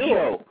 This is my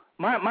show.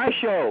 My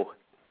show.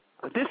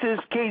 This is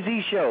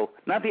KZ's show,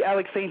 not the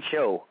Alex Saint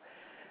show.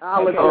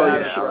 I'll let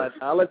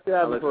you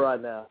have it for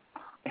right now.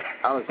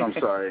 Alex, I'm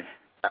sorry.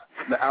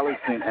 The Alex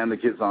Saint and the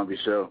Kid Zombie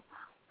Show.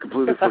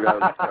 Completely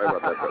forgot. Sorry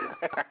about that, brother.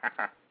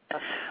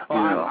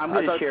 Well, I'm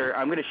going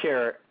to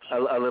share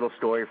a little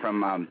story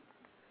from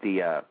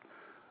the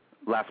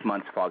last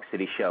month's Fog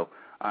City show.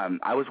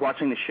 I was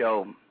watching the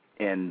show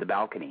in the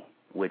balcony,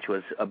 which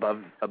was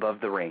above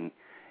the ring,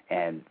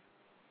 and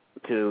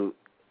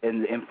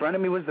in front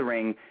of me was the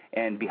ring,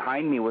 and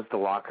behind me was the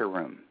locker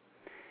room.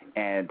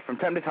 And from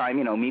time to time,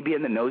 you know, me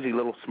being the nosy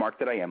little smart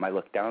that I am, I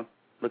look down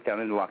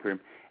in the locker room,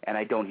 and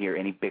I don't hear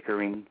any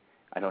bickering.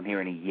 I don't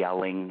hear any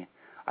yelling.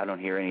 I don't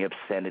hear any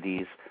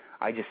obscenities.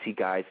 I just see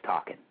guys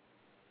talking.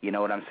 You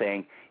know what I'm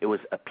saying? It was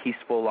a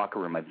peaceful locker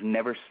room. I've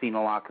never seen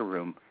a locker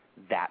room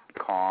that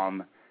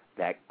calm,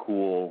 that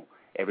cool,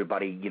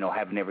 everybody, you know,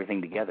 having everything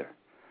together.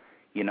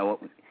 You know,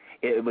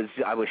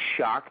 I was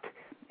shocked,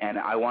 and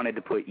I wanted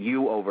to put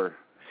you over,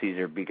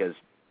 Caesar, because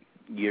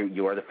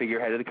you are the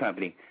figurehead of the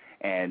company,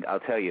 and I'll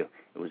tell you,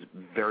 it was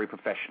very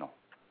professional.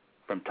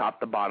 From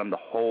top to bottom, the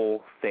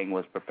whole thing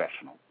was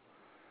professional.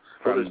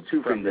 There's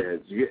two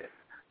figureheads. You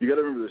got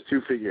to remember there's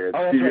two figureheads.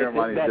 Oh, Stevie right.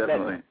 Armani is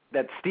definitely.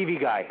 that Stevie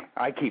guy.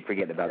 I keep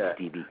forgetting about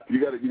Stevie. You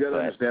got to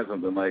understand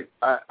something. Like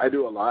I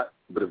do a lot,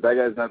 but if that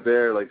guy's not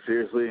there, like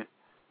seriously,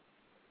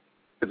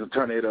 it's a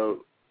tornado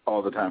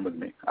all the time with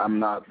me. I'm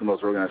not the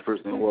most organized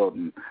person in the world,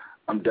 and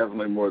I'm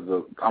definitely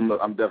the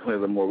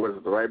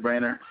right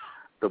brainer,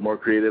 the more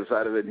creative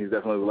side of it, and he's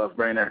definitely the left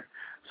brainer.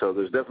 So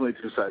there's definitely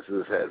two sides to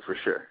this head for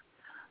sure.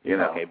 You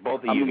know. Okay,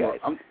 both of you guys.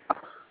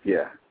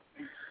 Yeah.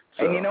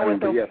 So, and you know what,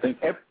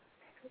 though?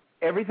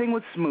 Everything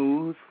was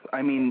smooth.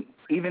 I mean,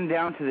 even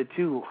down to the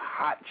two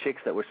hot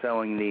chicks that were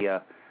selling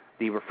the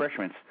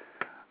refreshments.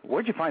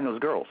 Where'd you find those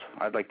girls?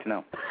 I'd like to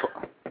know.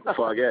 The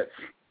Fogettes,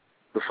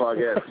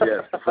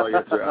 yes. The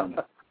Fogettes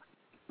are,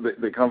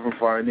 they come from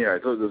far and near. I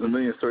told you, there's a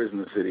million stories in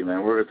the city,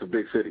 man. It's a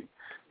big city.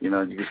 You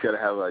know, you just gotta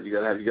have you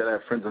gotta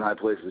have friends in high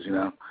places, you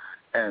know,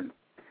 and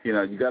you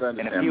know you gotta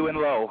understand. And a few in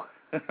low.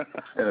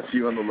 And a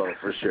few in the low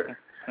for sure.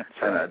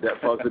 And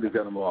that Falk City's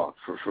got them all.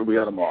 We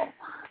got them all.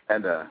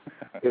 And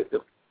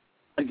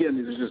again,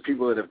 these are just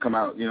people that have come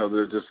out. You know,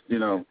 they're just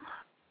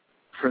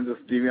friends of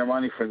Stevie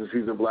Armani, friends of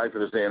Caesar Black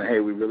that are saying,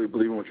 hey, we really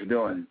believe in what you're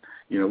doing.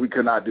 You know, we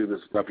could not do this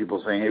without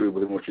people saying, hey, we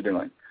believe in what you're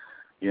doing.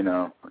 You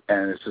know,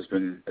 and it's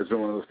been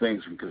one of those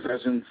things from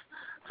concessions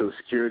to the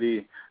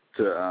security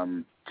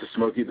to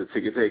Smokey, the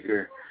ticket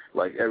taker.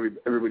 Like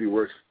everybody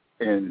works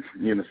in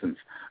unison.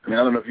 I mean,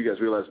 I don't know if you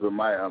guys realize,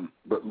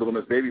 but Little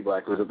Miss Baby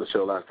Black was at the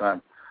show last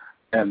time,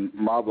 and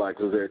Ma Black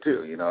was there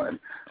too. You know, and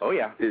I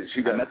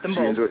met them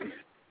both.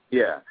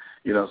 Yeah,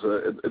 you know,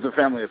 so it's a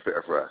family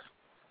affair for us.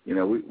 You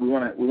know, we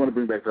want to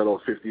bring back that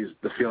old 50s,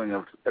 the feeling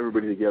of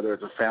everybody together.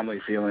 It's a family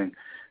feeling,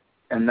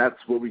 and that's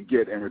what we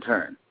get in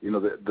return. You know,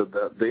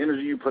 the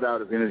energy you put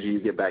out is the energy you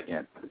get back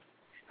in,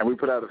 and we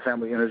put out a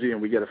family energy,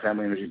 and we get a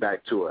family energy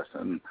back to us,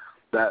 and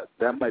that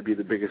might be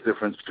the biggest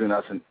difference between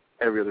us and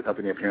every other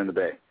company up here in the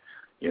Bay.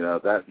 You know,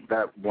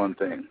 that one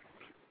thing.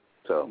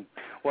 So,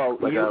 well,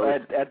 like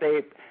at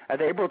the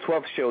April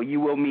 12th show, you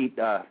will meet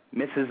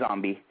Mrs.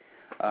 Zombie.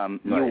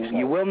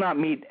 You will not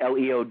meet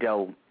Leo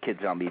Del Kid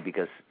Zombie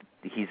because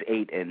he's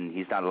 8 and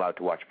he's not allowed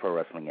to watch pro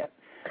wrestling yet.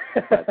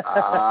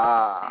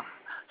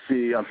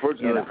 See,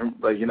 unfortunately,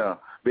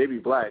 Baby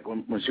Black,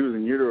 when she was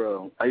in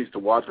utero, I used to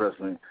watch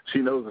wrestling. She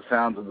knows the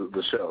sounds of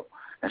the show,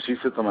 and she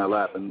sits on my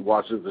lap and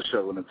watches the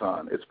show when it's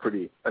on. It's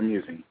pretty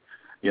amusing,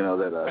 you know,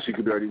 that she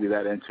could already be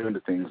that in tune to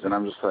things. And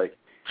I'm just like,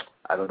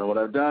 I don't know what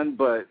I've done,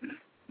 but,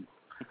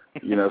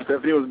 you know,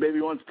 Stephanie was a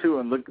baby once too,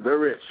 and look, they're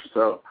rich.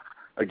 So,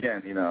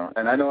 again, you know,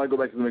 and I know I go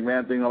back to the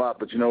McMahon thing a lot,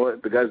 but you know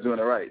what? The guy's doing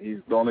it right. He's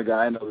the only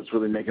guy I know that's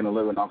really making a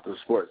living off the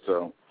sport.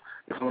 So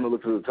if I'm going to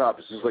look to the top,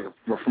 it's just like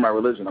for my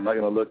religion. I'm not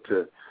going to look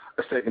to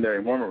a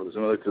secondary Mormon religion.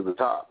 I'm going to look to the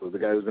top. The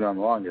guy who's been on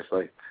the longest.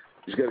 Like,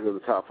 you just got to go to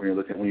the top when you're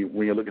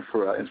looking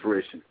for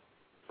inspiration.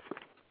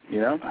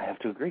 You know? I have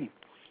to agree.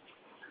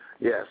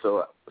 Yeah.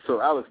 So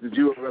Alex, did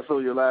you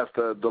wrestle the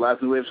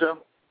last New Wave show?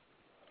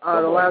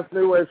 The last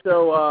New Wave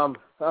show.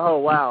 Oh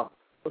wow.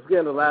 Let's get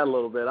into that a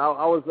little bit. I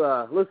was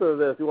listening to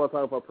this. You want to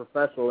talk about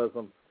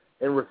professionalism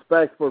and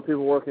respect for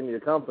people working in your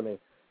company.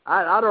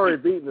 I'd already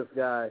beaten this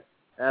guy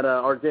at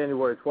our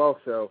January 12th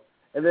show,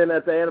 and then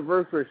at the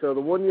anniversary show,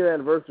 the 1-year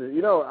anniversary.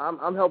 You know,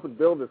 I'm helping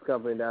build this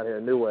company down here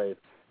in New Wave,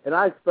 and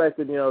I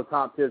expected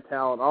top tier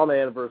talent on the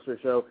anniversary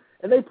show,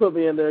 and they put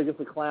me in there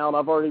against a clown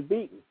I've already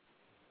beaten,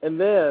 and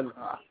then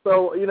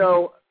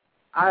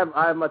I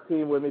have my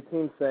team with me,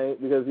 Team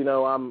Saint, because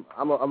I'm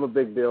a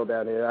big deal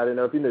down here. I didn't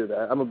know if you knew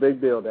that. I'm a big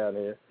deal down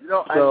here. You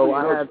know,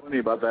 what's funny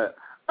about that?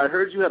 I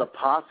heard you had a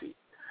posse.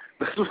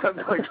 That's what I'm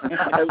like.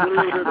 I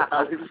literally heard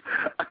Alex.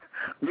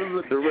 This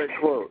is a direct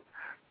quote.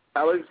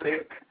 Alex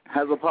Saint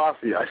has a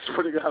posse. I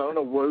swear to God, I don't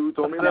know who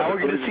told me that. Now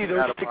we're going to see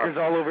those stickers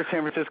all over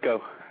San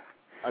Francisco.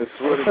 I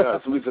swear to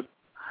God. Somebody said,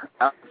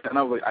 and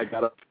I was like, I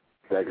got to.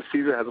 Because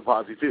Caesar has a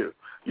posse too.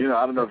 You know,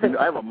 I don't know if you know.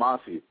 I have a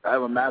mossy. I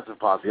have a massive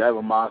posse. I have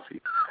a mossy.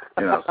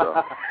 You know,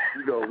 so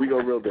we go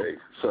real big.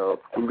 So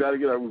we've got to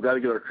get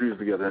our crews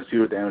together and see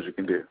what damage we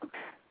can do.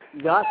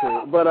 Got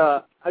to, but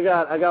I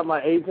got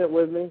my agent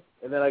with me,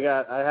 and then I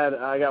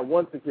got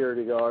one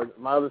security guard.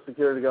 My other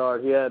security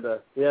guard, he had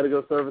to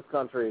go serve his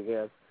country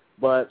again.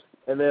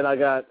 And then I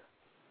got.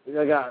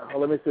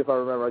 Let me see if I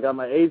remember. I got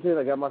my agent,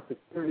 I got my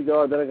security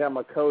guard, then I got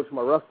my coach,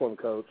 my wrestling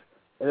coach,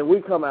 and then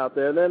we come out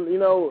there. And then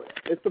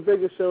it's the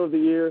biggest show of the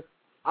year.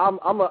 I'm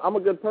a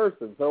good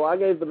person, so I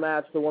gave the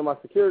match to one of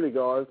my security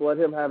guards, let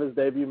him have his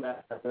debut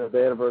match at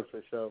the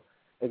anniversary show.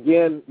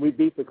 Again, we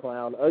beat the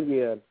clown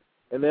again,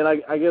 and then I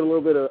get a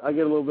little bit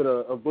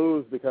of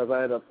booze because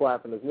I ended up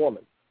slapping this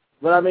woman.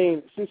 But I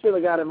mean, she should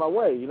have got in my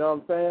way. You know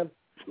what I'm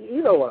saying?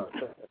 You know what I'm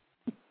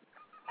saying?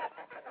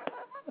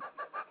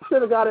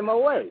 Should have got in my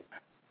way.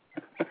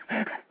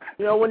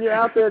 When you're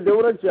out there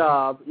doing a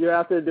job, you're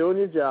out there doing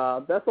your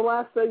job. That's the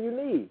last thing you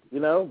need.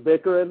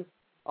 Bickering,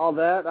 all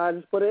that. I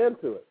just put an end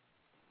to it.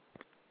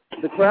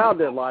 The crowd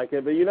didn't like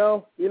it, but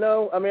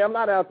I mean, I'm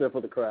not out there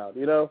for the crowd,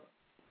 The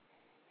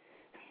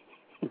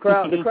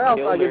crowd's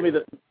not giving me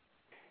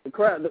the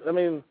crowd. I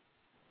mean,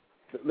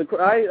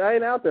 I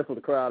ain't out there for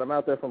the crowd. I'm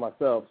out there for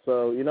myself.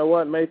 So you know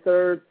what? May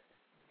 3rd,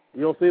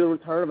 You'll see the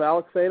return of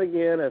Alex Sane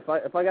again. If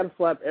I got to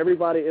slap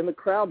everybody in the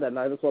crowd that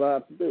night, that's what I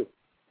have to do.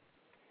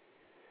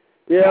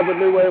 Yeah, but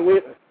New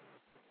Wave,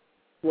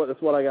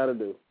 that's what I got to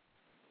do.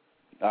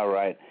 All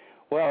right.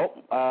 Well,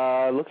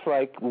 looks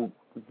like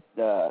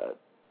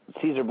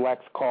Caesar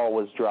Black's call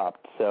was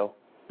dropped, so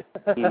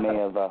he may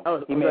have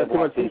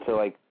walked into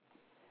like,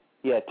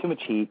 too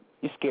much heat.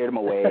 You scared him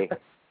away.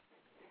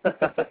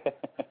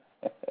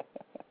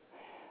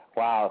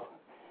 Wow.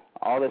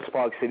 All this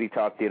Fog City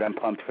talk, dude. I'm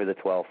pumped for the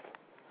 12th.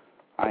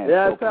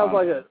 It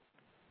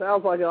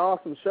sounds like an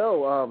awesome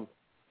show.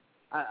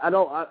 I'm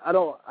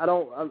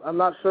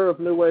not sure if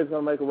New Wave's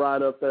gonna make a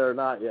ride up there or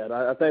not yet.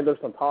 I think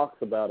there's some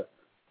talks about it.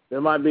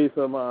 There might be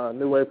some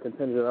New Wave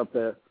contingent up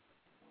there.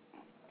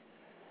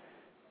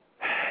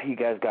 You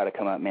guys got to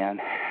come up, man.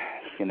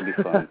 It's gonna be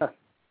fun.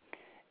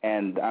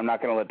 And I'm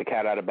not gonna let the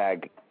cat out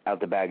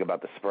the bag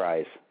about the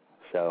surprise.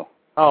 So.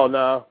 Oh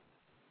no.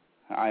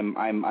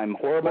 I'm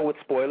horrible with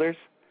spoilers,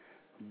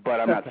 but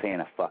I'm not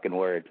saying a fucking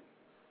word.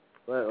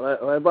 Let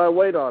everybody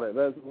wait on it.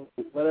 Let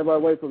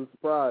everybody wait for the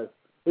surprise.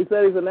 He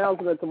said he's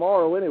announcing it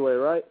tomorrow anyway,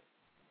 right?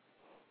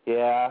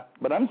 Yeah,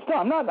 but I'm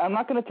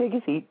not going to take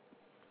his heat.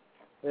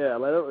 Yeah,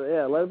 let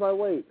everybody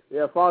wait.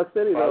 Yeah, Fog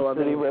City though.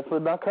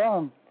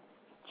 FogCityWrestler.com.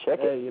 Check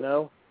it. Hey, you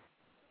know.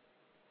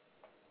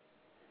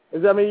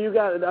 Because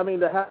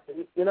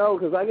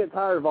I get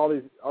tired of all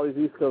these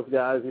East Coast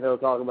guys,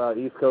 talking about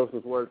East Coast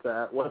is where it's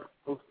at. West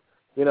Coast,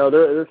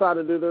 they're trying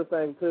to do their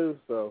thing too.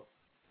 So.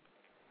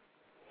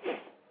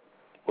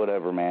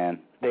 Whatever, man.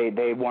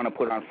 They want to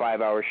put on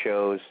 5-hour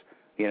shows,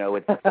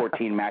 with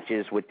 14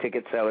 matches with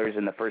ticket sellers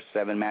in the first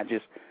 7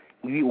 matches.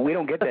 We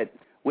don't get that.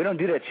 We don't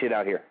do that shit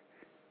out here.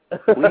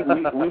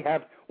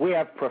 We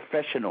have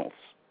professionals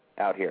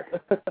out here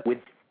with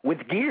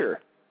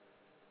gear.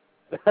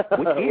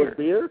 With gear. With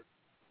beer?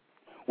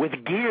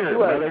 With gear,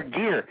 brother,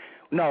 gear.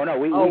 No,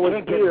 we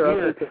can't get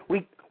beer.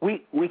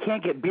 We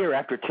can't get beer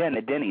after 10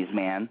 at Denny's,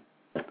 man.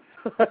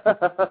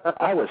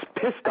 I was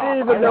pissed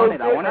off.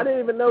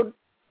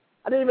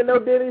 I didn't even know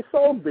Denny's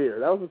sold beer.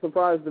 That was a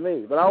surprise to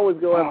me. But I always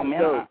go after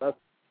shows.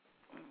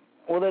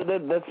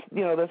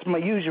 That's my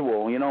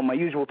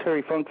usual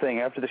Terry Funk thing.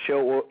 After the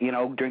show,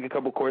 drink a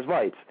couple Coors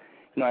Lights.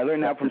 I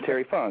learned that from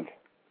Terry Funk.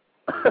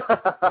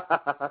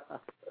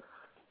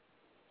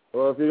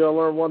 Well, if you're gonna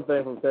learn one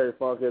thing from Terry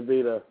Funk, it'd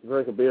be to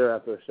drink a beer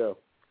after a show.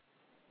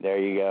 There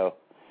you go.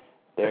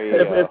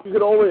 If you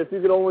could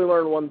only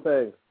learn one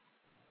thing,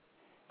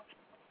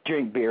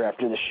 drink beer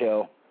after the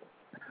show,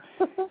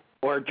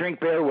 or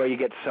drink beer where you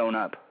get sewn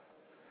up.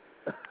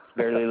 It's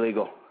barely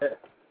legal.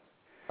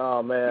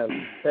 Oh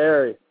man,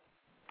 Terry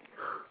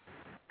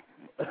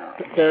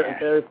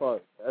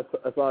Funk.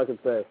 That's all I can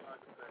say.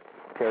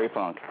 Terry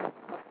Funk.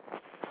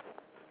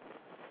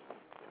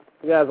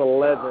 You guy's a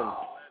legend.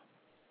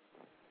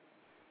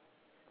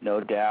 No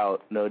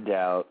doubt.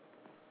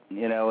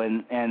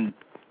 And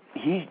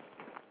he,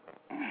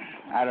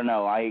 I don't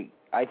know. I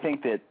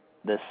think that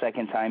the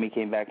second time he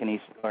came back the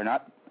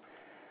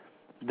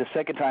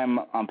second time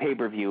on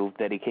pay-per-view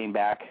that he came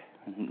back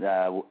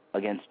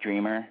against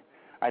Dreamer,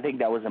 I think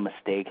that was a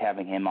mistake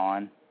having him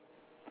on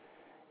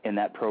in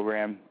that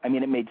program. I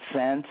mean, it made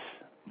sense,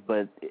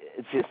 but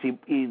it's just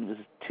he was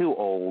too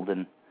old,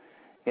 and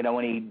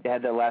when he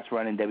had that last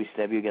run in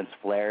WCW against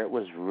Flair, it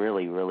was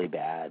really, really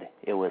bad.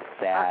 It was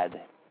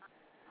sad.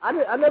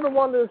 I never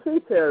wanted to see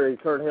Terry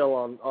turn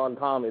heel on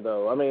Tommy,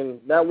 though. I mean,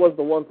 that was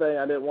the one thing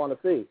I didn't want to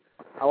see.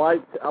 I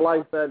liked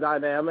that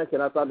dynamic,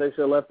 and I thought they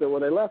should have left it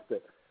where they left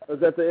it. It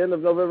was at the end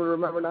of November,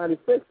 Remember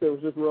 96. It was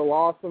just real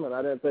awesome, and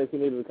I didn't think he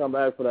needed to come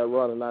back for that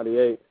run in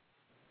 98.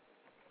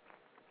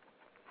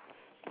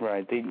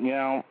 Right. Didn't he,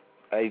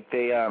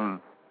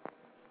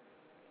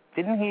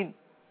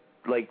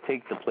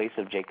 take the place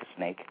of Jake the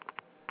Snake?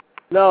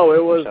 No,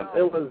 it was,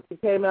 he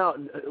came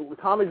out,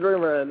 Tommy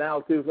Dreamer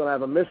announced he was going to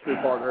have a mystery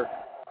partner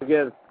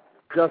against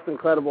Justin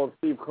Credible and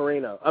Steve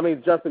Corino.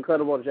 Justin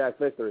Credible and Jack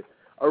Victory.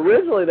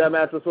 Originally, that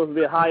match was supposed to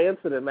be a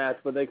high-incident match,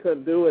 but they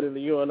couldn't do it in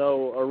the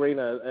UNO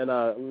arena in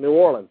New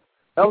Orleans.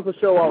 That was the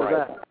show I was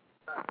at.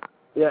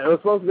 Yeah, it was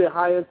supposed to be a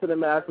high-incident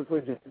match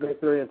between Jack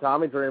Victory and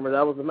Tommy Dreamer.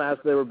 That was the match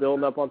they were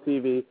building up on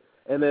TV.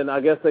 And then I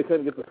guess they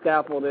couldn't get the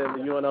scaffold in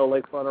the UNO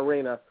Lakefront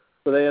Arena,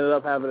 so they ended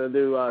up having to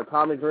do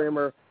Tommy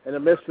Dreamer and a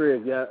mystery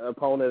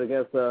opponent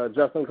against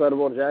Justin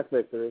Credible and Jack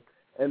Victory.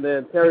 And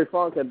then Terry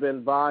Funk had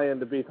been vying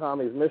to be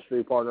Tommy's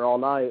mystery partner all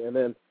night, and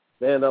then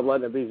they ended up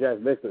letting it be Jack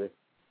Victory.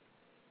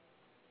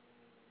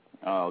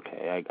 Oh,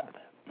 okay, I got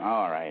that.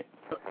 All right.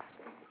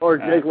 Or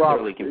Jake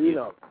Roberts,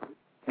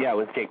 Yeah, it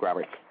was Jake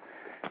Roberts.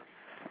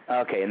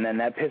 Okay, and then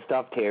that pissed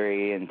off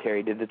Terry, and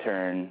Terry did the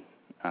turn.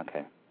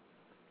 Okay,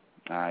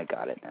 I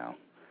got it now.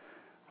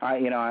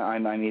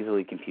 I'm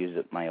easily confused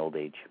at my old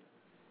age.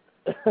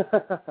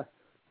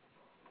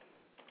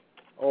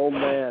 Oh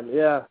man,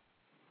 yeah.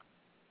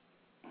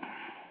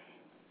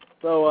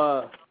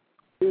 So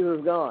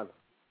Caesar's gone.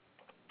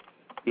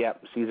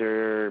 Yep,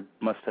 Caesar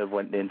must have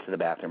went into the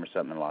bathroom or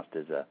something and lost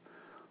his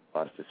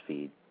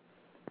feed.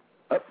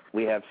 Oh,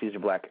 we have Caesar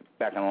Black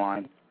back on the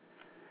line.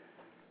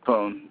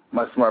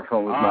 My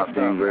smartphone was not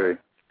being very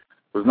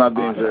Was not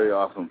being very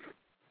awesome.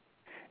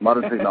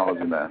 Modern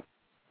technology, man.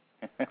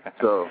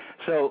 So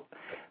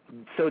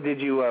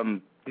did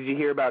you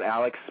hear about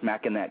Alex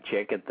smacking that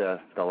chick at the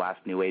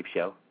last New Wave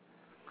show?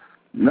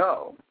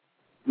 No.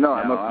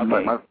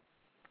 Okay.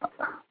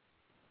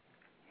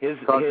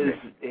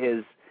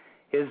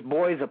 His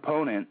boy's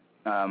opponent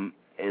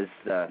has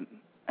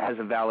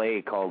a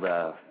valet called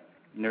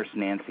Nurse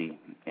Nancy,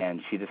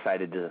 and she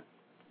decided to,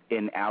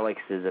 in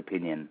Alex's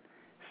opinion,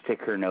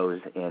 stick her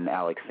nose in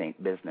Alex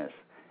St. business,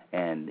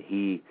 and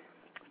he,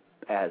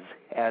 as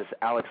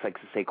Alex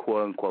likes to say,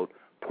 quote unquote,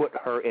 put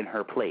her in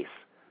her place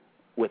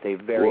with a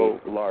very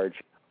large,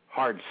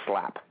 hard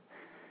slap,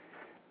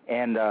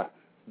 and the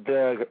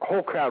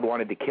whole crowd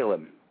wanted to kill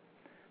him,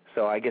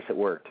 so I guess it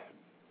worked.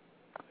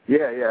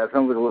 Yeah, it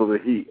sounds like a little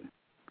bit of heat.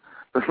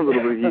 That's a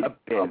little bit of heat.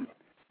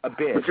 A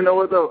bit. But you know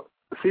what, though?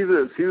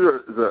 Caesar is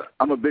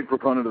I'm a big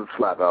proponent of the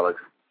slap, Alex.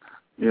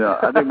 You know,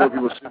 I think more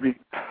people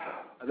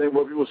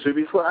should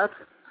be slapped.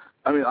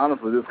 I mean,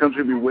 honestly, this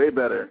country would be way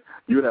better.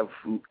 You would have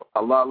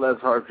a lot less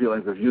hard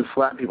feelings if you just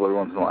slap people every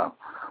once in a while.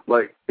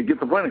 Like, it gets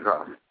the point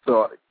across.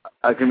 So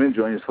I commend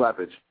you on your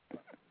slappage.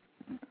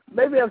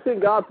 Maybe I've seen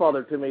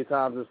Godfather too many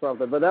times or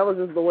something, but that was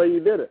just the way you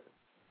did it.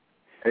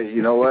 Hey,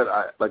 you know what?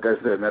 Like I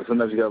said, man,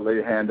 sometimes you got to lay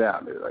your hand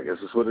down. I guess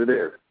that's what it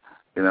is,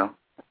 you know?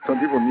 Some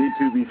people need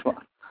to be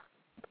smart.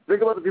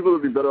 Think about the people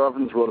that would be better off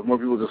in this world if more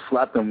people just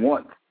slapped them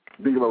once.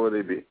 Think about where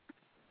they'd be.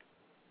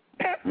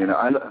 You know,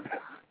 I know.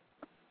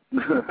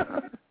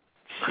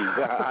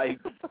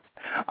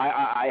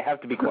 I have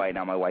to be quiet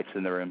now. My wife's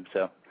in the room,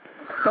 so.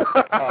 Oh,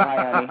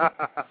 hi,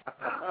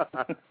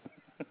 honey.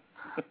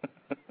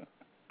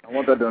 I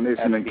want that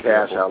donation in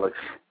cash, Alex.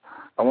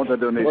 I want that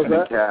donation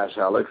in cash,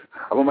 Alex.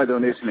 I want my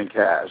donation in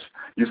cash.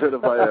 You said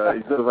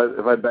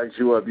if I backed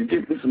you up, you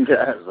give me some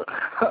cash.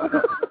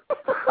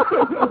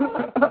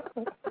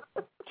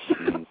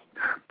 Jeez.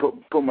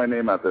 Put my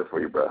name out there for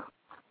you, bro.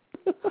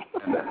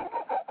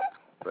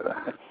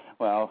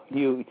 Well,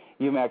 you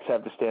Max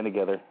have to stand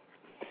together.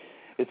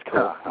 It's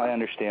cool. I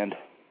understand.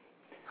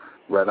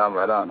 Right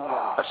on.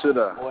 Oh, I should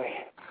boy.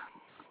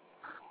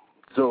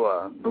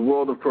 So the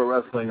world of pro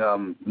wrestling,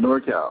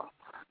 NorCal,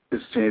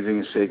 is changing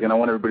and shaking. I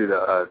want everybody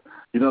to,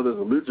 there's a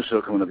lucha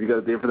show coming up. You got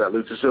a date for that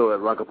lucha show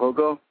at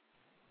Acapulco?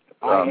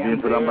 I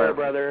am there,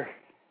 brother.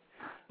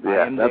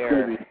 Yeah,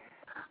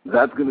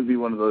 that's gonna be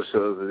one of those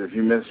shows that if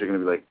you miss, you're gonna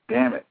be like,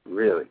 damn it,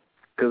 really?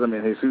 Because I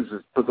mean, Jesus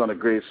just puts on a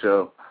great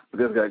show. The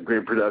guy's got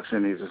great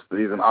production.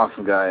 He's an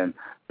awesome guy, and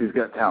he's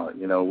got talent.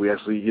 You know, we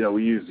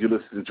used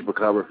Ulysses and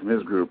Chupacabra from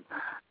his group,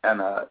 and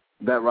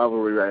that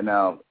rivalry right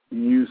now,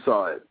 you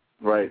saw it,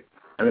 right?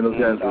 I mean, those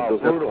guys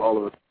were all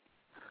of us.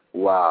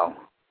 Wow.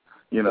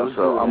 You know,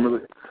 so I'm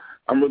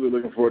really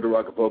looking forward to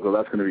Acapulco.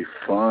 That's going to be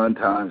fun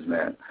times,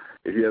 man.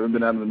 If you haven't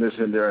been out of the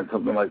mission there and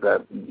something like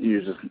that,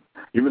 you're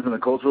missing a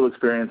cultural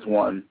experience,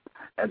 one,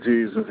 and two,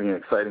 you're missing an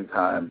exciting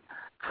time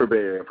for Bay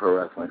Area Pro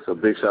Wrestling. So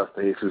big shouts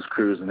to Jesus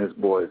Cruz and his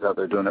boys out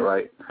there doing it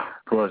right.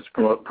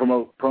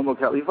 Promo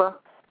Califa?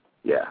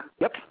 Yeah.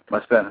 Yep.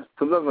 Sometimes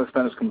my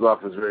Spanish comes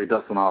off as very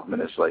Dustin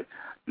Hoffman-ish. Like,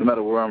 no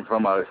matter where I'm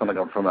from, I sound like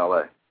I'm from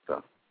L.A.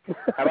 So.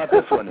 How about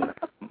this one?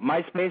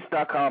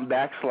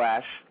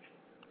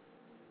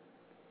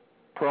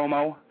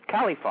 MySpace.com/promo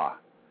Califa.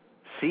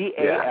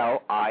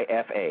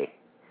 Califa.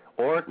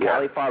 Or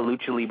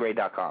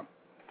CalifaLuchaLibre.com.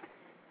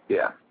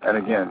 Yeah. And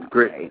again,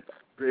 great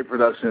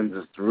production,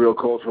 just a real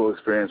cultural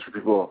experience for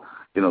people.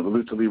 You know, the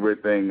Lucha Libre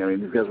thing. I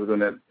mean, these guys were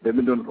doing it. They've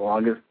been doing it the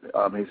longest.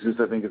 Jesus,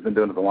 I think, has been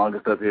doing it the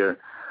longest up here.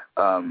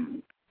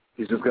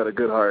 He's just got a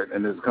good heart,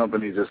 and his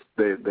company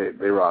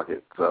they rock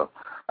it. So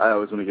I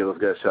always want to give those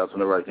guys shouts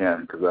whenever I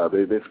can because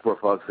they support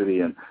Fox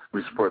City, and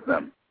we support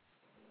them.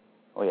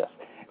 Oh yes,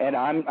 and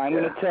I'm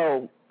going to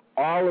tell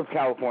all of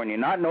California,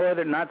 not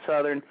northern, not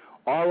southern,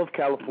 all of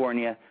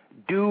California,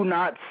 do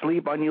not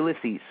sleep on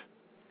Ulysses.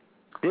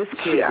 This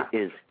kid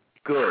is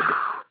good.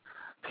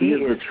 He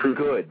is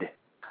good.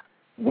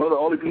 One of the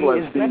only people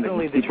I've seen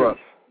that keep up.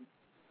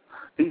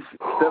 He's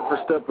step for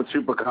step with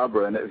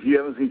Chupacabra, and if you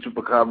haven't seen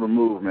Chupacabra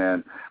move,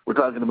 man, we're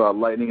talking about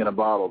lightning in a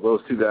bottle.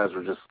 Those two guys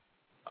were just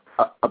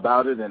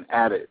about it and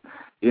at it,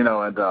 you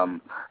know. And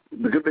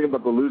the good thing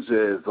about the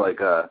lucha is, like,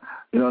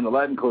 in the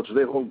Latin culture,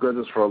 they hold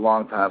grudges for a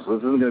long time, so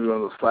this isn't going to be one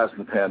of those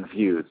flash-in-the-pan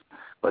feuds.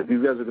 Like,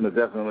 these guys are going to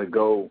definitely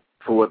go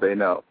for what they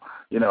know.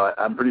 You know,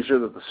 I'm pretty sure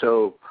that the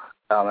show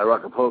at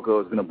Acapulco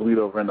is going to bleed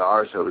over into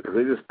our show because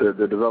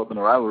they're developing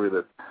a rivalry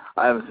that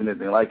I haven't seen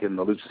anything like it in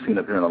the lucha scene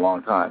up here in a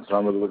long time. So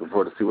I'm really looking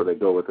forward to see where they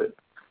go with it.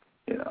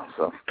 You know,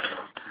 so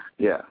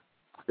yeah,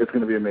 it's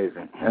going to be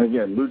amazing. And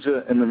again,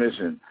 lucha in the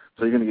mission.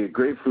 So you're going to get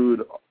great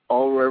food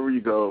all wherever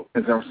you go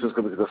in San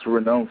Francisco because that's what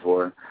we're known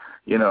for.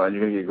 You know, and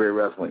you're going to get great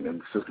wrestling,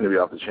 and it's just going to be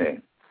off the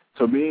chain.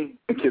 So me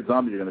and Kid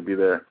Zombie are going to be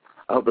there.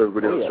 I hope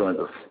everybody else joins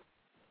us.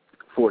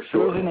 For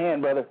sure. Beers in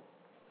hand, brother.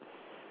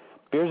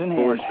 Beers in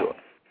hand.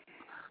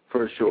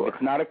 For sure. If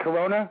it's not a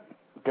Corona,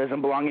 it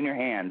doesn't belong in your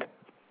hand.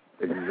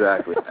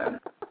 Exactly, man.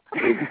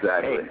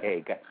 Exactly.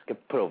 Hey,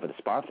 put over the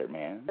sponsor,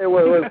 man. Hey,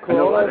 wait,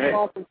 Corona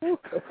sponsor too?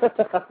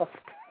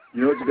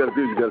 You know what you got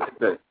to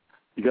do?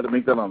 You got to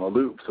make that on a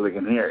loop so they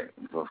can hear it,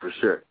 well, for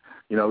sure.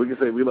 You know, we can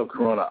say we love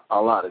Corona a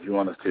lot if you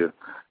want us to.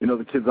 You know,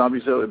 the Kid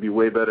Zombie Show, it'd be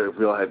way better if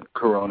we all had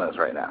Coronas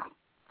right now.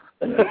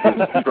 You know,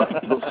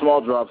 little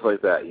small drops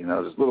like that, you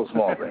know, just little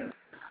small things.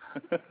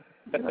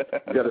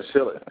 You got to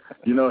chill it.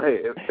 You know, hey,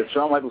 if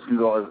Shawn Michaels can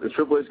go, if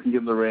Triple H can get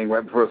in the ring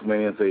right before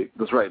WrestleMania and say,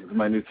 that's right, this is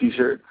my new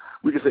T-shirt,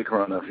 we can say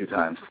Corona a few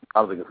times.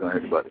 I don't think it's going to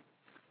hurt anybody.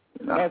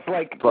 You know? That's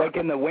like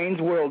in the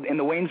Wayne's World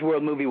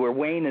movie where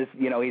Wayne is,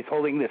 you know, he's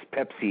holding this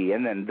Pepsi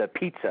and then the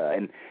pizza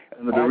and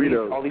the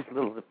Doritos. All these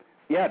little,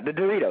 yeah, the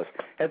Doritos.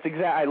 That's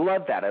I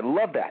love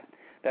that.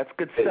 That's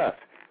good stuff.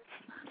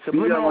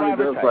 Subliminal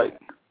advertising.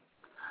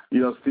 You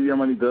know, Stevie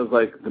Armani does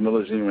like the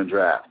Miller Genuine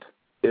Draft,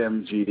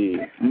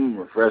 MGD,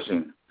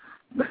 refreshing.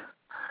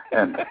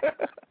 And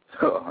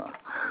so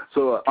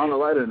on a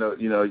lighter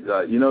note, you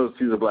know,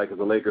 Caesar Black is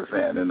a Laker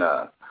fan, and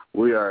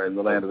we are in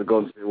the land of the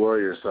Golden State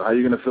Warriors. So how are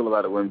you going to feel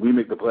about it when we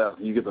make the playoffs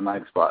and you get the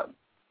 9th spot?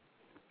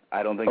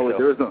 I don't think so.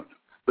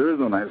 There is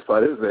no 9th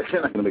spot, is there?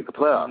 You're not going to make the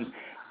playoffs.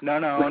 No.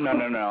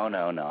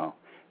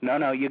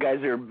 You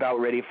guys are about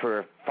ready for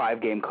a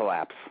 5-game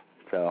collapse.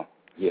 So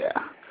yeah.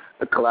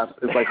 A collapse.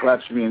 It's like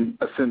collapse being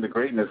ascend to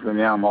greatness, and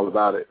yeah, I'm all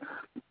about it.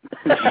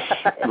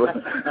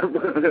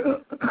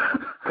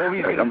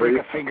 Kobe's gonna break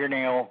a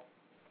fingernail.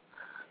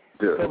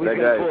 Dude, Kobe's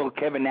gonna pull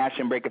Kevin Nash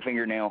and break a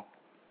fingernail.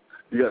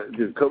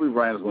 Dude, Kobe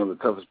Bryant is one of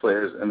the toughest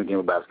players in the game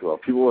of basketball.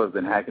 People have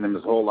been hacking him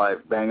his whole life,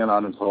 banging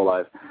on him his whole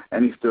life,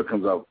 and he still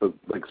comes up with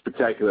like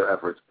spectacular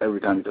efforts every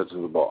time he touches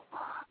the ball.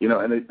 You know,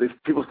 and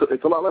people still.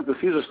 It's a lot like the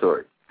Caesar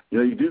story. You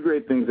know, you do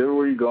great things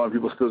everywhere you go, and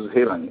people still just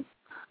hate on you.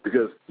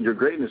 Because your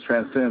greatness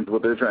transcends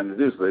what they're trying to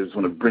do, so they just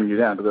want to bring you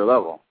down to their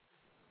level.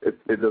 It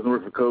doesn't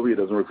work for Kobe. It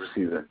doesn't work for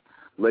Caesar.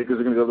 Lakers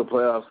are going to go to the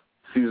playoffs.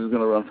 Caesar's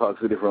going to run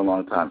Fox City for a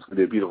long time. It's going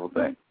to be a beautiful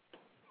thing.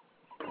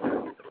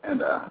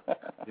 And,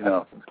 you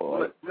know,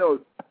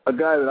 a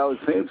guy that I was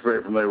saying is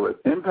very familiar with,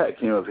 Impact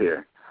came up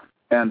here.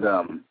 And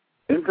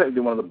Impact did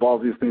one of the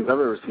ballsiest things I've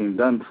ever seen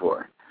done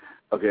before.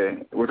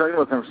 Okay, we're talking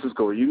about San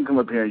Francisco, where you can come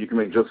up here and you can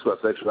make jokes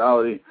about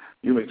sexuality,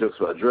 you can make jokes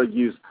about drug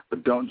use,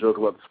 but don't joke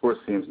about the sports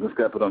teams. And this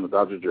guy put on the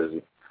Dodger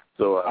jersey.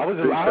 So I was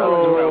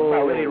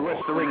about ready to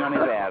rush the ring on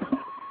his ass.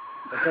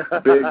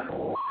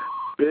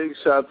 Big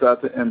shouts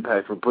out to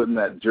Impact for putting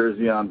that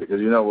jersey on,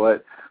 because you know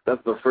what?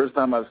 That's the first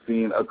time I've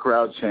seen a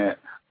crowd chant.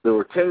 There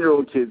were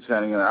 10-year-old kids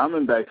chanting, and I'm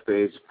in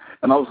backstage,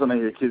 and all of a sudden I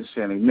hear kids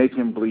chanting, "Make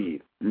him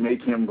bleed,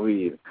 make him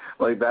bleed."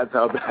 Like, that's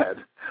how bad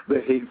the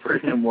hate for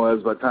him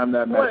was by the time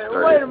that match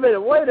started.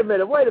 Wait a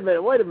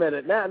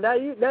minute. Now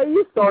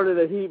you started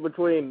a heat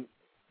between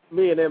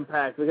me and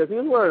Impact because he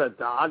was wearing a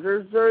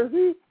Dodgers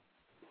jersey.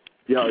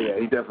 Yeah,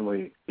 he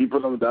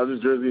put on the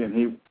Dodgers jersey, and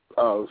he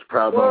was a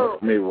proud moment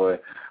for me, boy.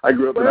 I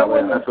grew up in that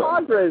way.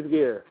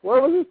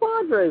 Where was his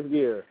Padres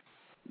gear?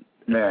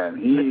 Man,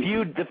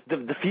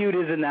 the feud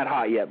isn't that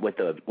hot yet with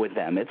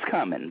them. It's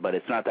coming, but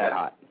it's not that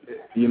hot.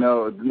 You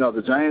know, no,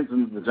 the Giants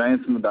and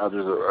the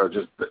Dodgers are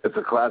just, it's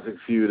a classic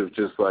feud of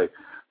just like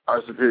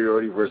our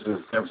superiority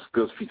versus San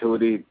Francisco's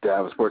futility to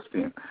have a sports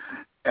team.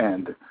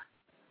 And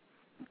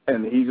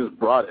he just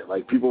brought it.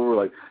 Like, people were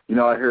like, you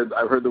know, I've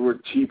heard the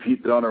word cheap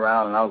heat thrown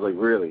around, and I was like,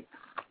 really?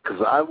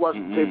 Because I watched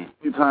the tape a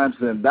few times,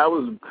 and that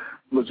was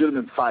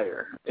legitimate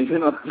fire. You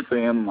know what I'm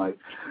saying? Like,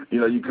 you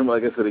know, you can,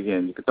 like I said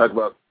again, you can talk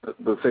about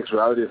the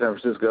sexuality of San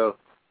Francisco.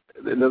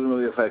 It doesn't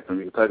really affect them.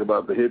 You can talk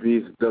about the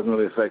hippies. It doesn't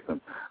really affect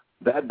them.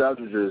 That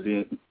Dodger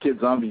jersey,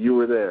 Kid Zombie, you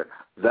were there.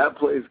 That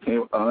place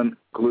came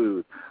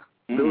unglued.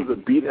 There was a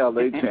Beat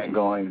LA chant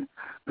going.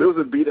 You would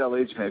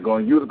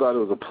have thought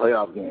it was a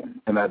playoff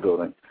game in that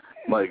building.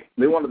 Like,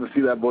 they wanted to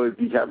see that boy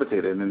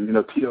decapitated. And, you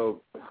know,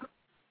 Tito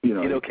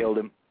killed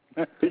him.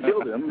 He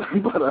killed him,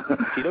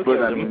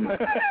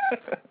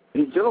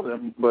 he killed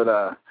him. But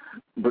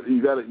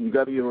you got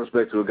to give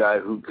respect to a guy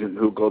who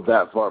go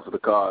that far for the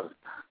cause,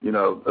 you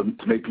know,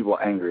 to make people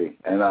angry,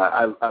 and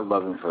I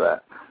love him for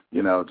that.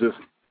 You know, just,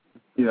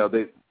 you know,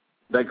 the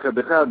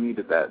crowd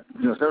needed that.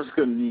 You know, San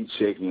Francisco needs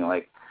shaking.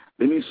 Like,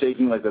 they need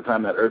shaking like the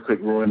time that earthquake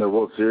ruined their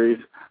World Series.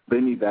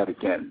 They need that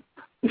again.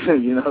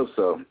 You know,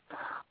 so.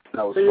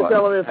 So you're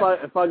telling me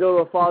if I go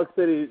to a Fog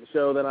City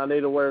show, then I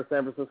need to wear a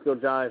San Francisco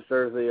Giants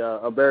jersey,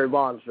 a Barry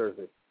Bonds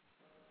jersey?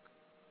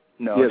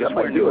 No, yeah, just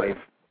wear New Wave.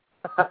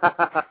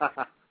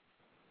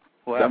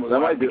 Well, that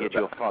might get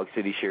you a Fog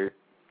City shirt.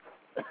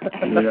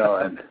 You know,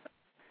 and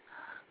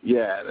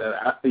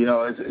yeah, you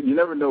know, you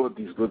never know with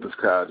this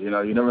crowd. You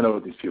know, you never know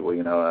with these people.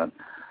 You know,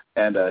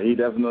 and he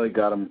definitely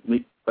got him.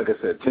 Like I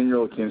said,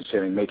 10-year-old kids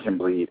chanting, "Make him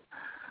bleed."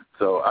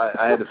 So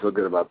I had to feel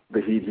good about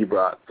the heat he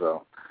brought.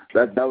 So.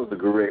 That was a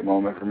great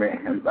moment for me,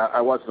 and I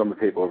watched it on the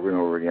tape over and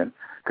over again,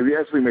 because he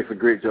actually makes a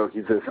great joke.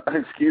 He says,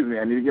 "Excuse me,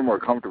 I need to get more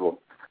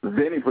comfortable."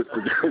 Then he puts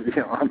the jersey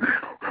on,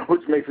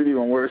 which makes it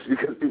even worse,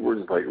 because people were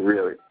just like,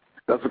 really?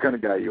 That's the kind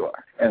of guy you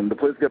are. And the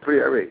place got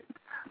pretty irate.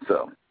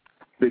 So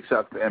big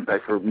shout to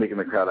Impact for making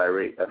the crowd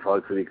irate at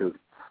Fog City, because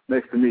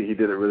next to me, he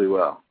did it really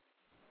well.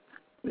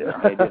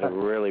 Yeah, he did a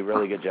really,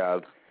 really good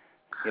job.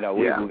 You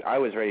know, I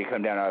was ready to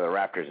come down out of the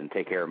Raptors and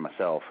take care of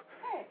myself.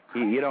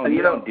 You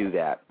don't do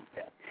that.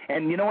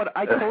 And you know what?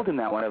 I told him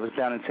that when I was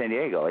down in San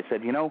Diego. I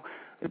said,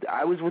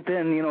 I was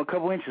within, a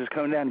couple inches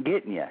coming down and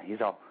getting you.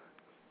 He's all,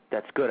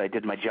 that's good. I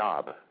did my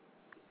job.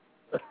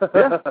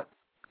 Yeah.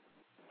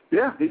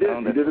 Yeah, he did.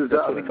 He did his job.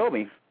 That's what he told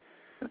me.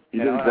 He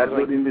did exactly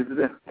what he needed to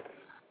do.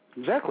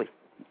 Exactly.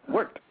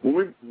 Worked.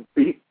 When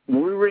we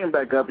bring him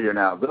back up here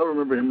now, they'll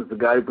remember him as the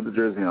guy who put the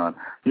jersey on.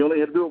 He only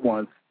had to do it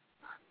once,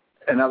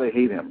 and now they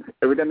hate him.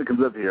 Every time he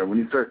comes up here, when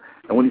he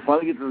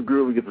finally gets his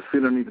groove, he gets his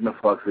feet underneath him in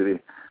Fox City,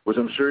 which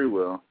I'm sure he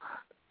will,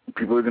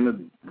 people are going to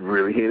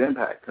really hate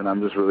Impact, and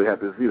I'm just really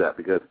happy to see that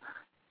because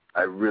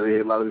I really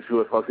hate a lot of these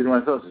people at Fox City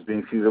myself, just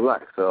being Caesar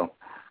Black. So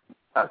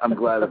I'm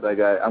glad that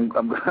guy. I'm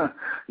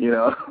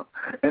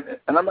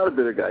and I'm not a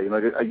bitter guy.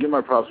 I give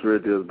my props for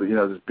it, but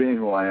just being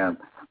who I am,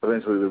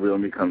 eventually the real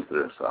me comes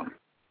through. So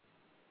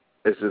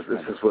it's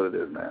just what it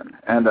is, man.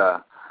 And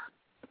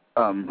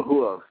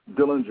who else?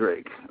 Dylan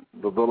Drake,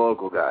 the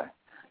local guy.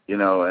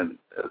 And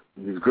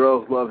these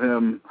girls love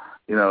him.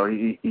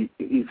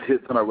 He's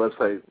hits on our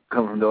website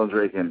come from Dylan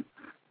Drake and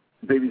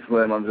Baby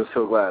Slim. I'm just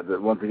so glad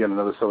that once again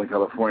another Southern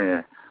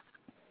California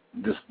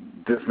just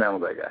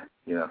dismantled that guy.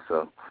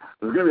 So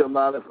there's going to be a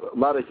lot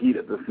of heat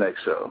at this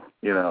next show.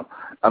 I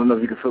don't know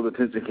if you can feel the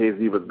tension,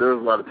 KZ, but there's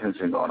a lot of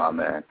tension going on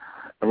there,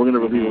 and we're going to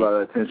relieve a lot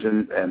of that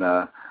tension, and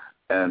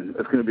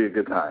it's going to be a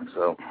good time.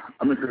 So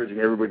I'm encouraging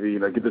everybody,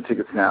 get the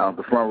tickets now.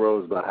 The front row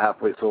is about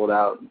halfway sold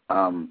out.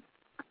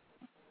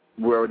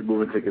 We're already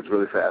moving tickets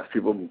really fast.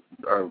 People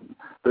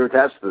they're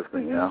attached to this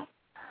thing,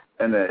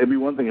 And it'd be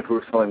one thing if we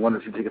were selling 1 or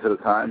 2 tickets at a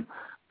time.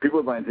 People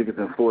are buying tickets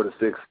in 4 to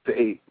 6 to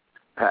 8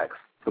 packs.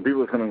 So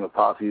people are coming with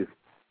posses,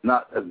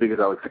 not as big as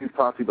Alex C's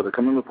posse, but they're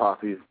coming with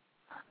posses.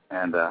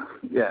 And,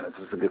 it's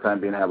just a good time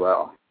being had by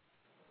all.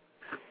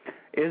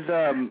 Is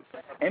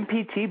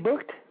MPT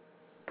booked?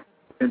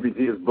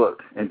 MPT is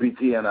booked.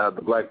 MPT and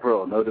the Black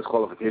Pearl, no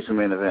disqualification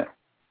main event.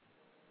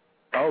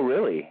 Oh,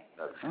 really?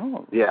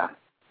 Oh. Yeah.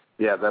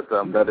 Yeah,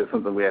 that is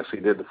something we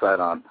actually did decide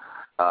on.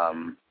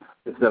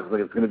 It's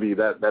going to be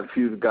that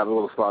feud got a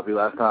little sloppy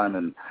last time,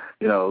 and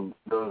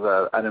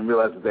those I didn't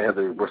realize that they had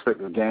their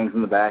respective gangs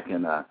in the back,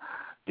 and I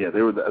think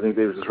they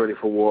were just ready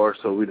for war,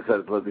 so we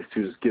decided to let these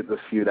two just get this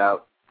feud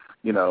out,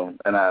 and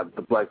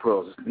the Black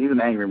Pearl he's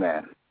an angry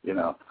man, You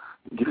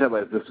can tell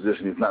by his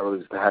disposition he's not really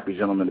just a happy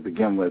gentleman to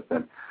begin with,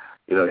 and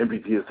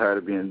MPT is tired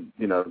of being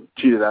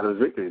cheated out of his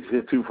victories. He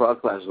hit 2 frog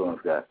splashes on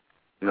this guy.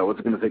 What's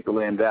it going to take to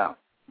lay him down?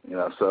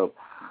 So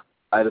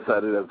I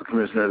decided as the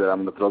commissioner that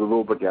I'm going to throw the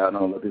rule book out and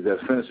I'm going to let these guys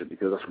finish it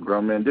because that's what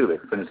grown men do. They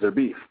finish their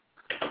beef,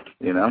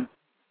 So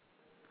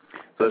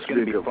it's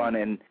going to be fun,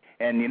 and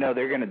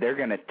they're going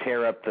to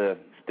tear up the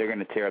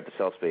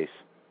cell space.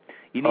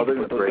 You need to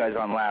put those guys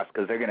on last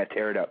because they're going to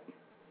tear it up.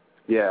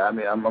 Yeah, I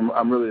mean,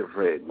 I'm really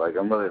afraid.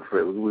 I'm really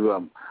afraid.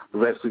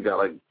 We've actually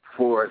got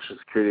 4 extra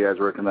security guys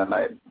working that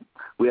night.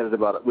 We added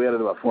about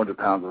 400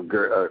 pounds of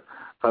girth,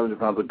 500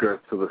 pounds of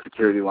girth to the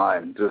security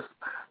line. Just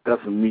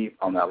got some meat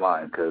on that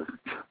line because.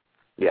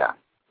 Yeah,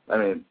 I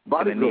mean,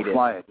 bodies go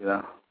flying,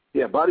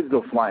 Yeah, bodies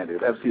go flying,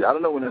 dude. I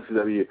don't know when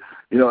FCW,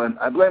 and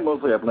I blame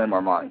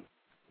Armani.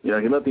 He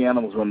let the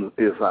animals run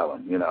the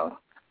asylum,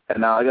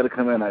 And now I got to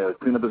come in, I got to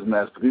clean up his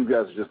mess. But these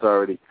guys are just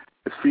already,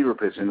 it's fever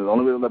pitching. The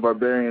only way to let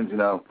barbarians, you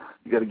got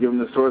to give them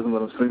their swords and let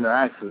them swing their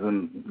axes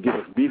and get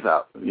this beef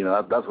out.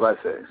 That's what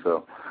I say.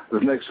 So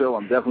this next show,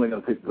 I'm definitely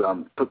going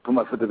to put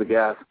my foot to the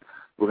gas.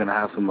 We're going to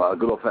have some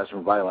good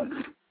old-fashioned violence,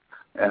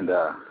 and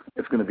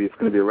it's going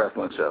to be a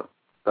wrestling show.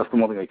 That's the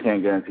one thing I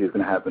can guarantee is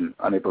going to happen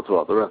on April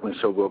 12th. The wrestling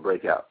show will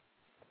break out.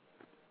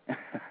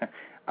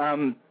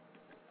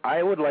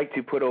 I would like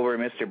to put over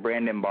Mr.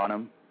 Brandon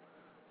Bonham,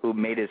 who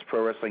made his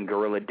Pro Wrestling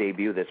Guerrilla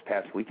debut this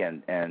past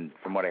weekend, and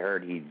from what I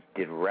heard, he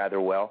did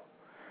rather well.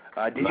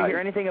 Did you hear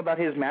anything about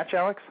his match,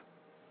 Alex?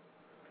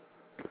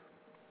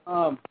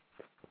 I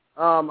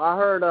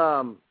heard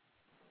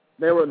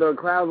the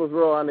crowd was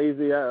real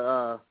uneasy.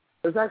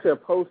 There's actually a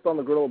post on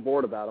the Guerrilla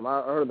board about him.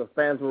 I heard the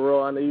fans were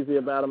real uneasy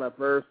about him at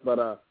first, but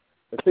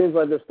it seems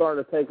like they're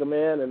starting to take him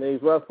in, and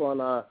he's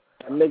wrestling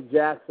Nick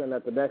Jackson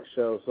at the next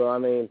show. So, I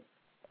mean,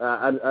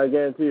 I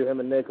guarantee you him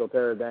and Nick will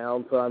tear it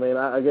down. So, I mean,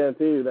 I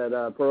guarantee you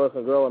that Pro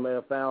Wrestling Guerrilla may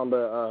have found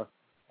a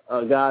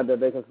guy that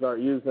they can start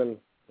using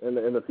in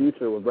the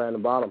future with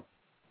Brandon Bonham.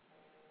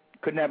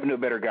 Couldn't happen to a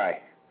better guy.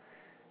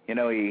 He's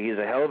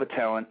a hell of a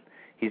talent.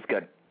 He's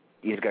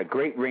got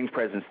great ring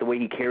presence, the way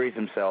he carries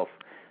himself.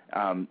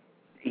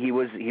 He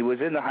was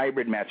in the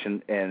hybrid match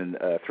in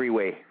a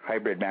 3-way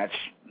hybrid match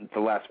for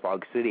last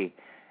Fog City,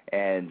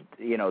 and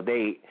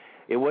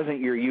it wasn't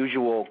your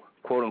usual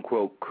quote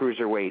unquote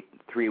cruiserweight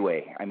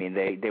 3-way. I mean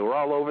they were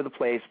all over the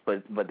place,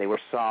 but they were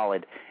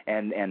solid,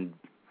 and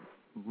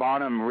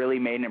Bonham really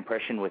made an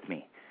impression with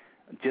me.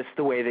 Just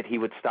the way that he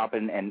would stop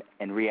and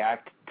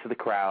react to the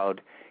crowd.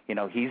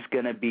 He's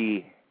gonna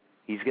be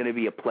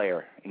a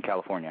player in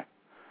California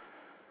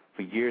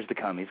for years to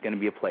come. He's gonna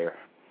be a player.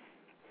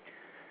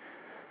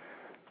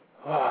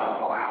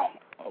 Oh, wow.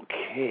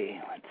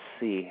 Okay, let's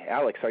see.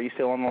 Alex, are you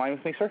still on the line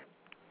with me, sir?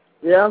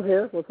 Yeah, I'm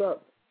here. What's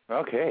up?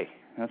 Okay.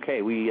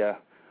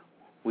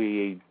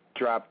 We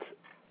dropped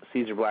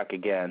Caesar Black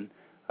again.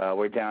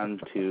 We're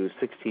down to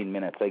 16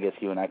 minutes. I guess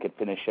you and I could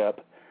finish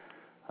up.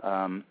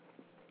 Well,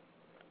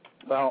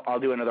 I'll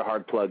do another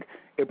hard plug.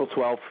 April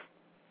 12th,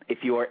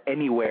 if you are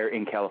anywhere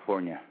in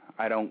California,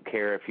 I don't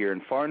care if you're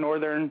in far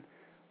northern,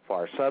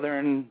 far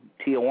southern,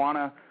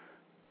 Tijuana,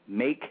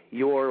 make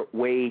your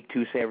way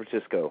to San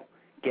Francisco.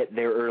 Get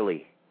there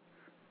early.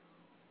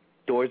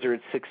 Doors are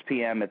at 6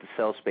 p.m. at the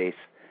Cell Space.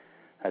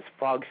 That's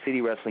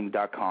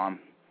fogcitywrestling.com.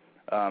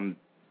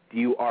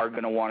 You are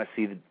going to want to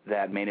see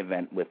that main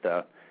event with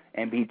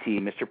MBT,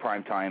 Mr.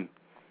 Primetime,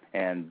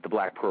 and the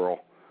Black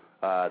Pearl.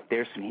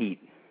 There's some heat.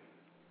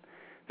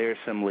 There's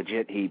some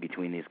legit heat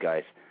between these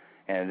guys,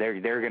 and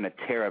they're going to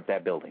tear up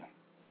that building.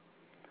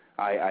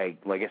 I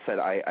like I said,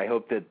 I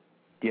hope that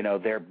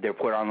they're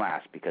put on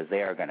last, because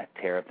they are going to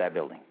tear up that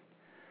building,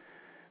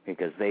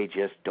 because they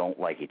just don't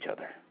like each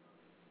other.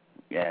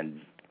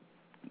 And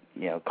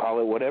call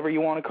it whatever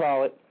you want to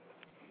call it,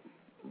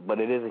 but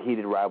it is a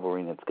heated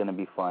rivalry, and it's going to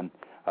be fun.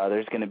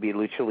 There's going to be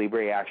Lucha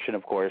Libre action,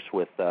 of course,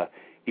 with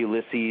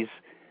Ulysses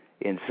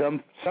in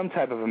some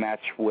type of a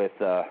match with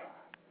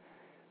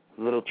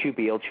Little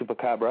Chupi, El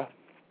Chupacabra.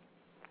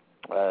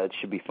 It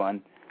should be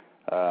fun.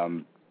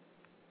 The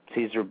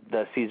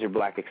Caesar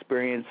Black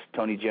Experience,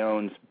 Tony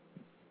Jones,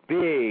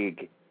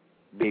 Big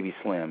Baby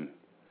Slim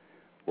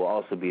will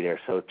also be there.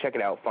 So check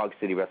it out,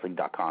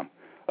 fogcitywrestling.com.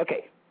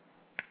 Okay,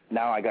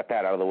 now I got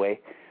that out of the way.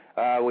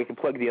 We can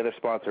plug the other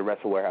sponsor,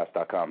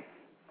 WrestleWarehouse.com.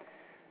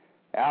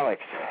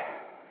 Alex.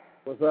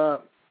 What's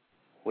up?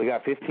 We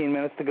got 15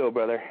 minutes to go,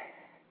 brother.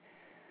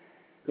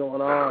 What's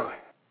going on?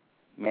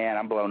 Man,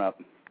 I'm blown up.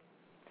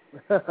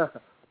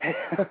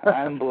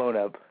 I'm blown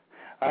up.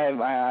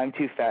 I'm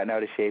too fat and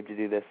out of shape to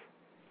do this.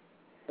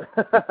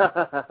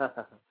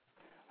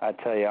 I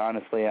tell you,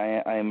 honestly,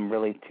 I am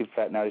really too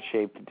fat and out of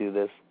shape to do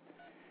this.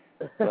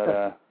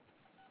 But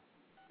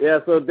yeah,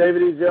 so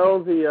David E.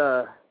 Jones, he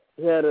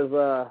had his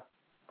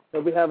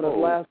he'll be having his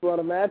last run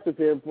of matches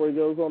here before he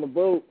goes on the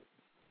boat.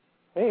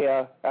 Hey,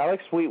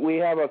 Alex, we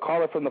have a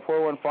caller from the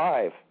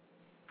 415.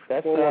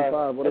 That's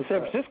 415. That's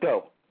San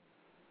Francisco.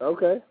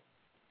 Okay.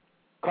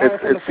 Caller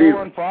from the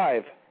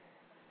 415.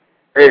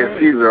 Hey, it's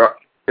Caesar.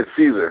 It's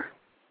Caesar.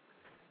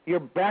 You're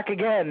back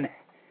again.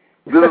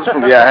 This is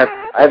from I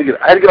had to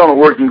get on a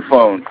working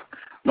phone.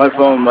 My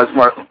phone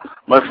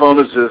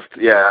is just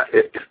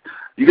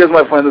you guys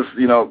might find this,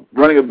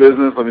 running a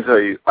business. Let me tell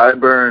you, I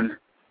burn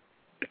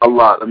a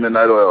lot of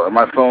midnight oil, and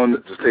my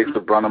phone just takes the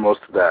brunt of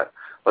most of that.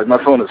 Like,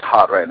 my phone is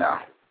hot right now.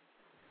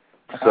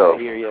 So, I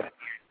hear you.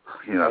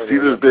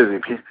 Caesar's busy.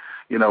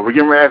 We're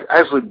getting ready.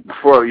 Actually,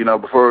 before you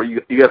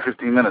got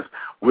 15 minutes,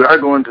 we are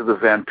going to the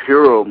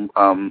Vampiro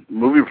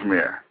movie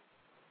premiere.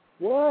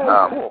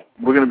 Whoa, cool.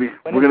 We're gonna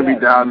be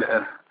down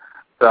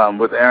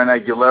with Aaron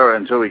Aguilera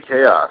and Joey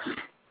Chaos,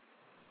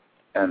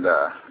 and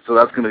so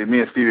that's gonna be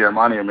me and Stevie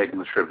Armani are making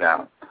the trip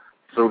down.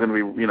 So we're gonna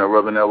be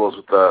rubbing elbows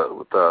with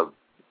the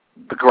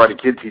Karate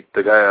Kid,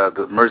 the guy,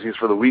 the Mercies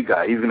for the Week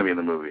guy. He's gonna be in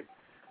the movie.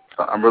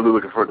 So I'm really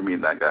looking forward to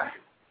meeting that guy.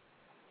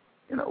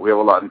 We have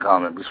a lot in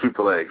common. We sweep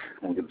the leg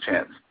when we get a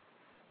chance.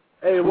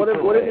 Hey, what have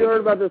you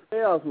heard about this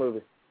Chaos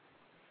movie?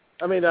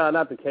 I mean,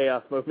 not the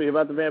Chaos movie,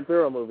 about the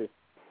Vampiro movie.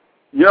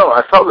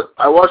 I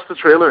watched the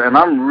trailer, and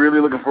I'm really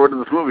looking forward to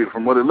this movie.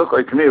 From what it looked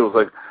like to me, it was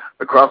like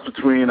a cross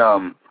between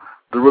the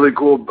really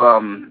cool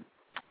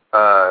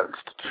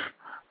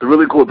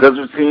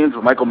desert scenes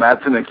with Michael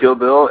Madsen and Kill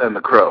Bill and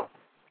The Crow.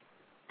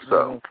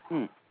 So,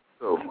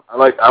 I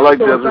like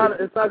desert.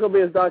 It's not going to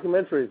be his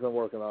documentary he's been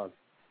working on.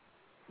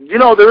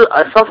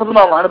 I saw something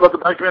online about the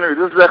documentary.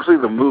 This is actually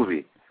the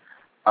movie.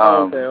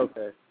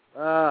 Okay.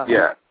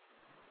 Yeah.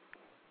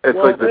 It's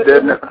like the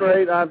deadness. It's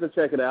great. I have to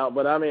check it out.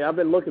 But, I mean, I've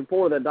been looking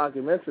forward to that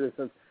documentary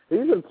since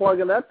he's been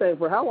plugging that thing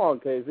for how long,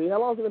 Casey?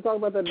 How long has he been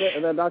talking about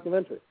that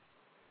documentary?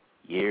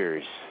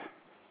 Years.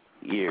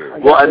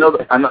 Well, I know the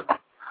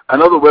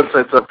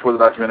website's up for the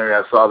documentary.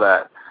 I saw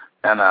that.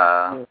 And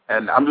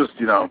I'm just,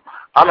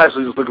 I'm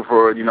actually just looking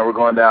forward. We're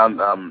going down,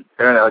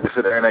 Aaron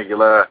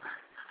Aguilera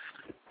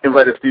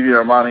invited Stevie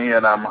Armani,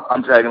 and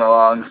I'm tagging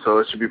along, so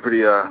it should be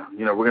pretty, we're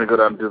going to go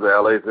down and do the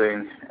LA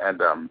thing,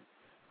 and I'm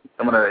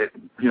going to,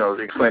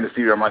 explain to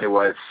Stevie Armani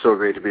why it's so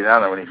great to be down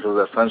there when he feels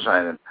that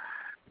sunshine and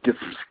get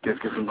some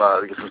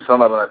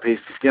sunlight on that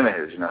pasty skin of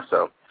his,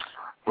 so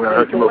we're going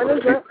to hook him up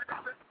with it.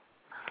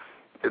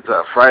 It's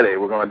Friday.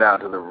 We're going down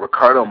to the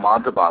Ricardo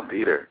Montalban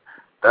Theater.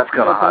 That's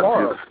kind of hot,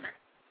 too.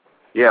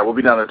 Yeah, we'll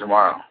be down there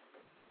tomorrow.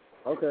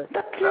 Okay.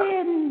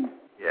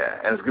 Yeah,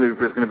 and it's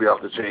gonna be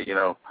off the chain,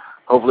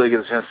 Hopefully I get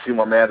a chance to see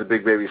my man, the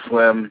Big Baby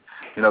Slim,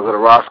 go to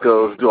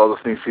Roscoe's, do all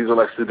those things Caesar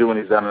likes to do when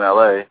he's down in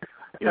L.A.,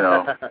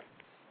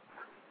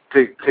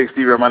 Take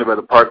Stevie Armani by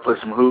the park, play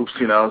some hoops,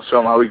 show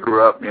him how he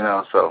grew up,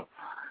 so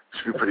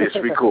it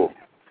should be cool.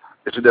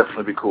 It should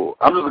definitely be cool.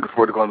 I'm just looking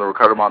forward to going to the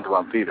Ricardo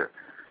Montalban Theater.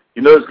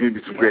 There's going to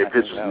be some great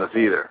pictures in the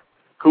theater.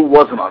 Who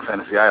wasn't on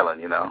Fantasy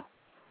Island,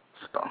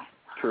 So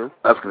true.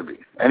 That's going to be.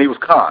 And he was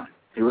Khan.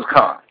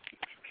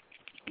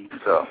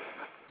 So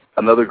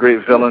another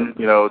great villain,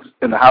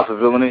 in the House of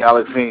Villainy,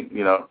 Alex Saint,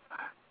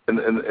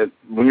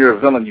 when you're a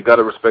villain, you got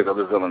to respect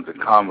other villains,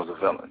 and Khan was a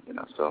villain,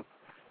 so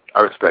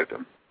I respect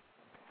him.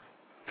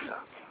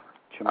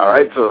 All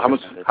right. So how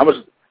much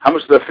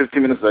of that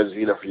 15 minutes did I just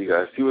eat up for you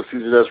guys? See what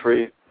Caesar does for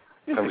you?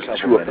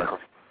 Just chew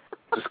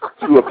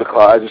up the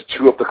clock. I just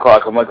chew up the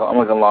clock. I'm like a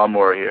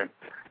lawnmower here.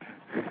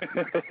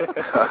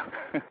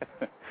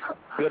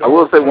 I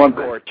will say one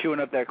thing. Chewing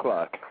up that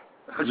clock.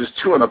 I'm just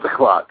chewing up the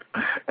clock.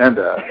 And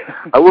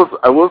I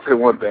will say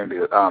one thing,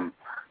 dude.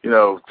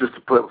 Just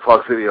to put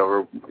Fox City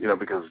over,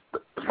 because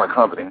it's my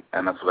company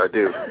and that's what I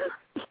do.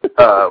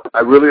 I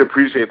really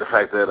appreciate the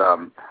fact that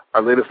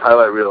our latest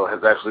highlight reel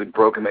has actually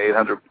broken the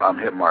 800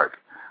 hit mark.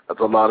 That's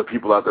a lot of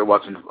people out there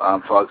watching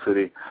Fox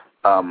City.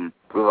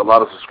 We have a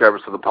lot of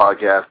subscribers to the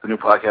podcast. The new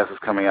podcast is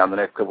coming out in the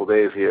next couple of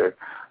days here.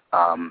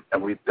 And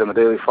the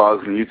daily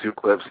Fogs and YouTube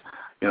clips,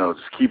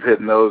 just keep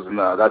hitting those, and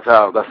that's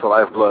the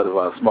lifeblood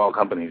of small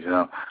companies,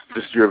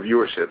 just your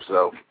viewership.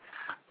 So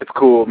it's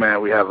cool,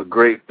 man. We have a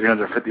great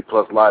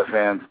 350-plus live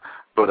fans,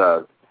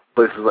 but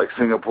places like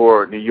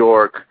Singapore, New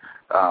York,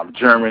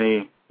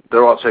 Germany,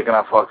 they're all checking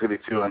out Fox City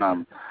too, and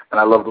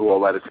I love the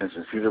worldwide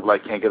attention. Caesar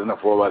Black can't get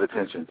enough worldwide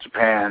attention.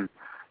 Japan,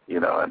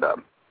 and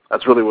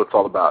that's really what it's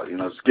all about,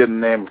 just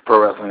getting the name of pro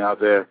wrestling out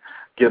there,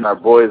 getting our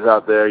boys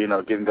out there,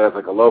 getting guys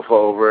like Alofa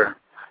over,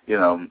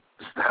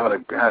 just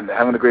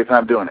having a great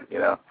time doing it,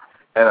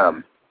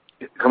 and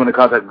coming in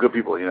contact with good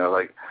people,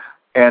 like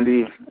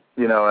Andy,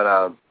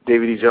 and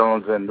David E.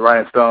 Jones and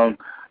Ryan Stone,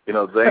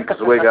 the Anchors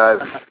Away guys,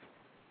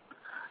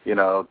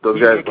 those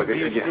guys.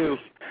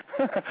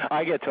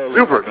 I get totally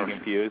super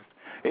confused.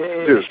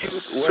 Dude,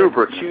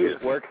 super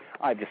confused. Work.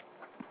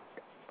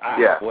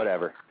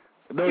 Whatever.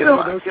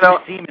 Those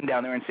seamen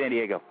down there in San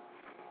Diego.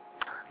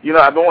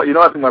 I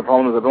think my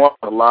problem is I've been watching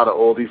a lot of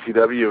old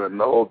ECW and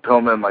the old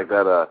Pillman like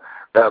that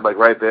like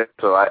right there.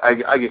 So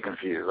I get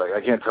confused. Like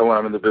I can't tell when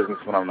I'm in the business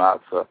when I'm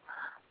not. So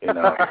so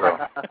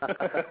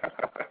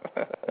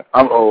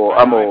I'm old.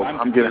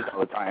 I'm getting all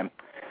the time.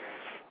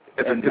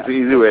 It's an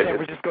easy way. San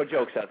Francisco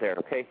jokes out there,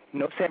 okay?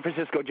 No San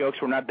Francisco jokes.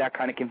 We're not that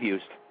kind of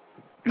confused.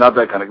 Not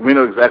that kind of. We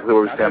know exactly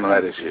where we stand on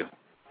that issue.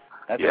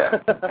 That's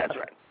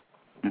right.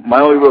 My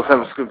only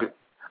San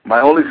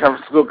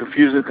Francisco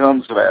confusion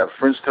comes if I have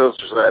French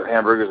toast or if I have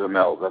hamburgers and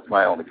Mel's. That's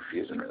my only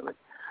confusion, really.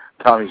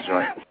 Tommy's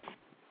Joint.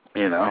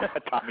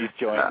 Tommy's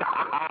Joint.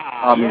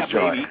 Tommy's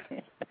Joint.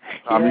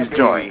 Tommy's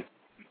Joint.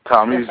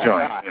 Tommy's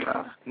Joint.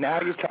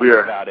 Now you're talking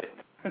about it.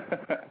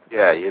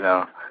 Yeah,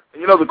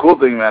 the cool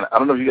thing, man, I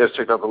don't know if you guys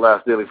checked out the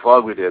last Daily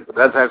Vlog we did, but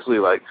that's actually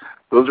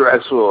those are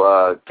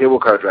actual cable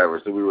car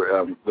drivers that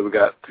we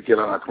got to get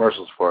on our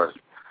commercials for us.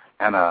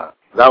 And that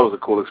was a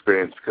cool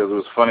experience because it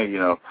was funny,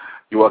 you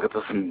walk up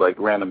to some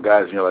random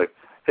guys and you're like,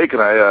 hey, can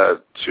I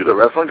shoot a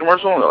wrestling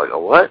commercial? And they're like, oh,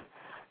 what?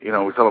 We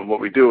tell them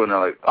what we do, and they're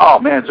like, oh,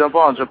 man, jump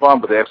on.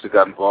 But they actually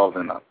got involved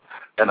in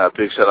a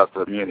big shout-out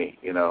to Muni.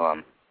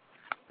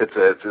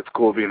 It's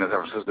cool being in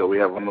San Francisco. We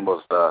have one of the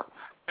most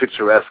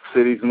picturesque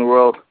cities in the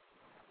world.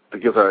 That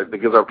gives our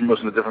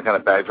promotion a different kind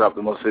of backdrop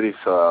than most cities,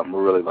 so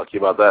we're really lucky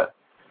about that.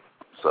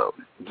 So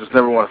just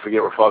never want to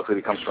forget where Fox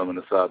City comes from, and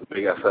it's the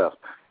Big SF.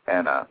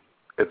 And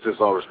it's just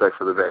all respect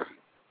for the day.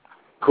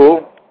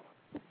 Cool?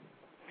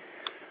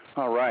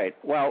 All right.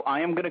 Well,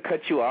 I am going to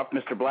cut you off,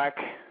 Mr. Black.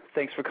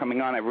 Thanks for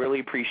coming on. I really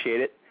appreciate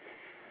it.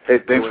 Hey,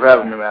 thanks for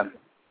having me, man.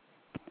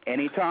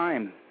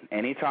 Anytime.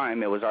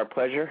 It was our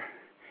pleasure.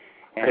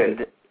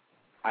 And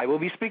I will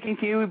be speaking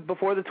to you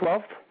before the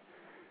 12th.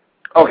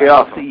 Okay,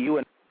 awesome.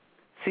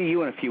 See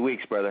you in a few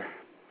weeks, brother.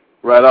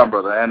 Right on,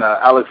 brother. And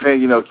Alex, hey,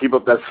 keep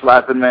up that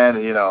slapping, man.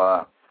 And, you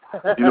know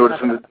where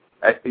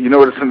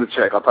to send the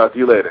check. I'll talk to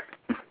you later.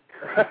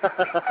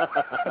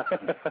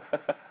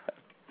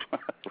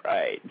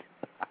 Right.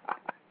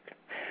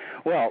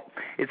 Well,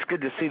 it's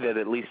good to see that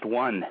at least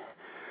one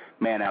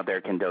man out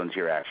there condones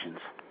your actions.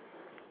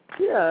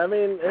 Yeah, I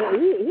mean,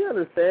 he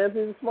understands.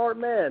 He's a smart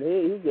man.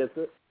 He gets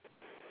it.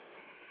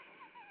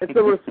 It's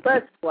a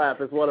respect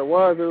slap is what it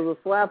was. It was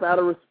a slap out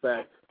of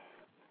respect.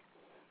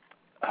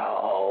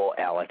 Oh,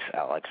 Alex.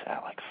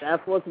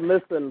 That's what's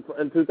missing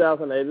in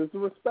 2008 is a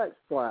respect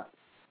slap.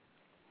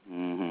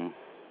 Mm-hmm.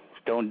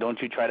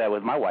 Don't you try that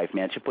with my wife,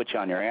 man. She'll put you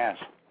on your ass.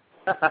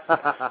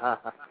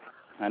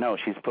 I know.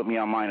 She's put me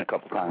on mine a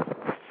couple times.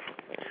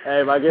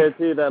 Hey, I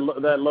guarantee you that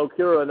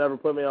Locura never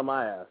put me on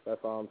my ass.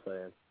 That's all I'm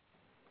saying.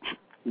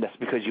 That's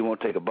because you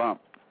won't take a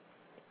bump.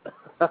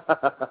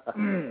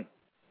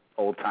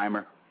 Old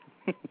timer.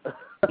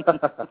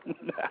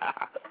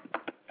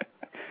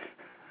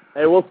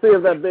 Hey, we'll see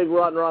if that big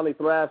Rotten Ronnie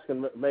Thrash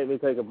can make me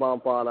take a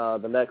bump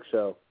on the next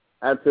show.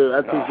 That's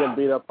who's getting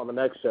beat up on the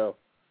next show.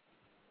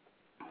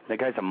 That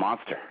guy's a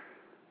monster.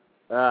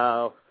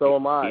 So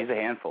am I. He's a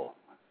handful.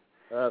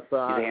 He's a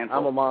handful.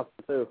 I'm a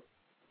monster too.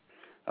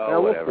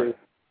 Oh, whatever.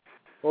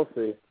 We'll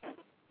see.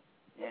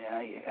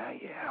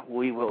 Yeah.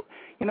 We will.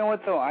 You know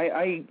what, though?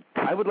 I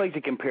would like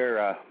to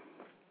compare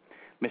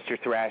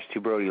Mr. Thrash to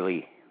Brody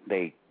Lee.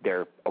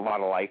 They're a lot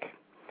alike.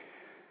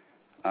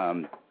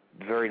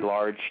 Very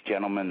large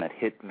gentlemen that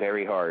hit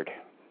very hard.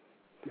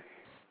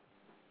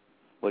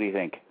 What do you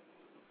think?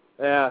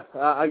 Yeah,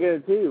 I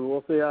guarantee you.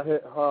 We'll see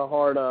how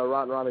hard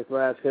Rotten Ronnie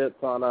Thrash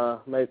hits on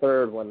May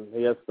 3rd when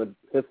he hits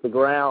the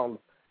ground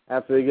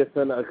after he gets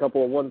in a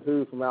couple of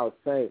 1-2s from Alex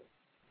Saint.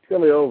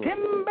 gonna be over.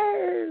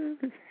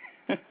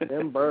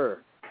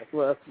 Timber. That's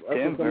what's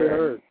gonna be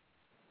heard.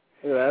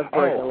 Yeah, that's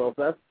breaking a little.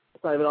 That's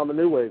not even on the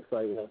New Wave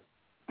site yet.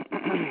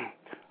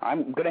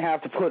 I'm gonna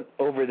have to put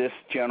over this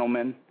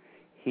gentleman.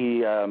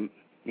 He's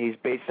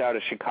based out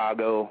of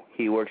Chicago.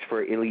 He works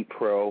for Elite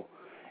Pro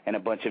and a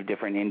bunch of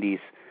different indies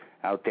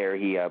out there.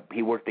 He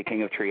worked the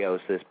King of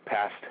Trios this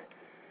past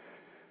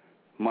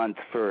month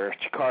for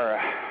Chikara.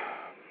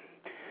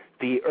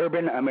 The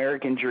Urban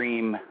American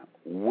Dream,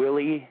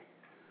 Willie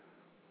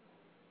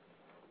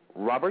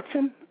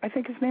Robertson, I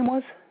think his name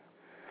was.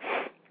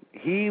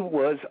 He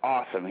was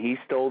awesome. He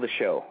stole the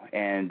show.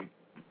 And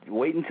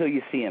wait until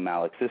you see him,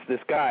 Alex.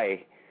 This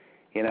guy,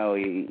 he's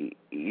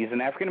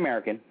an African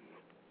American,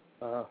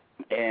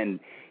 and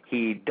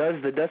he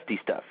does the dusty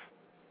stuff.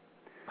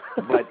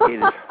 But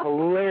it is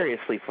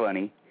hilariously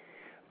funny.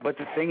 But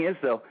the thing is,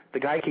 though, the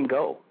guy can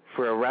go.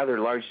 For a rather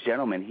large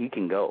gentleman, he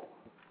can go.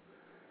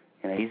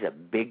 He's a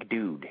big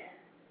dude.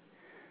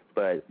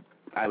 But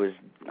I was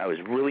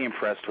really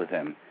impressed with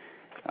him.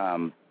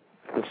 The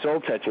Soul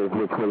Touchers,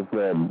 which was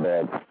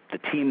the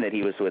team that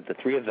he was with, the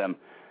three of them,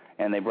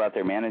 and they brought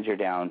their manager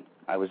down.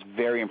 I was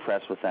very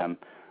impressed with them.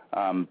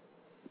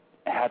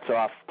 Hats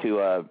off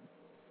to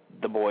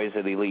the boys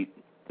at Elite,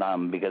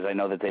 because I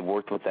know that they've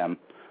worked with them.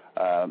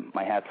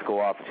 My hats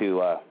go off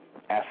to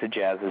Acid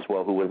Jazz as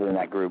well, who was in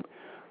that group,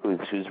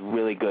 who's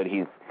really good.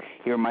 He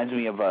reminds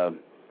me of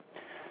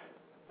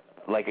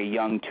like a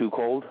young Too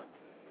Cold.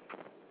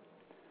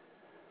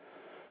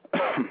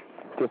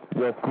 just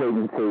wait until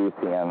you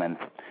see him, and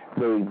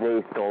they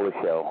stole the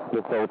show.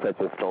 The Soul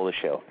Touchers stole the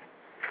show.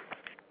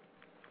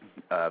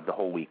 The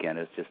whole weekend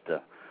is just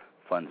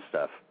fun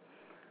stuff.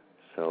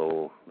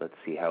 So let's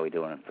see how we're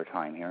doing for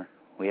time here.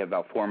 We have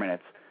about 4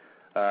 minutes.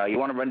 You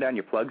want to run down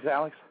your plugs,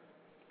 Alex?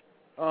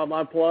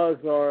 My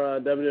plugs are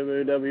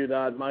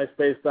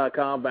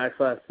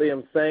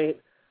www.myspace.com/CMSaint.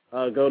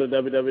 Go to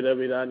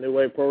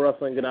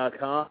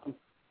www.newwaveprowrestling.com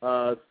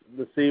to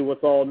see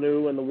what's all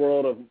new in the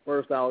world of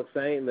first Alex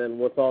Saint, and then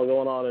what's all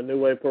going on in New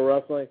Wave Pro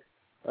Wrestling.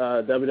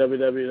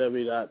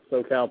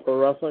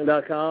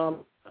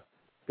 www.socalprowrestling.com.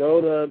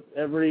 Go to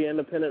every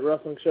independent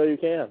wrestling show you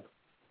can.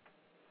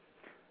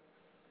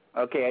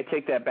 Okay, I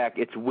take that back.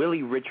 It's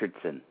Willie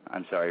Richardson.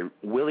 I'm sorry,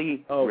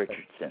 Willie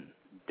Richardson.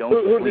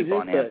 Don't sleep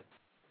on him.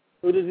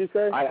 Who did you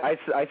say?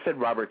 I said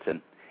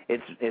Robertson.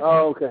 It's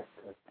okay.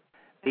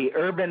 The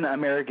Urban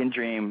American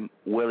Dream,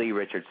 Willie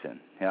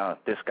Richardson.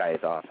 This guy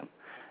is awesome.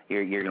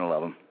 You're gonna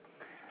love him.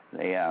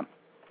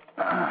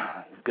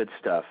 Good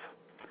stuff.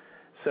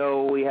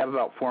 So we have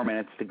about 4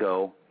 minutes to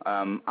go.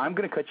 I'm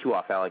gonna cut you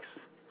off, Alex.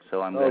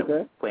 So I'm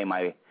gonna play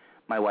my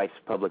wife's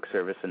public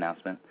service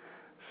announcement.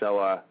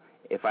 So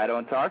if I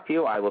don't talk to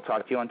you, I will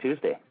talk to you on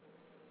Tuesday.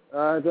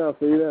 All right, I'll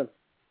see you then.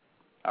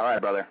 All right,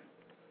 brother.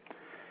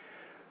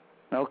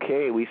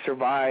 Okay, we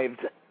survived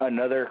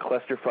another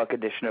clusterfuck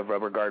edition of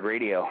Rubber Guard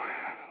Radio.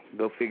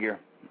 Go figure.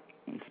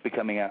 It's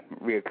becoming a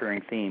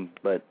reoccurring theme,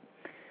 but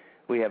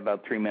we have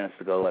about 3 minutes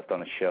to go left on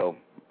the show.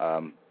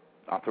 I'll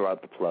throw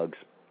out the plugs.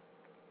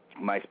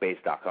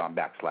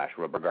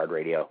 MySpace.com/Rubber Guard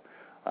Radio.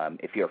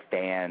 If you're a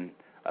fan,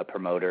 a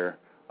promoter,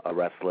 a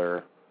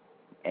wrestler,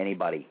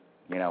 anybody,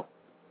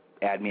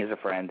 add me as a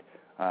friend.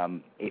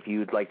 If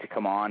you'd like to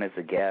come on as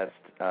a guest,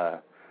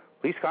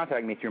 please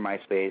contact me through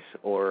MySpace,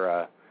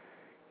 or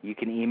you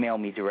can email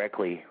me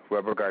directly,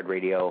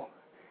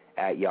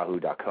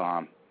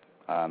 rubberguardradio@yahoo.com.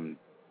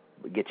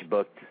 Get you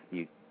booked.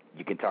 You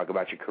can talk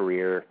about your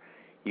career.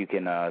 You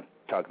can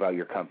talk about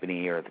your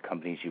company or the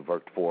companies you've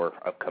worked for,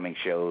 upcoming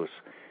shows,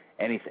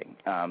 anything.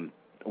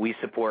 We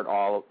support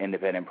all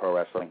independent pro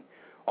wrestling.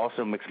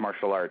 Also mixed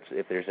martial arts.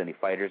 If there's any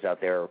fighters out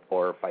there,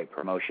 or fight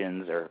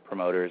promotions or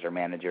promoters or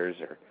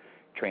managers or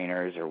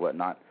trainers or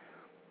whatnot,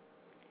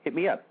 hit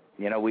me up.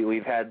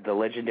 We've had the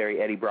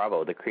legendary Eddie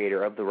Bravo, the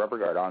creator of the Rubber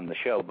Guard, on the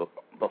show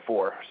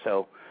before.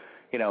 So,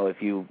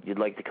 if you'd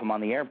like to come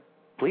on the air,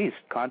 please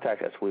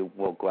contact us. We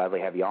will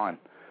gladly have you on.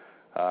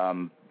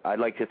 I'd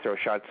like to throw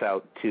shots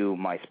out to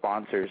my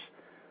sponsors,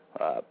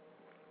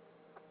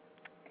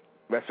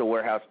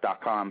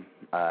 WrestleWarehouse.com.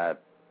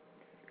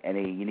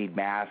 You need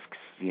masks,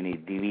 you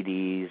need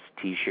DVDs,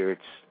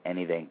 T-shirts,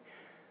 anything.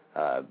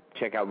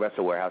 Check out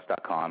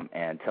WrestleWarehouse.com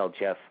and tell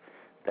Jeff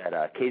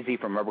that KZ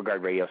from Rubber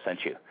Guard Radio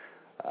sent you.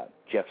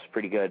 Jeff's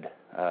pretty good.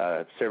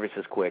 Service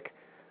is quick.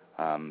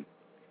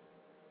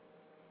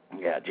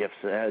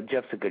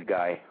 Jeff's a good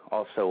guy.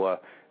 Also,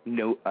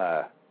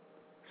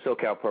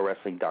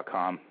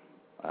 SoCalProWrestling.com.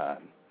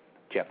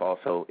 Jeff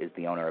also is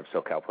the owner of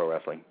SoCal Pro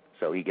Wrestling,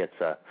 so he gets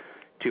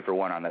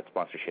 2-for-1 on that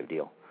sponsorship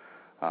deal.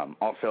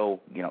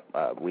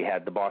 We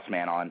had the boss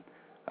man on,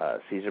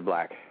 Caesar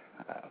Black,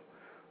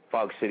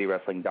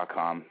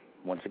 FogCityWrestling.com.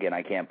 Once again,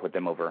 I can't put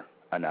them over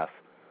enough.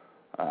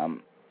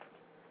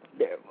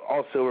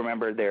 Also,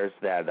 remember, there's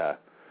that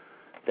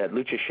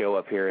Lucha show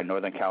up here in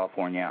Northern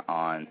California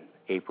on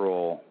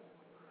April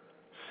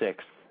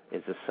 6th.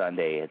 It's a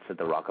Sunday. It's at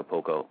the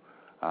Rocapoco,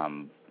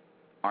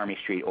 Army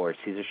Street, or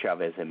Cesar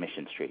Chavez and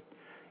Mission Street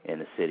in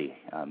the city,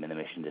 in the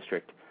Mission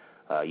District.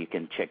 You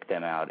can check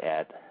them out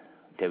at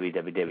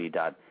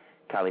www.kzpromotions.com.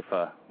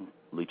 Califa,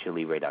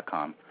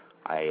 LuchaLibre.com.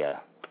 I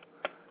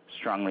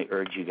strongly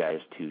urge you guys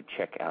to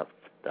check out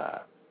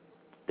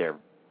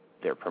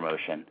their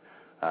promotion.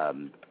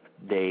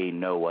 They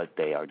know what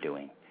they are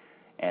doing.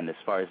 And as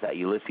far as that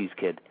Ulysses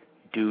kid,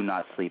 do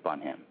not sleep on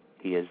him.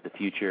 He is the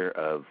future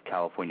of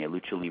California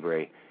Lucha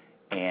Libre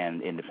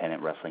and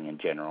independent wrestling in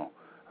general.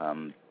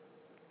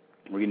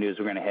 What we're going to do is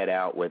we're going to head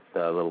out with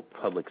a little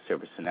public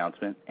service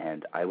announcement,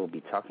 and I will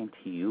be talking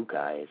to you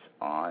guys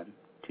on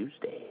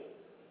Tuesday.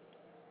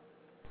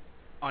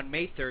 On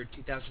May 3rd,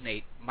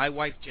 2008, my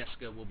wife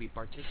Jessica will be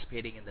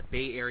participating in the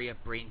Bay Area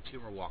Brain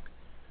Tumor Walk.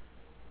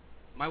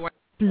 My wife...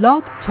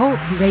 Blog Talk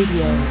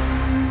Radio.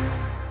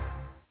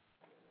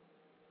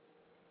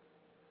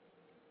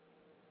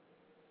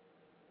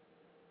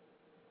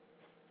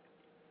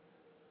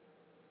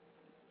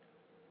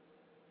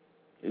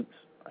 Oops,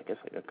 I guess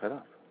I got cut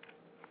off.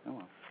 Oh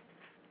well.